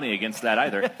wouldn't put money against that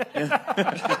either.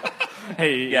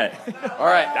 Hey, Yeah. All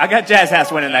right. I got Jazz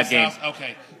House winning that game. Jazz House,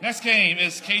 okay. Next game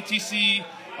is KTC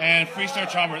and Freestyle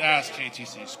Chalmers. Ask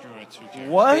KTC. Screw it. Who cares?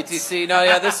 what? ATC. No,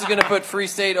 yeah, this is going to put Free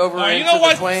State over All right, into you know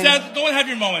what, the Twain. Seth? Go and have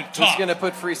your moment. This is Talk. going to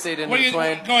put Free State into What are the you,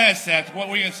 Twain. go ahead, Seth. What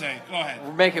were you going to say? Go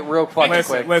ahead. Make it real fucking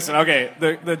quick. Listen, okay.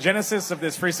 The genesis of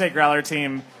this Free State Growler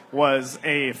team was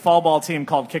a fall ball team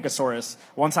called Kickosaurus.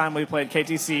 One time we played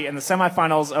KTC in the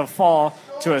semifinals of fall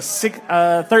to a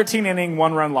 13-inning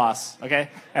one-run loss, okay?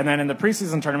 And then in the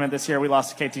preseason tournament this year, we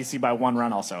lost to KTC by 1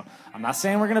 run also. I'm not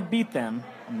saying we're going to beat them.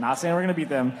 I'm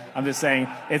just saying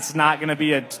it's not going to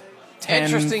be a 10,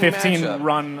 Interesting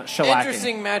 15-run shellacking.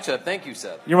 Interesting matchup. Thank you,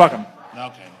 Seth. You're welcome.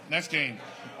 Okay. Next game.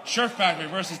 Shirt Factory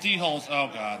versus D-Holes. Oh,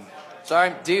 God.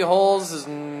 Sorry, D Holes is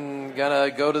going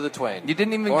to go to the Twain. You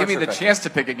didn't even Or give me the Trifecta. chance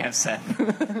to pick against Seth.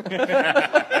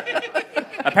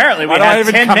 Apparently, we Why don't I had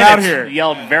even 10 come out minutes here?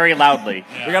 yelled very loudly.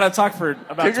 We got to talk for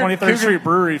about 23rd Street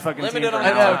Brewery fucking team Limited for on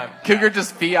an time. hour. Cougar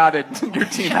just fiated your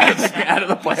team out of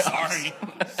the playoffs. Sorry.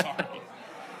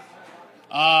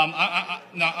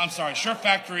 No, I'm sorry. Shirt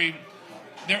Factory,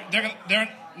 they're going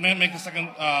to make the second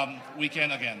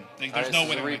weekend again. There's no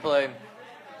way they're replay.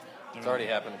 It's already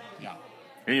happened. Yeah.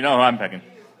 You know who I'm picking.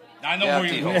 I know Yeah, where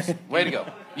D you're Holes. going. Way to go.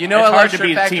 You know, It's I hard love to Shirt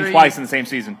beat a Factory. team twice in the same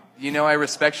season. You know, I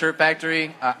respect Shirt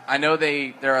Factory. I know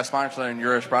they're a sponsor and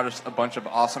Urish brought us a bunch of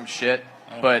awesome shit,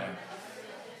 but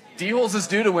D-Holes is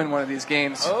due to win one of these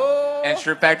games, and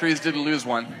Shirt Factory is due to lose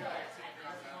one.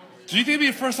 Do you think it'll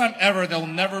be the first time ever they'll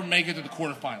never make it to the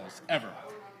quarterfinals? Ever?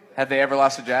 Have they ever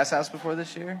lost to Jazz House before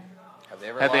this year?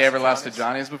 Have they ever lost to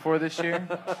Johnny's before this year?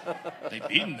 They've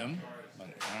beaten them. But,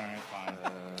 all right, fine.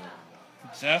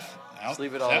 Seth? Let's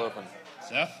leave it all open.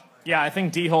 Seth? Yeah, I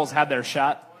think D-Holes had their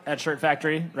shot at Shirt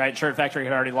Factory, right? Shirt Factory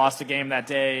had already lost a game that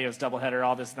day. It was doubleheader,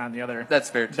 all this and that and the other. That's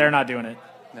fair, too. They're not doing it.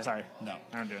 Sorry. No.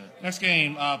 They're not doing it. Next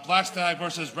game, Black Stag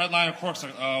versus Red Lion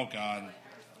Corksucker. Oh, God.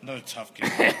 Another tough game.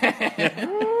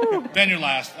 Ben, you're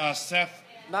last. Seth?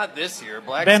 Not this year.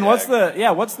 Black Ben,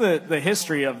 Stag. what's the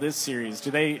history of this series?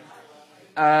 Do they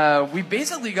We've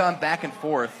basically gone back and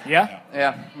forth. Yeah?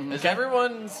 Yeah. Is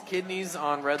everyone's kidneys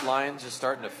on Red Lions just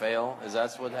starting to fail? Is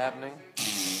that what's happening?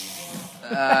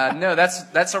 No,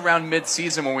 that's around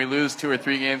mid-season when we lose 2 or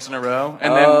 3 games in a row,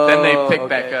 and then they pick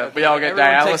back up. We all get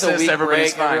Everyone takes a dialysis. week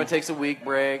Everybody's break. fine. Everyone takes a week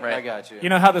break. Right. I got you. You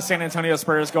know how the San Antonio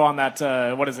Spurs go on that,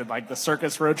 like the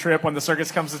circus road trip when the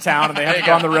circus comes to town and they have to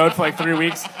go on the road for like 3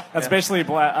 weeks? That's basically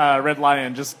Red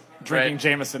Lion just drinking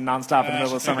Jameson nonstop in the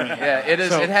middle of summer. Yeah, it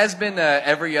is. It has been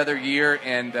every other year,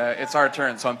 and it's our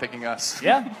turn, so I'm picking us.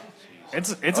 Yeah.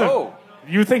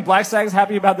 You think Black Stag's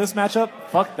happy about this matchup?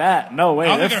 Fuck that. No way. I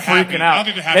don't They're think they're freaking happy. I don't out.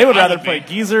 think they're happy. They would I rather would play be.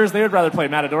 Geezers. They would rather play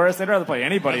Matadores. They'd rather play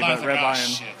anybody Red Lion's but Red like, Lion.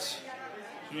 Shit.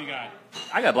 Who you got?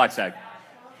 I got Black Stag.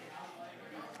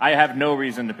 I have no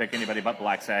reason to pick anybody but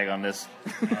Black Stag on this.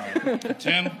 All right.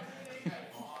 Tim?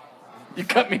 You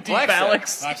cut me deep, Black Stag.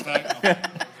 Alex. Black Stag? Okay.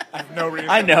 I have no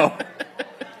reason. I know.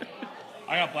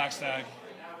 I got Black Stag.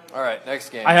 All right,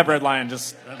 next game. I have Red Lion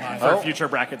just Red Lion. for future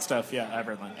bracket stuff. Yeah, I have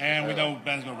Red Lion. And we know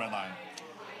Ben's going Red Lion.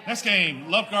 Next game,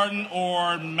 Love Garden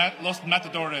or Los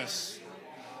Matadores?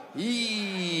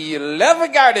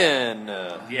 Love Garden.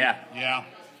 Yeah. Yeah.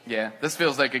 Yeah, this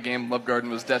feels like a game Love Garden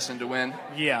was destined to win.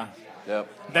 Yeah.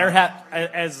 Yep. They're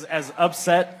as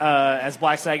upset as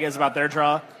Black Stag is about their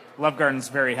draw. Love Garden's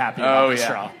very happy about this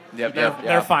draw.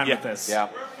 They're fine with this. Yeah.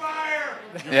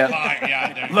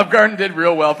 Yeah. Love Garden did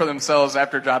real well for themselves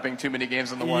after dropping too many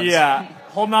games on the ones. Yeah,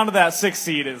 holding on to that 6th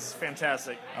seed is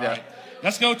fantastic. All right.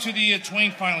 Let's go to the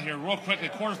Twain final here, real quick. The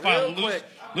quarterfinal.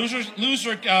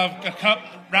 Loser Cup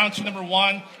round 2, number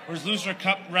 1, versus Loser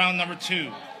Cup round number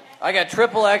 2. I got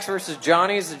Triple X versus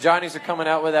Johnny's. The Johnny's are coming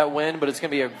out with that win, but it's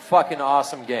going to be a fucking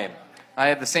awesome game. I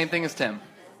have the same thing as Tim.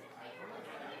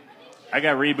 I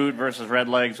got Reboot versus Red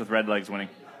Legs with Red Legs winning.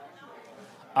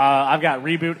 I've got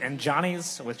Reboot and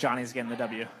Johnny's, with Johnny's getting the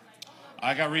W.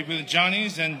 I got Reboot and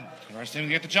Johnny's, and congrats to him to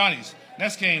get the Johnny's.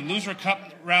 Next game, Loser Cup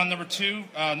round number 3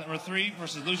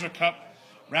 versus Loser Cup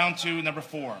round 2, number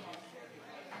 4.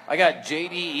 I got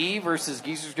JDE versus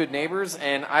Geezer's Good Neighbors,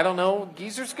 and I don't know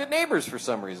Geezer's Good Neighbors for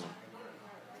some reason.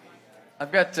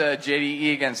 I've got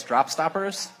JDE against Drop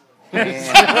Stoppers.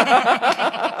 It's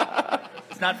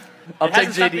not. I'll take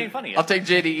stopped being funny yet. I'll take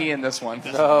JDE in this one.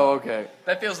 Oh, okay.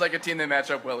 That feels like a team they match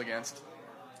up well against.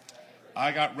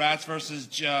 I got Rats versus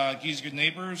Geezer's Good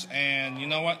Neighbors, and you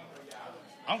know what?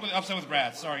 I'm going to upset with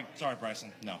Rats. Sorry,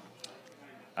 Bryson. No.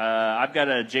 I've got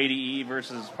a JDE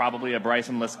versus probably a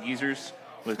Bryson-less Geezers,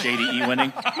 with JDE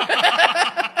winning.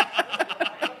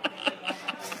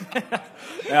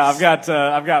 Yeah,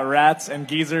 I've got Rats and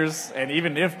Geezers, and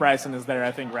even if Bryson is there,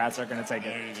 I think Rats are going to take it.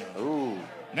 There you go. Ooh.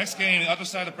 Next game, the other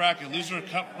side of the bracket, Loser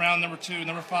Cup round number 2,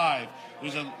 number 5.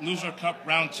 Loser Cup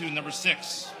round 2, number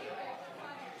 6.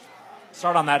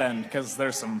 Start on that end, because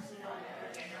there's some...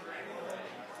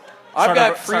 I've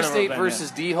got Free State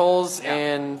versus D-Holes,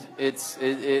 and it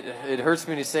hurts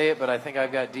me to say it, but I think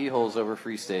I've got D-Holes over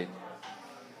Free State.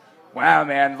 Wow,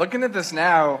 man. Looking at this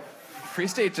now, Free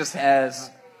State just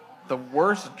has the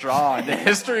worst draw in the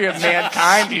history of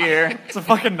mankind here. It's a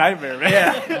fucking nightmare, man.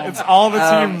 Yeah. It's all the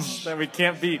teams that we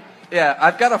can't beat. Yeah,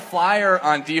 I've got a flyer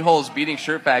on D-Holes beating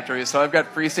Shirt Factory, so I've got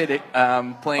Free State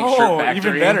playing Shirt Factory.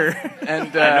 Even better.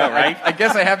 And I know, right? I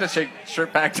guess I have to shake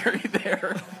Shirt Factory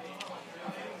there.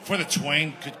 For the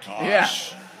Twain, good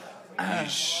gosh. Yeah.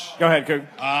 Go ahead, Coog.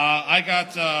 I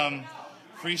got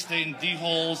Free State and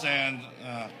D-Holes, and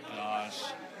gosh,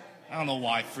 I don't know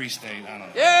why Free State. I don't know.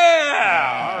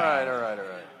 Yeah! All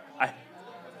right.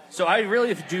 So I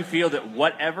really do feel that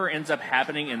whatever ends up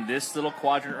happening in this little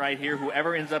quadrant right here,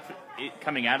 whoever ends up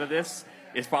coming out of this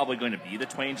is probably going to be the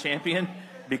Twain champion,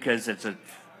 because it's a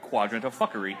quadrant of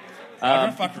fuckery.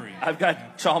 I've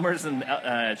got Chalmers and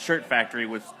Shirt Factory,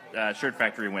 with Shirt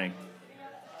Factory winning.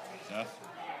 Seth?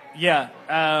 Yeah.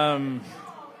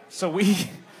 So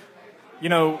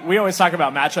we always talk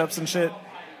about matchups and shit.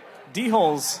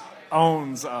 D-Holes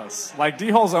owns us. Like,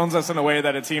 D-Holes owns us in a way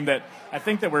that a team that I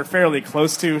think that we're fairly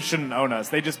close to shouldn't own us.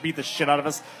 They just beat the shit out of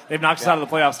us. They've knocked us out of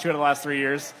the playoffs 2 out of the last 3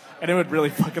 years, and it would really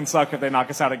fucking suck if they knock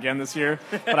us out again this year.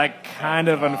 But I kind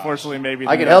of, unfortunately, maybe...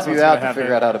 I can help you out to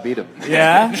figure out how to beat them.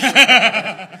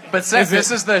 Yeah? But Seth,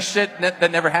 this is the shit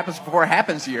that never happens before it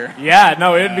happens here. Yeah,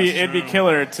 no, it'd be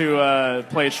killer to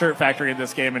play Shirt Factory in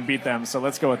this game and beat them, so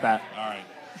let's go with that. All right.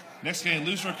 Next game,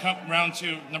 Loser Cup round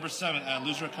 2, number 7.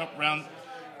 Loser Cup round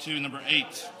 2, number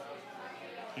 8.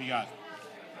 Who you got?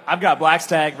 I've got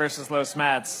Blackstag versus Los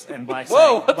Mats, and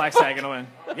Blackstag gonna win.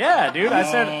 Yeah, dude.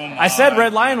 I said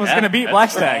Red Lion was gonna beat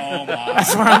Blackstag.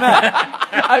 That's where I'm at.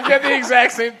 I've got the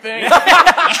exact same thing.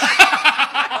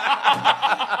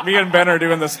 Me and Ben are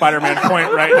doing the Spider-Man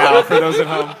point right now for those at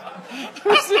home.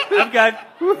 I've got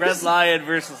Red Lion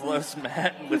versus Los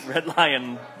Matt, with Red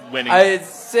Lion winning.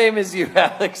 Same as you,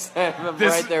 Alex. I'm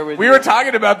right there with you. We were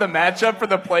talking about the matchup for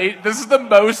the plate. This is the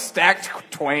most stacked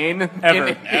Twain ever.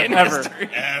 in history.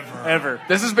 Ever.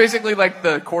 This is basically like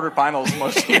the quarterfinals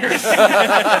most years.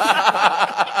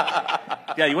 Yeah,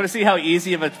 you want to see how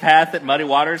easy of a path that Muddy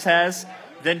Waters has?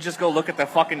 Then just go look at the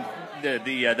fucking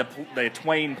the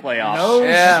Twain playoffs. No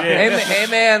shit. Hey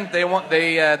man,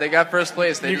 they got first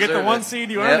place. They you get the 1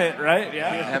 seed, you earn it, right?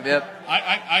 Yeah. Yep.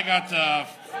 I got the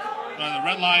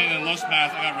Red Lion and Los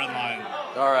Math. I got Red Lion.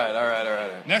 All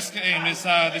right. Next game is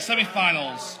the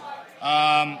semifinals.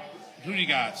 Who do you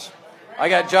got? I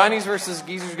got Johnny's versus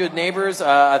Geezer's Good Neighbors.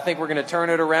 I think we're going to turn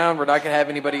it around. We're not going to have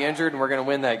anybody injured, and we're going to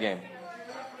win that game.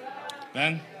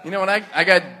 Ben? You know what? I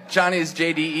got Johnny's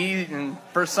JDE, and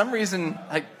for some reason,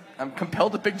 I'm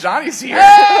compelled to pick Johnny's here.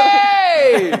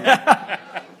 Hey!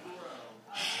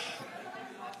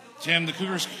 Tim, the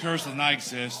Cougars curse does not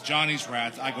exist. Johnny's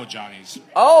Rats. I go Johnny's.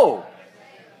 Oh!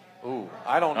 Ooh,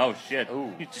 I don't... Oh, shit.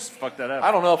 Ooh. You just fucked that up.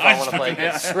 I don't know if I want to play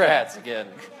against Rats again.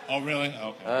 Oh, really?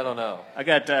 Okay. I don't know. I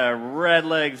got Red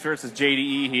Legs versus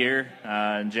JDE here,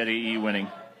 and JDE winning.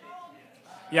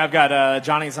 Yeah, I've got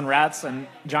Johnny's and Rats and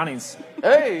Johnny's.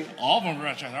 Hey! All of them are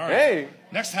Rats. All right. Hey!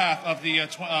 Next half of the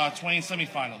Twain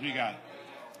semifinal. Who you got?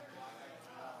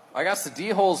 I got the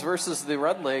D-Holes versus the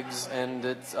Red Legs, and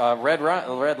it's Red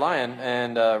Lion,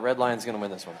 and Red Lion's going to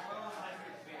win this one.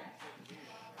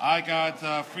 I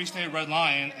got Free State Red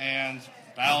Lion and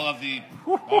Battle of the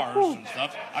Bars and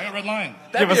stuff. I got Red Lion.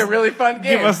 That'd be a really fun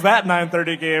game. Give us that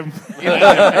 9:30 game.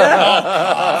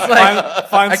 Like,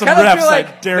 find some kinda reps. feel like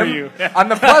I dare you. On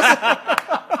the plus,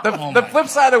 the flip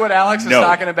side of what Alex is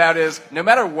talking about is no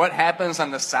matter what happens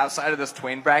on the south side of this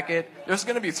Twain bracket, there's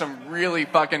going to be some really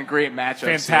fucking great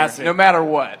matchups. Fantastic. Here, no matter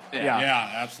what. Yeah,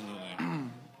 absolutely.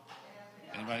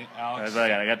 Anybody? Alex?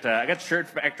 I got Shirt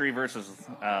Factory versus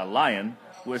Lion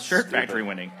with Shirt Factory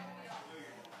winning.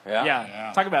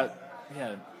 Yeah. Talk about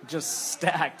just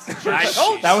stacked.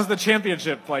 That was the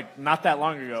championship like not that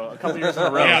long ago, a couple years in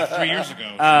a row. Yeah, 3 years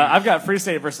ago. I've got Free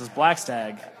State versus Black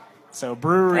Stag. So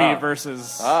brewery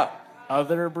versus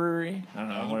other brewery. I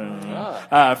don't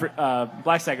know.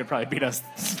 Black Stag would probably beat us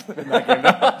in that game.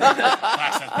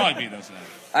 Black Stag probably beat us in that.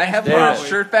 I have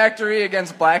Shirt Factory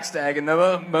against Black Stag in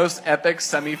the most epic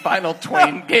semifinal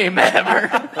Twain game ever.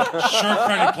 Shirt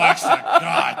Factory Black Stag.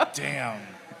 God damn.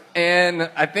 And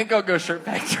I think I'll go Shirt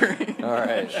Factory. All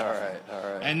right.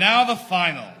 And now the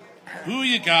final. Who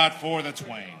you got for the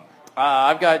Twain?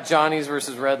 I've got Johnny's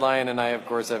versus Red Lion, and I, of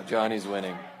course, have Johnny's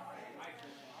winning.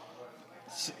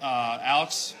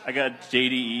 Alex? I got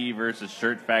JDE versus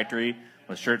Shirt Factory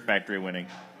with Shirt Factory winning.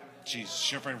 Jeez,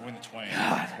 Shirt Factory win the Twain.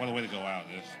 What a way to go out.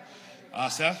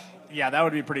 Seth? Yeah, that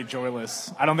would be pretty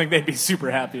joyless. I don't think they'd be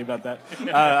super happy about that.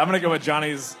 I'm going to go with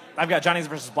Johnny's. I've got Johnny's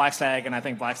versus Black Stag, and I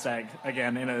think Black Stag,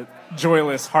 again, in a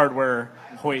joyless hardware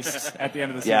hoist at the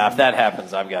end of the season. Yeah, if that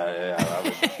happens, I've got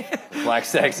Black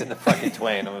Stag's in the fucking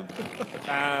Twain. No,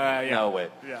 wait.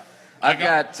 Yeah. I've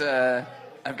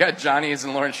got Johnny's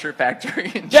and Lawrence Shirt Factory.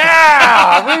 Rematch.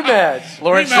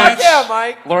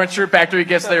 Mike. Lawrence Shirt Factory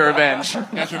gets their revenge.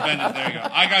 Gets revenge. There you go.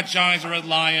 I got Johnny's and Red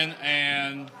Lion,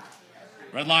 and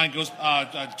Red Lion goes.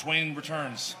 Twain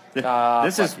returns.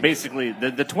 This is basically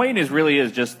the Twain is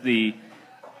just who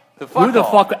the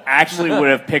fuck fuck actually would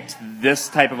have picked this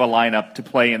type of a lineup to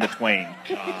play in the Twain.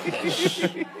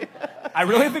 I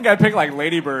really think I'd pick like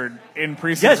Ladybird in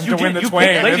preseason to win the you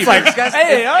Twain. picked It's like,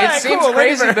 hey, all right, it seems cool,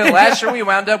 crazy, Ladybird. but last year we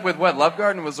wound up with Love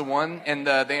Garden was the one, and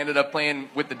they ended up playing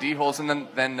with the D-Holes, and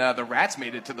then the Rats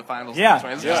made it to the finals. Yeah. Of the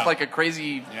Twain. It's just like a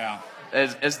crazy. Yeah.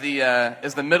 As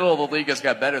the middle of the league has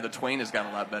got better, the Twain has got a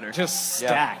lot better. Just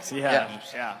stacked. Yeah.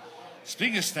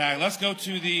 Speaking of stag, let's go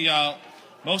to the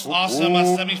most awesome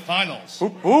semifinals.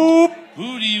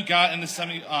 Who do you got in the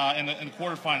in the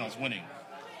quarterfinals winning?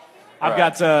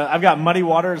 I've got Muddy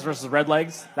Waters versus Red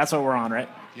Legs. That's what we're on, right?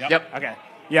 Yep. Okay.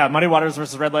 Yeah, Muddy Waters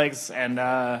versus Red Legs, and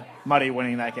Muddy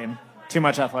winning that game. Too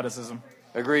much athleticism.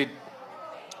 Agreed.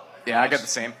 Yeah, I got the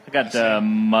same. I got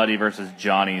Muddy versus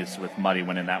Johnny's with Muddy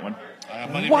winning that one. I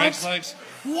got Muddy Red Legs.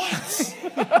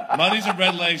 What? Muddy's and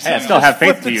Red Legs. Hey, I still have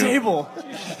faith Flip the to you. table.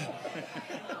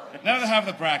 Now that I have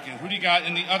the bracket, who do you got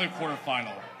in the other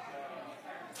quarterfinal?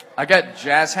 I got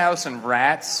Jazz House and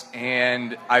Rats,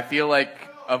 and I feel like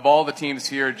of all the teams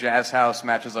here, Jazz House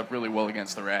matches up really well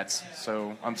against the Rats,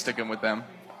 so I'm sticking with them.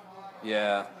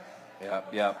 Yeah.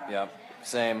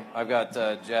 Same. I've got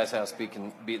Jazz House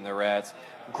beating the Rats.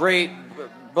 Great,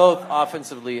 both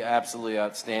offensively, absolutely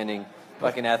outstanding.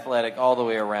 Fucking athletic all the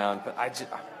way around. But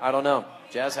I don't know.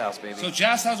 Jazz House, baby. So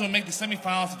Jazz House will make the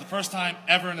semifinals for the first time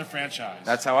ever in their franchise.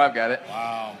 That's how I've got it.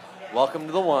 Wow. Welcome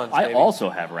to the ones, I baby. also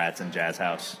have Rats in Jazz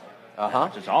House.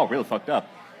 Which is all really fucked up.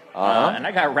 And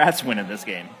I got Rats winning this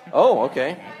game. Oh,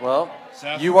 okay. Well,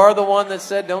 Seth? you are the one that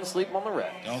said don't sleep on the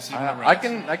Rats. Don't sleep on the Rats.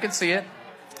 I can see it.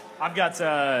 I've got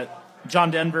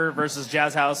John Denver versus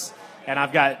Jazz House, and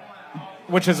I've got,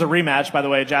 which is a rematch, by the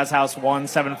way. Jazz House won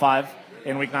 7-5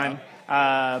 in Week 9.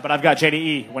 But I've got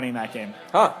JDE winning that game.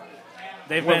 Huh.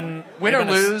 Win or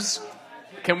lose,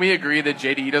 can we agree that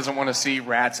JDE doesn't want to see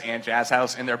Rats and Jazz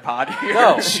House in their pod here?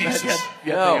 No. Jesus. No.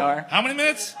 They are. How many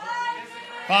minutes?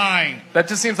 Fine. That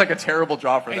just seems like a terrible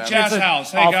draw for Hey, them. Jazz It's an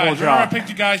House. Hey, awful guys. draw. Remember I picked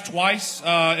you guys twice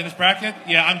in this bracket?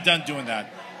 Yeah, I'm done doing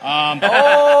that.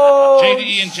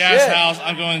 JDE and Jazz shit. House,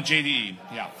 I'm going JDE.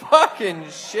 Yeah. Fucking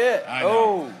shit. I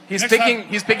know. He's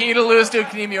Next picking you to lose to a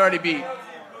team you already beat.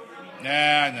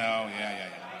 Yeah.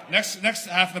 Next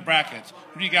half of the bracket.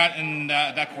 Who do you got in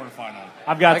that quarterfinal?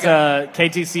 I've got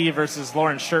KTC versus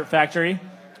Lawrence Shirt Factory,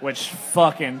 which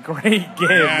fucking great game,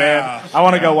 man. I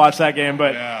want to go watch that game,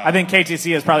 but I think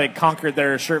KTC has probably conquered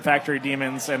their Shirt Factory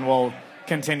demons and will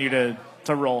continue to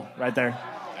roll right there.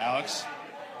 Alex?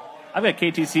 I've got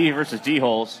KTC versus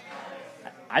D-Holes.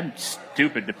 I'm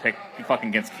stupid to pick fucking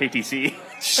against KTC.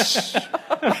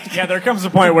 Yeah, there comes a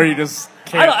point where you just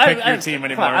can't pick your team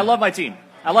anymore. I love my team.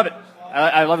 I love it.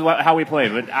 I love how we play,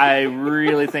 but I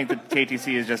really think that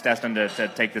KTC is just destined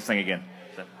to take this thing again.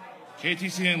 So.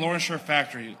 KTC and Lawrence Shirt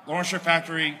Factory. Lawrence Shirt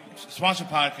Factory, sponsored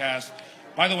podcast.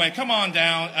 By the way, come on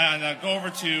down and go over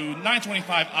to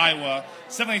 925 Iowa,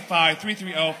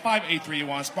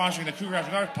 785-330-5831, sponsoring the Cougar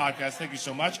After Dark podcast. Thank you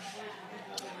so much.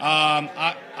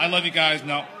 I love you guys.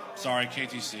 No, sorry,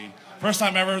 KTC. First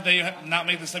time ever they have not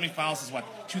made the semifinals since,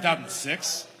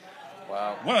 2006?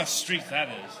 Wow. What a streak that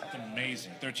is. It's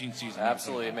amazing. 13 seasons.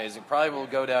 Absolutely amazing. Probably will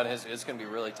go down. It's going to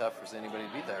be really tough for anybody to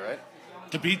beat that, right?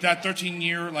 To beat that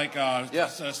 13-year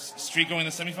streak going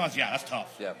to the semifinals, yeah, that's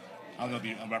tough. Yeah. I'm going to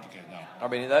be unreplicated, no. I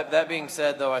mean, that being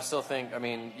said, though, I still think,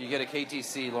 you get a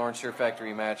KTC Lawrence Shirt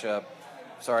Factory matchup.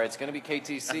 Sorry, it's going to be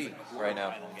KTC right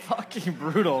now. Fucking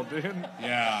brutal, dude.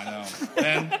 Yeah, I know.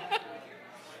 Ben?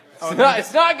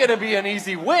 It's not going to be an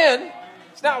easy win.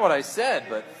 It's not what I said,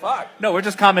 but fuck. No, we're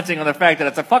just commenting on the fact that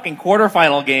it's a fucking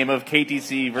quarterfinal game of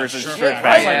KTC versus Shirt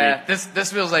Factory. Yeah,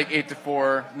 this feels like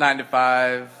 8-4, It's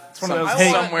 9-5. one of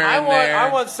those Somewhere in there. I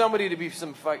want somebody to be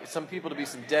some people to be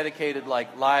some dedicated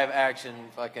live action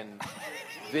fucking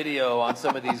video on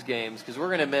some of these games because we're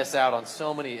going to miss out on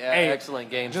so many excellent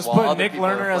games. Just while put other Nick people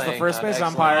are Lerner as the playing first base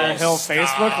excellent umpire. games. He'll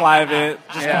Facebook Live it.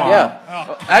 Just come on.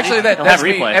 Yeah. Actually, He'll that's have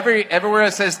me. replay. Everywhere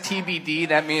it says TBD,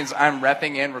 that means I'm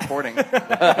repping and recording.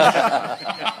 That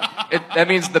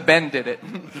means the Ben did it.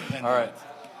 All right.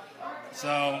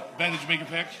 So, Ben, did you make your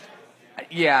pick?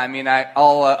 Yeah,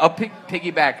 I'll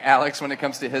piggyback Alex when it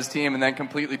comes to his team, and then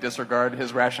completely disregard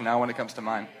his rationale when it comes to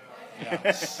mine.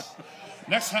 Yes.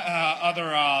 Next, the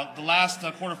last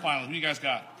quarterfinal. Who do you guys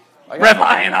got? Red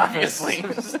Lion, obviously.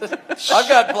 I've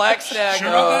got Black Stag. Sure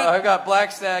about that? I've got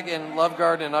Black Stag and Love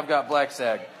Garden, and I've got Black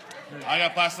Stag. I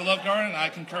got Black Stag Love Garden. I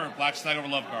concur. Black Stag over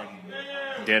Love Garden.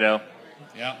 Ditto.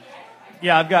 Yeah.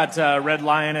 Yeah, I've got Red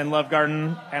Lion and Love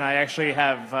Garden, and I actually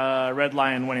have Red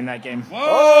Lion winning that game.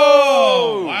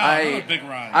 Whoa! Wow, another big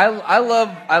run. I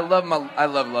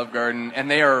love Love Garden, and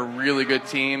they are a really good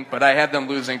team, but I have them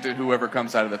losing to whoever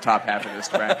comes out of the top half of this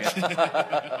bracket.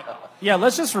 Yeah,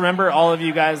 let's just remember all of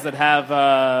you guys that have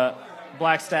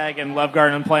Black Stag and Love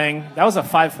Garden playing. That was a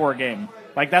 5-4 game.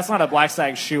 That's not a Black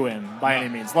Stag shoe-in by any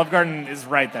means. Love Garden is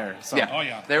right there. So. Yeah. Oh,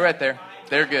 yeah. They're right there.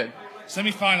 They're good.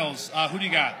 Semifinals. Who do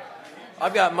you got?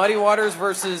 I've got Muddy Waters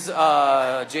versus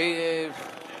Jazz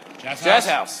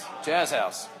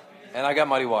House. And I got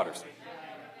Muddy Waters.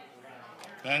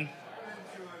 Ben?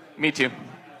 Me too.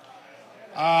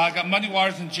 I got Muddy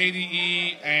Waters and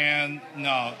JDE, and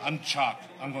no, I'm Chalk.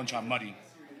 I'm going Chalk. Muddy.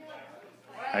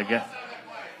 I guess.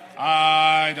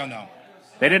 I don't know.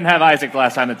 They didn't have Isaac the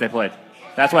last time that they played.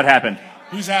 That's what happened.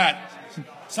 Who's that?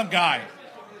 Some guy.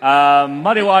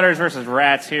 Muddy Waters versus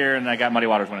Rats here, and I got Muddy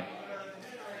Waters winning.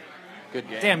 Good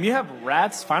game. Damn, you have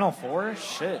Rats Final Four?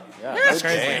 Shit. Yeah, That's good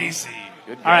crazy. Crazy.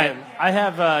 Good game. All right, I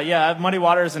have Muddy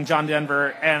Waters and John Denver,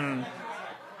 and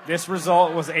this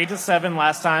result was 8-7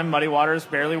 last time. Muddy Waters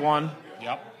barely won.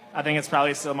 Yep. I think it's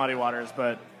probably still Muddy Waters,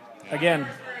 but again.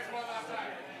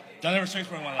 John Denver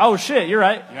 6.1. Oh shit, you're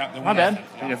right. Yeah, My bad.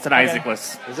 It's an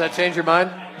Isaac-less. Does that change your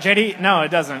mind? JD, no,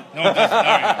 it doesn't. No, it doesn't. All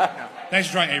right. Thanks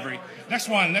for trying, Avery. Next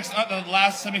one. The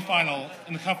last semifinal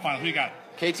in the Cup final. Who you got?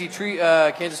 Kansas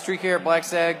Tree Care, Black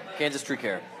Stag, Kansas Tree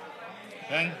Care.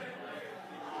 Ben?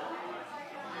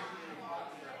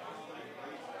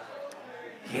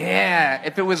 Yeah,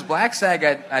 if it was Black Stag,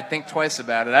 I'd think twice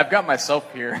about it. I've got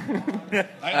myself here. I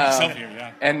got myself here,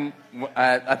 yeah. And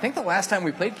I think the last time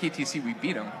we played KTC, we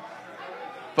beat them.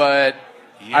 But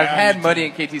Yeah, I've had me Muddy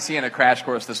too. and KTC in a crash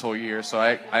course this whole year, so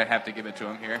I have to give it to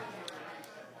them here.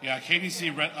 Yeah,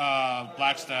 KTC,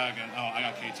 Black Stag, and I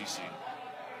got KTC.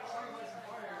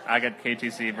 I got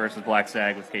KTC versus Black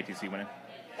Stag with KTC winning.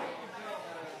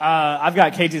 I've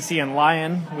got KTC and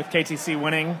Lion with KTC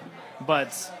winning,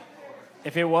 but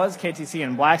if it was KTC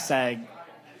and Black Stag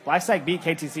beat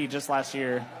KTC just last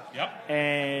year. Yep.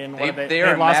 And They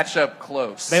are lost, matchup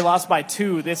close. They lost by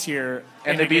 2 this year,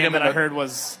 And in they a beat game them that in I the- heard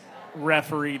was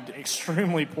refereed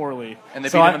extremely poorly. And they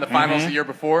So beat them in the finals Mhm. the year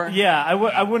before. Yeah,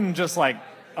 I wouldn't just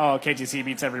KTC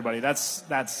beats everybody.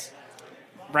 That's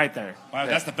right there. Wow,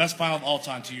 that's the best final of all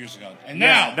time 2 years ago. And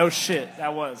Yeah, now, no shit,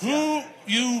 that was. who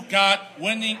you got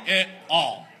winning it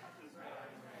all?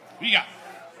 Who you got?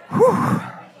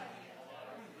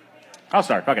 I'll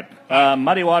start. Fuck it.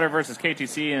 Muddy Water versus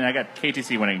KTC, and I got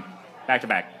KTC winning back to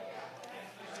back.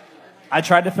 I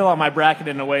tried to fill out my bracket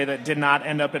in a way that did not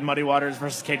end up in Muddy Waters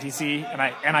versus KTC,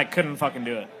 and I couldn't fucking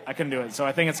do it. I couldn't do it. So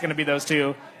I think it's going to be those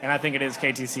two, and I think it is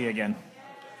KTC again.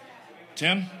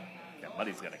 Tim?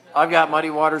 Muddy's got I've got Muddy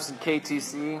Waters and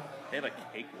KTC. They have a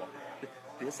cakewalk.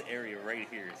 This area right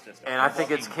here is just. And I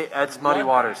think it's Muddy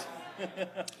Waters.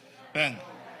 Ben.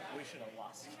 We should have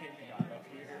lost up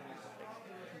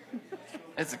here.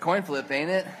 It's a coin flip, ain't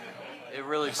it? It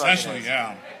really Essentially, is.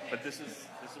 yeah. But this is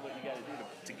what you got to do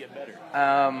to get better.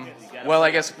 Well,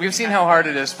 I guess we've seen how hard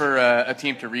it is for a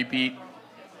team to repeat,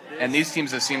 and these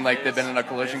teams have seemed like they've been in a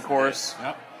collision course.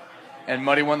 Yep. And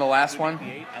Muddy won the last one. I'm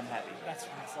happy. That's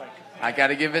what it's like. I got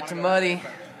to give it to Muddy.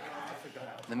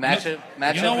 The matchup,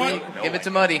 You know what? week, give it to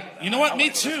Muddy. You know what? Me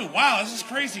too. Wow, this is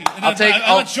crazy. And I'll take-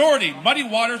 a majority. Muddy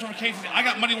Waters over KTC. I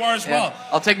got Muddy Waters as well.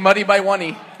 I'll take Muddy by one.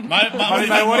 Muddy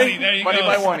by one. There you Muddy go.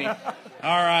 by one.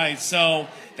 All right. So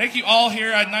thank you all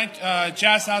here at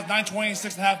Jazz House, 920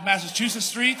 6.5 Massachusetts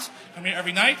Street. I'm here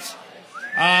every night.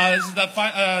 This is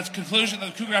the conclusion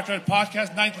of the Cougar After Dark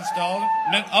podcast, 9th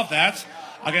installment of that.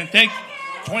 Again,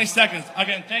 20 seconds.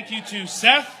 Again, thank you to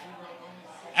Seth,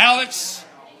 Alex,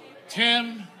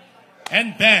 Tim,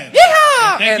 and Ben.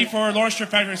 Yeah! And thank you for Lawrence Strip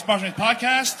Factory sponsoring the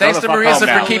podcast. Thanks to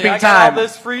Marisa for keeping I got all time.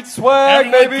 this free swag,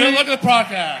 Everyone, baby. good luck at the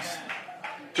podcast.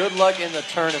 Good luck in the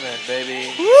tournament,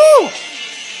 baby. Woo!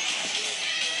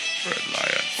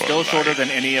 Still shorter than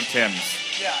any of Tim's.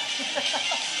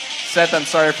 Seth, I'm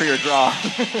sorry for your draw.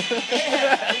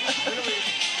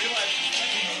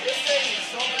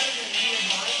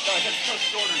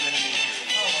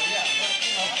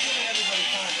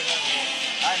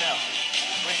 I know.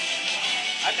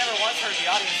 I've never once heard the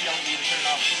audience yell at you to turn it